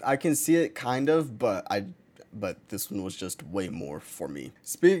interesting. I can see it kind of, but this one was just way more for me.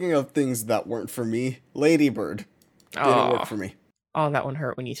 Speaking of things that weren't for me, Lady Bird didn't work for me. Oh, that one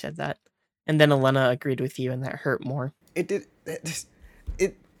hurt when you said that. And then Elena agreed with you, and that hurt more. It did.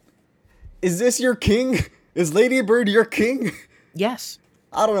 It is this your king? Is Lady Bird your king? Yes.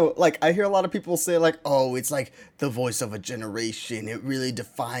 I don't know. Like, I hear a lot of people say, like, oh, it's like the voice of a generation. It really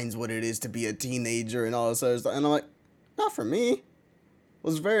defines what it is to be a teenager and all this other stuff. And I'm like, not for me. It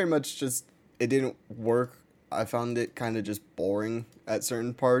was very much just, it didn't work. I found it kind of just boring at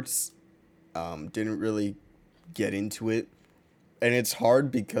certain parts. Didn't really get into it. And it's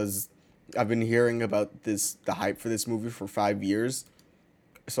hard because I've been hearing about the hype for this movie for 5 years.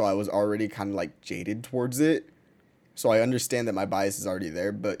 So I was already kind of like jaded towards it. So I understand that my bias is already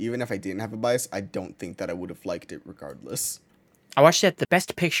there, but even if I didn't have a bias, I don't think that I would have liked it regardless. I watched it at the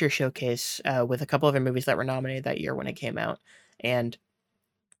Best Picture showcase with a couple other movies that were nominated that year when it came out. And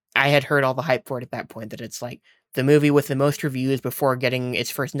I had heard all the hype for it at that point, that it's like the movie with the most reviews before getting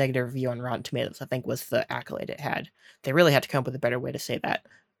its first negative review on Rotten Tomatoes, I think was the accolade it had. They really had to come up with a better way to say that.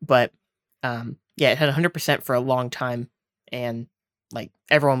 But yeah, it had 100% for a long time, and like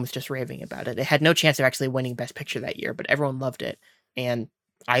everyone was just raving about it. It had no chance of actually winning Best Picture that year, but everyone loved it. And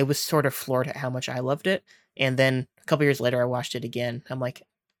I was sort of floored at how much I loved it. And then a couple years later, I watched it again. I'm like,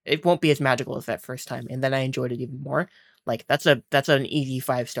 it won't be as magical as that first time, and then I enjoyed it even more. Like that's an easy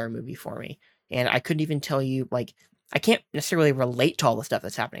 5-star movie for me, and I couldn't even tell you like I can't necessarily relate to all the stuff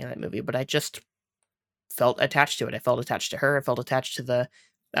that's happening in that movie, but I just felt attached to it. I felt attached to her. I felt attached to the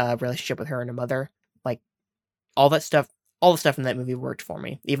relationship with her and her mother. Like all that stuff, all the stuff in that movie worked for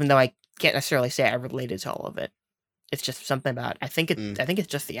me, even though I can't necessarily say I related to all of it. It's just something about I think it's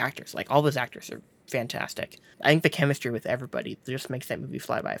just the actors. Like all those actors are fantastic. I think the chemistry with everybody just makes that movie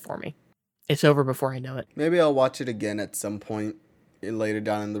fly by for me. It's over before I know it. Maybe I'll watch it again at some point later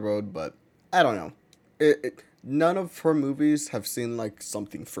down in the road, but I don't know. None of her movies have seemed like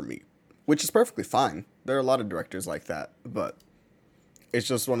something for me, which is perfectly fine. There are a lot of directors like that, but it's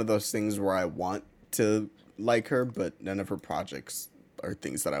just one of those things where I want to like her, but none of her projects are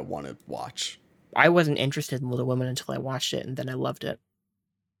things that I want to watch. I wasn't interested in Little Women until I watched it, and then I loved it.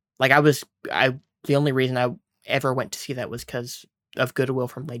 Like the only reason I ever went to see that was because of goodwill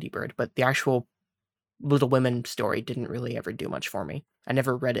from Lady Bird, but the actual Little Women story didn't really ever do much for me. I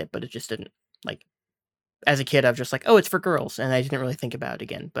never read it, but it just didn't, like, as a kid, I was just like, oh, it's for girls, and I didn't really think about it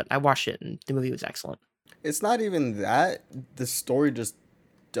again, but I watched it, and the movie was excellent. It's not even that. The story just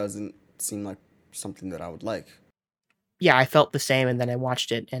doesn't seem like something that I would like. Yeah, I felt the same, and then I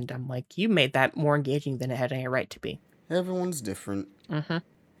watched it, and I'm like, you made that more engaging than it had any right to be. Everyone's different. Mm-hmm.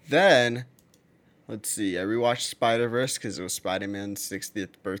 Then, let's see, I rewatched Spider-Verse because it was Spider-Man's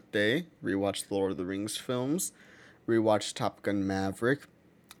 60th birthday. Rewatched the Lord of the Rings films. Rewatched Top Gun Maverick.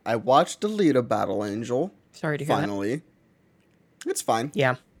 I watched Alita Battle Angel. Sorry to hear that. Finally. It's fine.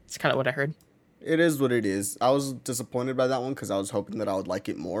 Yeah, it's kind of what I heard. It is what it is. I was disappointed by that one because I was hoping that I would like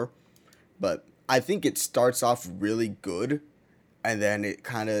it more. But I think it starts off really good, and then it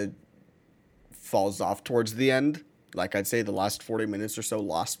kind of falls off towards the end. Like, I'd say the last 40 minutes or so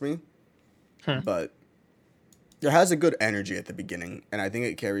lost me. But it has a good energy at the beginning, and I think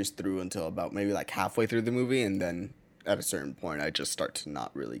it carries through until about maybe like halfway through the movie, and then at a certain point, I just start to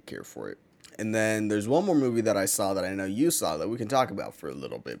not really care for it. And then there's one more movie that I saw that I know you saw that we can talk about for a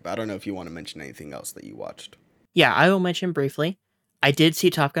little bit, but I don't know if you want to mention anything else that you watched. Yeah, I will mention briefly. I did see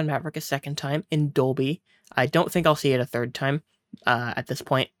Top Gun Maverick a second time in Dolby. I don't think I'll see it a third time at this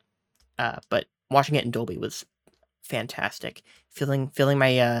point, but watching it in Dolby was fantastic. Feeling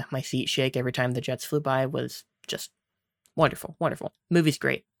my my seat shake every time the jets flew by was just wonderful, wonderful. Movie's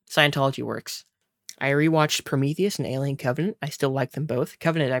great. Scientology works. I rewatched Prometheus and Alien Covenant. I still like them both.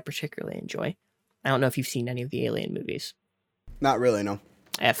 Covenant I particularly enjoy. I don't know if you've seen any of the Alien movies. Not really, no.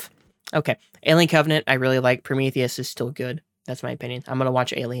 F. Okay. Alien Covenant, I really like. Prometheus is still good. That's my opinion. I'm going to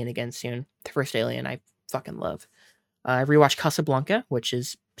watch Alien again soon. The first Alien I fucking love. I rewatched Casablanca, which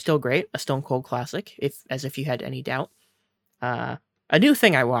is still great. A stone cold classic, as if you had any doubt. A new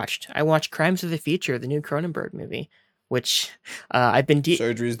thing I watched Crimes of the Future, the new Cronenberg movie, which I've been...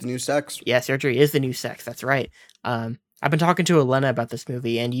 Surgery is the new sex. Yeah, surgery is the new sex. That's right. I've been talking to Elena about this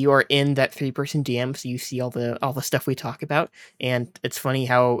movie, and you are in that 3-person DM, so you see all the stuff we talk about, and it's funny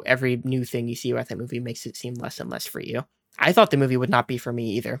how every new thing you see about that movie makes it seem less and less for you. I thought the movie would not be for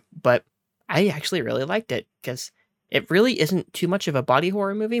me either, but I actually really liked it, because it really isn't too much of a body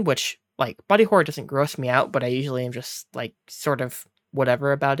horror movie, which, like, body horror doesn't gross me out, but I usually am just, like, sort of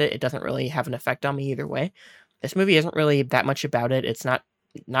whatever about it. It doesn't really have an effect on me either way. This movie isn't really that much about it. It's not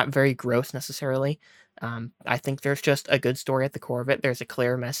very gross necessarily. I think there's just a good story at the core of it. There's a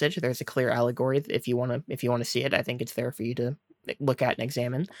clear message. There's a clear allegory. If you want to see it, I think it's there for you to look at and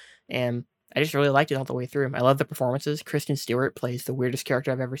examine. And I just really liked it all the way through. I love the performances. Kristen Stewart plays the weirdest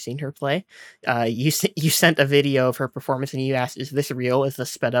character I've ever seen her play. You sent a video of her performance and you asked, is this real? Is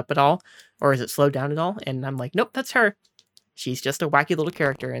this sped up at all? Or is it slowed down at all? And I'm like, nope, that's her. She's just a wacky little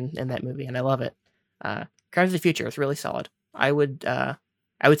character in that movie, and I love it. Crimes of the Future is really solid. I would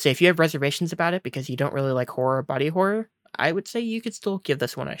say if you have reservations about it because you don't really like horror or body horror, I would say you could still give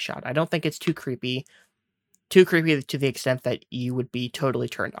this one a shot. I don't think it's too creepy to the extent that you would be totally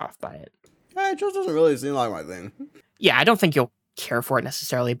turned off by it. It just doesn't really seem like my thing. Yeah, I don't think you'll care for it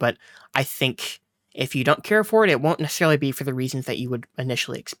necessarily, but I think if you don't care for it, it won't necessarily be for the reasons that you would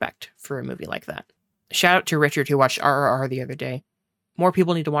initially expect for a movie like that. Shout out to Richard who watched RRR the other day. More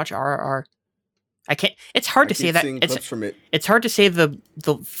people need to watch RRR. I can't. It's hard to say that. It's hard to say the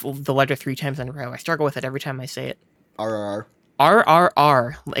letter 3 times in a row. I struggle with it every time I say it. RRR.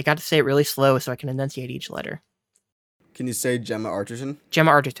 RRR. I got to say it really slow so I can enunciate each letter. Can you say Gemma Arterton?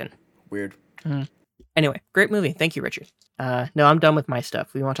 Gemma Arterton. Weird. Anyway, great movie. Thank you, Richard. No, I'm done with my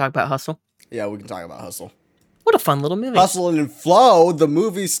stuff. We want to talk about Hustle? Yeah, we can talk about Hustle. What a fun little movie. Hustle and Flow, the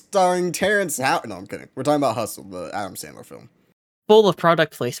movie starring Terrence Howard. No, I'm kidding. We're talking about Hustle, the Adam Sandler film. full of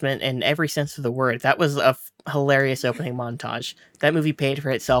product placement in every sense of the word. That was a hilarious opening montage. That movie paid for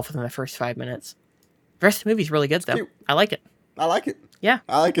itself within the first 5 minutes. The rest of the movie's really good, though. cute. I like it. I like it. Yeah.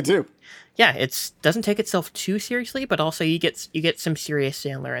 I like it too. Yeah, it's doesn't take itself too seriously, but also you get some serious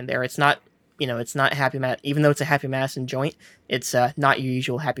Sandler in there. It's not, it's not Happy Matt, even though it's a Happy Madison joint, it's not your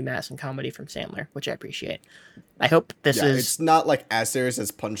usual Happy Madison comedy from Sandler, which I appreciate. I hope this Yeah, is it's not like as serious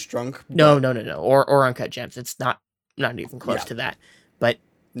as Punch Drunk. no, but or Uncut Gems. It's not even close Yeah. to that. But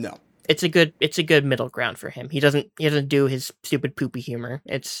no. it's a good middle ground for him. He doesn't do his stupid poopy humor.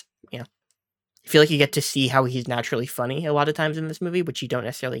 It's I feel like you get to see how he's naturally funny a lot of times in this movie, which you don't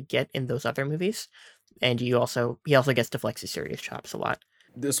necessarily get in those other movies. And he also gets to flex his serious chops a lot.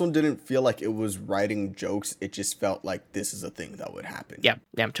 This one didn't feel like it was writing jokes. It just felt like this is a thing that would happen. Yeah,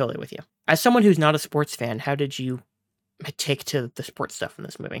 I'm totally with you. As someone who's not a sports fan, how did you take to the sports stuff in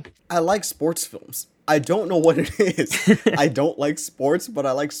this movie? I like sports films. I don't know what it is. I don't like sports, but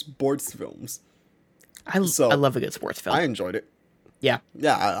I like sports films. I love a good sports film. I enjoyed it. Yeah.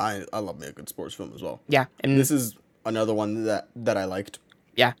 Yeah, I love me a good sports film as well. Yeah, and This is another one that I liked.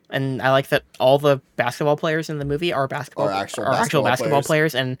 yeah, and I like that all the basketball players in the movie are actual actual basketball basketball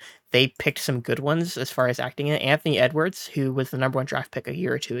players. players, and they picked some good ones as far as acting in it. Anthony Edwards, who was the #1 draft pick a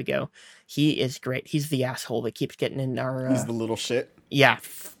year or two ago, he is great. He's the asshole that keeps getting in our. He's the little shit. Yeah,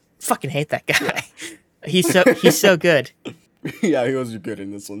 fucking hate that guy. He's so good. Yeah, he was good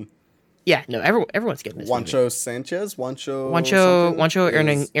in this one. Yeah, no, everyone's good in this movie. Juancho Sanchez?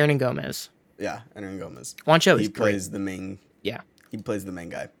 Juancho Hernan Gomez. Yeah, Hernan Gomez. Juancho He is plays great. the main. Yeah. He plays the main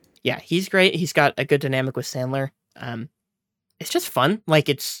guy. Yeah, he's great. He's got a good dynamic with Sandler. It's just fun. Like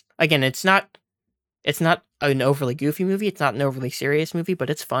it's not an overly goofy movie. It's not an overly serious movie, but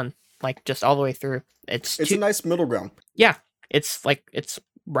it's fun. Like just all the way through. It's a nice middle ground. Yeah, it's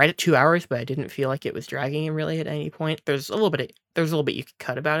right at 2 hours, but I didn't feel like it was dragging him really at any point. There's a little bit you could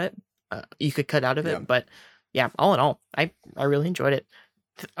cut about it. You could cut out of it, Yeah. but yeah, all in all, I really enjoyed it.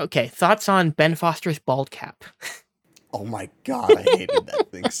 Okay, thoughts on Ben Foster's bald cap? Oh my god, I hated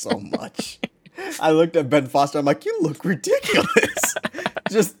that thing so much. I looked at Ben Foster, I'm like, you look ridiculous.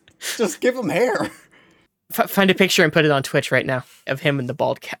 just give him hair. Find a picture and put it on Twitch right now of him in the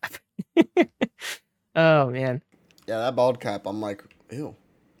bald cap. Oh man. Yeah, that bald cap, I'm like, ew.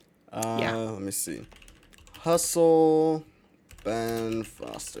 Yeah. Let me see. Hustle, Ben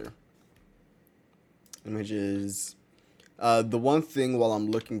Foster. Images. The one thing while I'm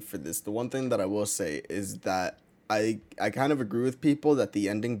looking for this, the one thing that I will say is that I kind of agree with people that the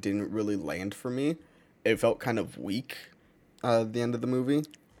ending didn't really land for me. It felt kind of weak, the end of the movie.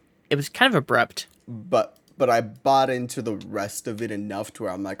 It was kind of abrupt. But I bought into the rest of it enough to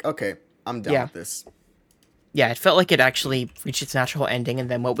where I'm like, okay, I'm down with this. Yeah, it felt like it actually reached its natural ending, and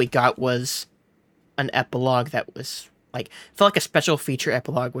then what we got was an epilogue that was felt like a special feature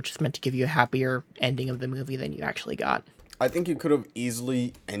epilogue, which is meant to give you a happier ending of the movie than you actually got. I think you could have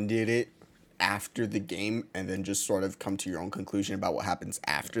easily ended it after the game and then just sort of come to your own conclusion about what happens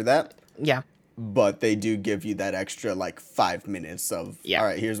after that. Yeah. But they do give you that extra 5 minutes of, all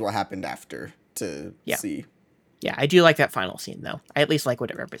right, here's what happened after to see. Yeah, I do like that final scene though. I at least like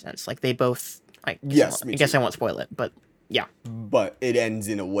what it represents. Like they both I guess I won't spoil it, but yeah. But it ends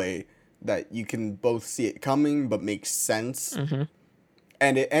in a way that you can both see it coming but makes sense. Mm-hmm.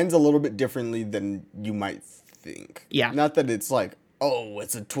 And it ends a little bit differently than you might think. Yeah. Not that it's like, oh,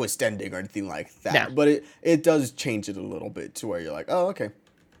 it's a twist ending or anything like that. No. But it does change it a little bit to where you're like, oh, okay.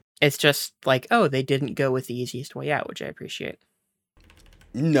 It's just like, oh, they didn't go with the easiest way out, which I appreciate.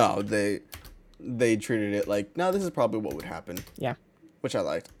 No, they treated it like, no, this is probably what would happen. Yeah. Which I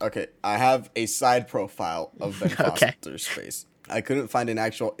liked. Okay, I have a side profile of Ben Foster's face. I couldn't find an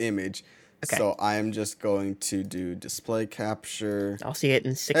actual image, so I am just going to do display capture. I'll see it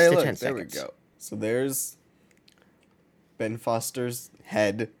in 6 to 10 seconds. There we go. So there's Ben Foster's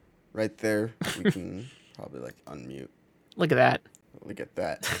head right there. We can probably unmute. Look at that. Look at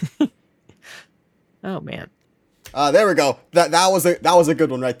that. Oh man. There we go. That was a good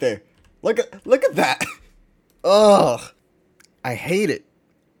one right there. Look at that. Ugh. I hate it.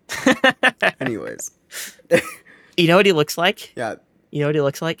 Anyways. You know what he looks like? Yeah. You know what he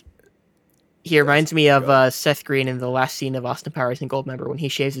looks like? He reminds me of Seth Green in the last scene of Austin Powers and Goldmember when he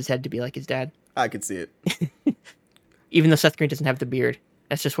shaves his head to be like his dad. I could see it. Even though Seth Green doesn't have the beard.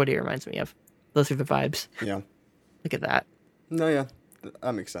 That's just what he reminds me of. Those are the vibes. Yeah. Look at that. No, yeah.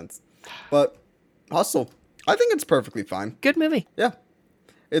 That makes sense. But Hustle, I think it's perfectly fine. Good movie. Yeah.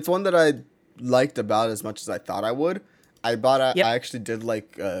 It's one that I liked about as much as I thought I would. I actually did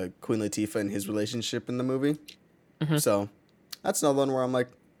like Queen Latifah and his relationship in the movie. Mm-hmm. So that's another one where I'm like,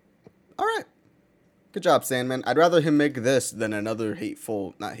 all right. Good job, Sandman. I'd rather him make this than another not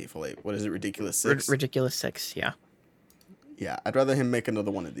Hateful Eight. What is it, Ridiculous Six? Ridiculous Six, yeah. Yeah, I'd rather him make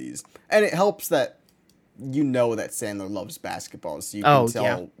another one of these. And it helps that you know that Sandler loves basketball, so you can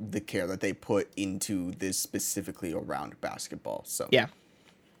tell the care that they put into this specifically around basketball. So yeah,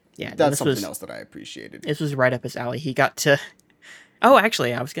 that's something else that I appreciated. This was right up his alley. He got to. Oh,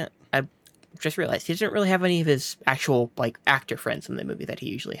 actually, I just realized he doesn't really have any of his actual like actor friends in the movie that he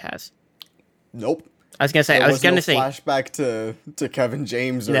usually has. Nope. I was gonna say. Flashback to Kevin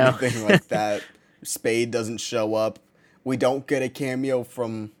James or anything like that. Spade doesn't show up. We don't get a cameo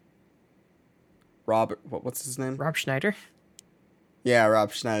from Robert. What's his name? Rob Schneider. Yeah,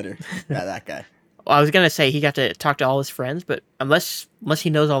 Rob Schneider. Yeah, that guy. Well, I was gonna say he got to talk to all his friends, but unless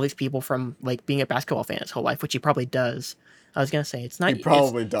he knows all these people from like being a basketball fan his whole life, which he probably does. I was gonna say it's not. He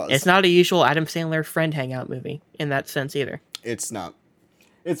probably does. It's not a usual Adam Sandler friend hangout movie in that sense either. It's not.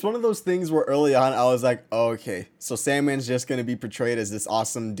 It's one of those things where early on I was like, oh, okay, so Sandman's just gonna be portrayed as this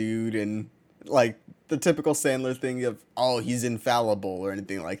awesome dude and like the typical Sandler thing of, oh, he's infallible or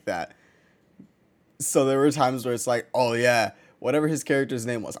anything like that. So there were times where it's like, oh yeah, whatever his character's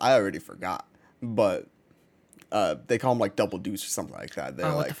name was, I already forgot. But they call him like Double Deuce or something like that.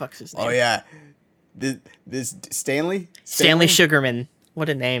 They're what the fuck's his name? Oh yeah, this Stanley Sugarman. What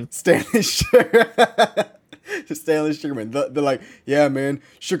a name. Stanley Sugarman. They're like, yeah, man,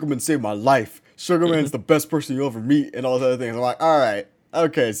 Sugarman saved my life. Sugarman's the best person you'll ever meet, and all those other things. I'm like, all right.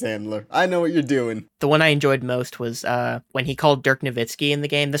 Okay, Sandler, I know what you're doing. The one I enjoyed most was when he called Dirk Nowitzki in the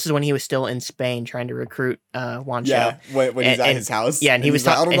game. This is when he was still in Spain trying to recruit Juancho. Yeah, when he's at his house. Yeah, and he was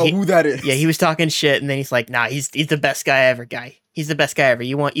like, I don't know who that is. Yeah, he was talking shit, and then he's like, nah, he's the best guy ever, guy. He's the best guy ever.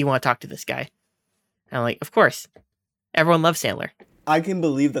 You want to talk to this guy. And I'm like, of course. Everyone loves Sandler. I can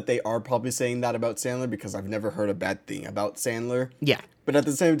believe that they are probably saying that about Sandler because I've never heard a bad thing about Sandler. Yeah. But at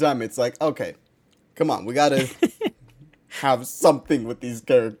the same time, it's like, okay, come on, we gotta have something with these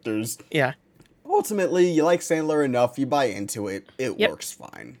characters. Yeah. Ultimately, you like Sandler enough, you buy into it, it works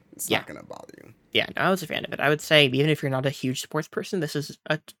fine. It's not gonna bother you. Yeah, no, I was a fan of it. I would say, even if you're not a huge sports person, this is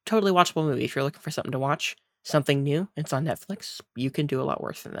a totally watchable movie. If you're looking for something to watch, something new, it's on Netflix, you can do a lot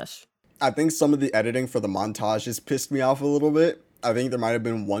worse than this. I think some of the editing for the montages pissed me off a little bit. I think there might have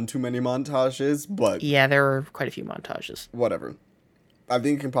been one too many montages, but... Yeah, there were quite a few montages. Whatever. I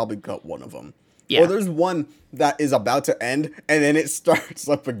think you can probably cut one of them. Yeah. Or there's one that is about to end, and then it starts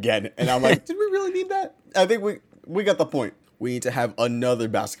up again. And I'm like, did we really need that? I think we got the point. We need to have another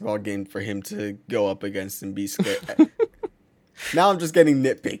basketball game for him to go up against and be scared. Now I'm just getting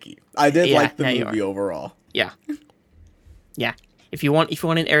nitpicky. I did like the movie overall. Yeah. Yeah. If you want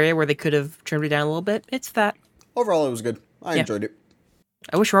an area where they could have trimmed it down a little bit, it's that. Overall, it was good. I enjoyed it.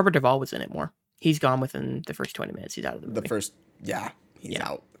 I wish Robert Duvall was in it more. He's gone within the first 20 minutes. He's out of the movie. He's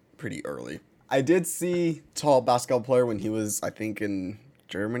out pretty early. I did see Tall Basketball Player when he was, I think, in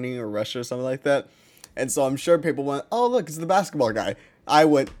Germany or Russia or something like that. And so I'm sure people went, oh, look, it's the basketball guy. I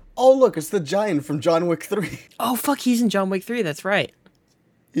went, oh, look, it's the giant from John Wick 3. Oh, fuck, he's in John Wick 3. That's right.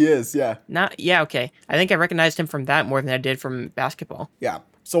 He is, yeah. Okay. I think I recognized him from that more than I did from basketball. Yeah.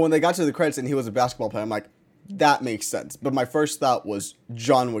 So when they got to the credits and he was a basketball player, I'm like, that makes sense. But my first thought was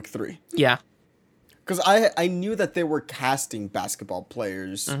John Wick 3. Yeah. Because I knew that they were casting basketball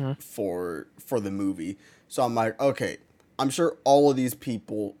players for the movie. So I'm like, okay, I'm sure all of these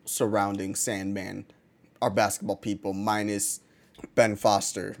people surrounding Sandman are basketball people, minus Ben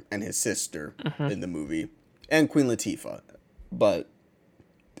Foster and his sister in the movie. And Queen Latifah. But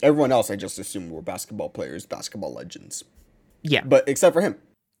everyone else I just assumed were basketball players, basketball legends. Yeah. But except for him.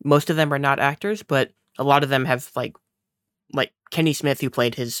 Most of them are not actors, but a lot of them have like Kenny Smith, who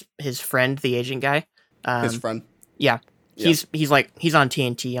played his friend, the Asian guy. His friend. Yeah. He's on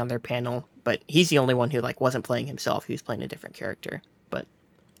TNT on their panel, but he's the only one who like wasn't playing himself. He was playing a different character, but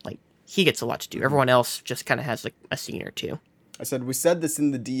like he gets a lot to do. Everyone else just kind of has like a scene or two. I said, we said this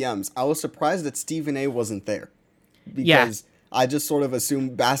in the DMs. I was surprised that Stephen A wasn't there because I just sort of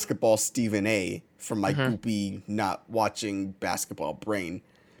assumed basketball Stephen A from my goopy not watching basketball brain.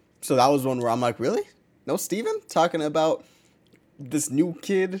 So that was one where I'm like, really? No Stephen? Talking about this new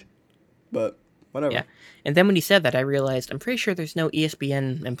kid? But whatever. Yeah. And then when he said that, I realized I'm pretty sure there's no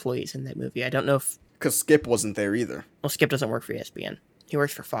ESPN employees in that movie. I don't know if... Because Skip wasn't there either. Well, Skip doesn't work for ESPN. He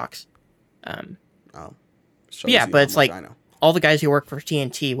works for Fox. But it's like all the guys who work for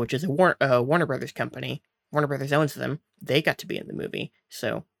TNT, which is a Warner Brothers company. Warner Brothers owns them. They got to be in the movie.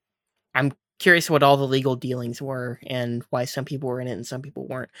 So I'm curious what all the legal dealings were and why some people were in it and some people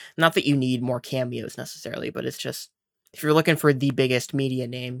weren't. Not that you need more cameos necessarily, but it's just, if you're looking for the biggest media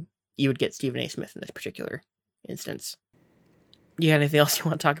name, you would get Stephen A. Smith in this particular instance. You got anything else you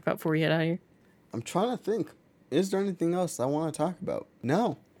want to talk about before we get out of here? I'm trying to think. Is there anything else I want to talk about?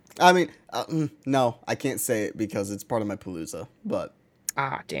 No. I mean, no, I can't say it because it's part of my Palooza. But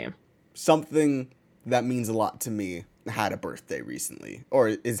Ah, damn. something that means a lot to me had a birthday recently, or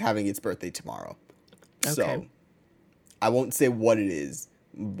is having its birthday tomorrow. So, Okay. I won't say what it is,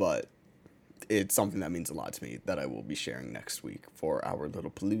 but it's something that means a lot to me that I will be sharing next week for our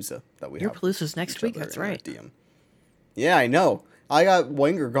little Palooza that we Your have. Palooza's next each week, other that's in our right. DM. Yeah, I know. I got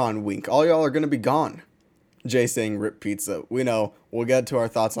Wenger gone week. All y'all are gonna be gone. Jay saying rip pizza. We know. We'll get to our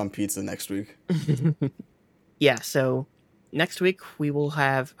thoughts on pizza next week. Yeah, so next week we will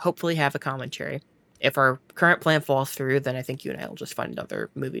hopefully have a commentary. If our current plan falls through, then I think you and I will just find another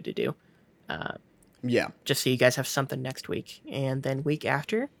movie to do. Yeah. Just so you guys have something next week. And then week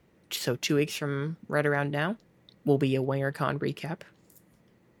after, so 2 weeks from right around now, will be a WingerCon recap.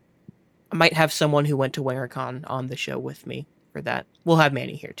 I might have someone who went to WingerCon on the show with me for that. We'll have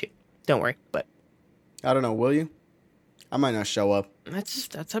Manny here too. Don't worry, but I don't know, will you? I might not show up.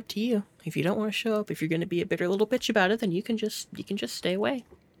 that's up to you. If you don't want to show up, if you're going to be a bitter little bitch about it, then you can just stay away.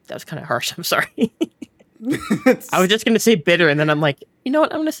 That was kind of harsh. I'm sorry. I was just going to say bitter, and then I'm like, you know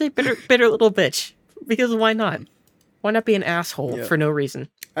what? I'm going to say bitter little bitch. Because why not? Why not be an asshole Yeah. for no reason?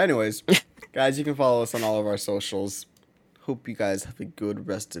 Anyways, guys, you can follow us on all of our socials. Hope you guys have a good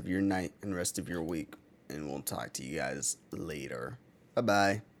rest of your night and rest of your week. And we'll talk to you guys later.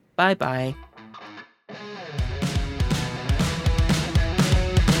 Bye-bye. Bye-bye.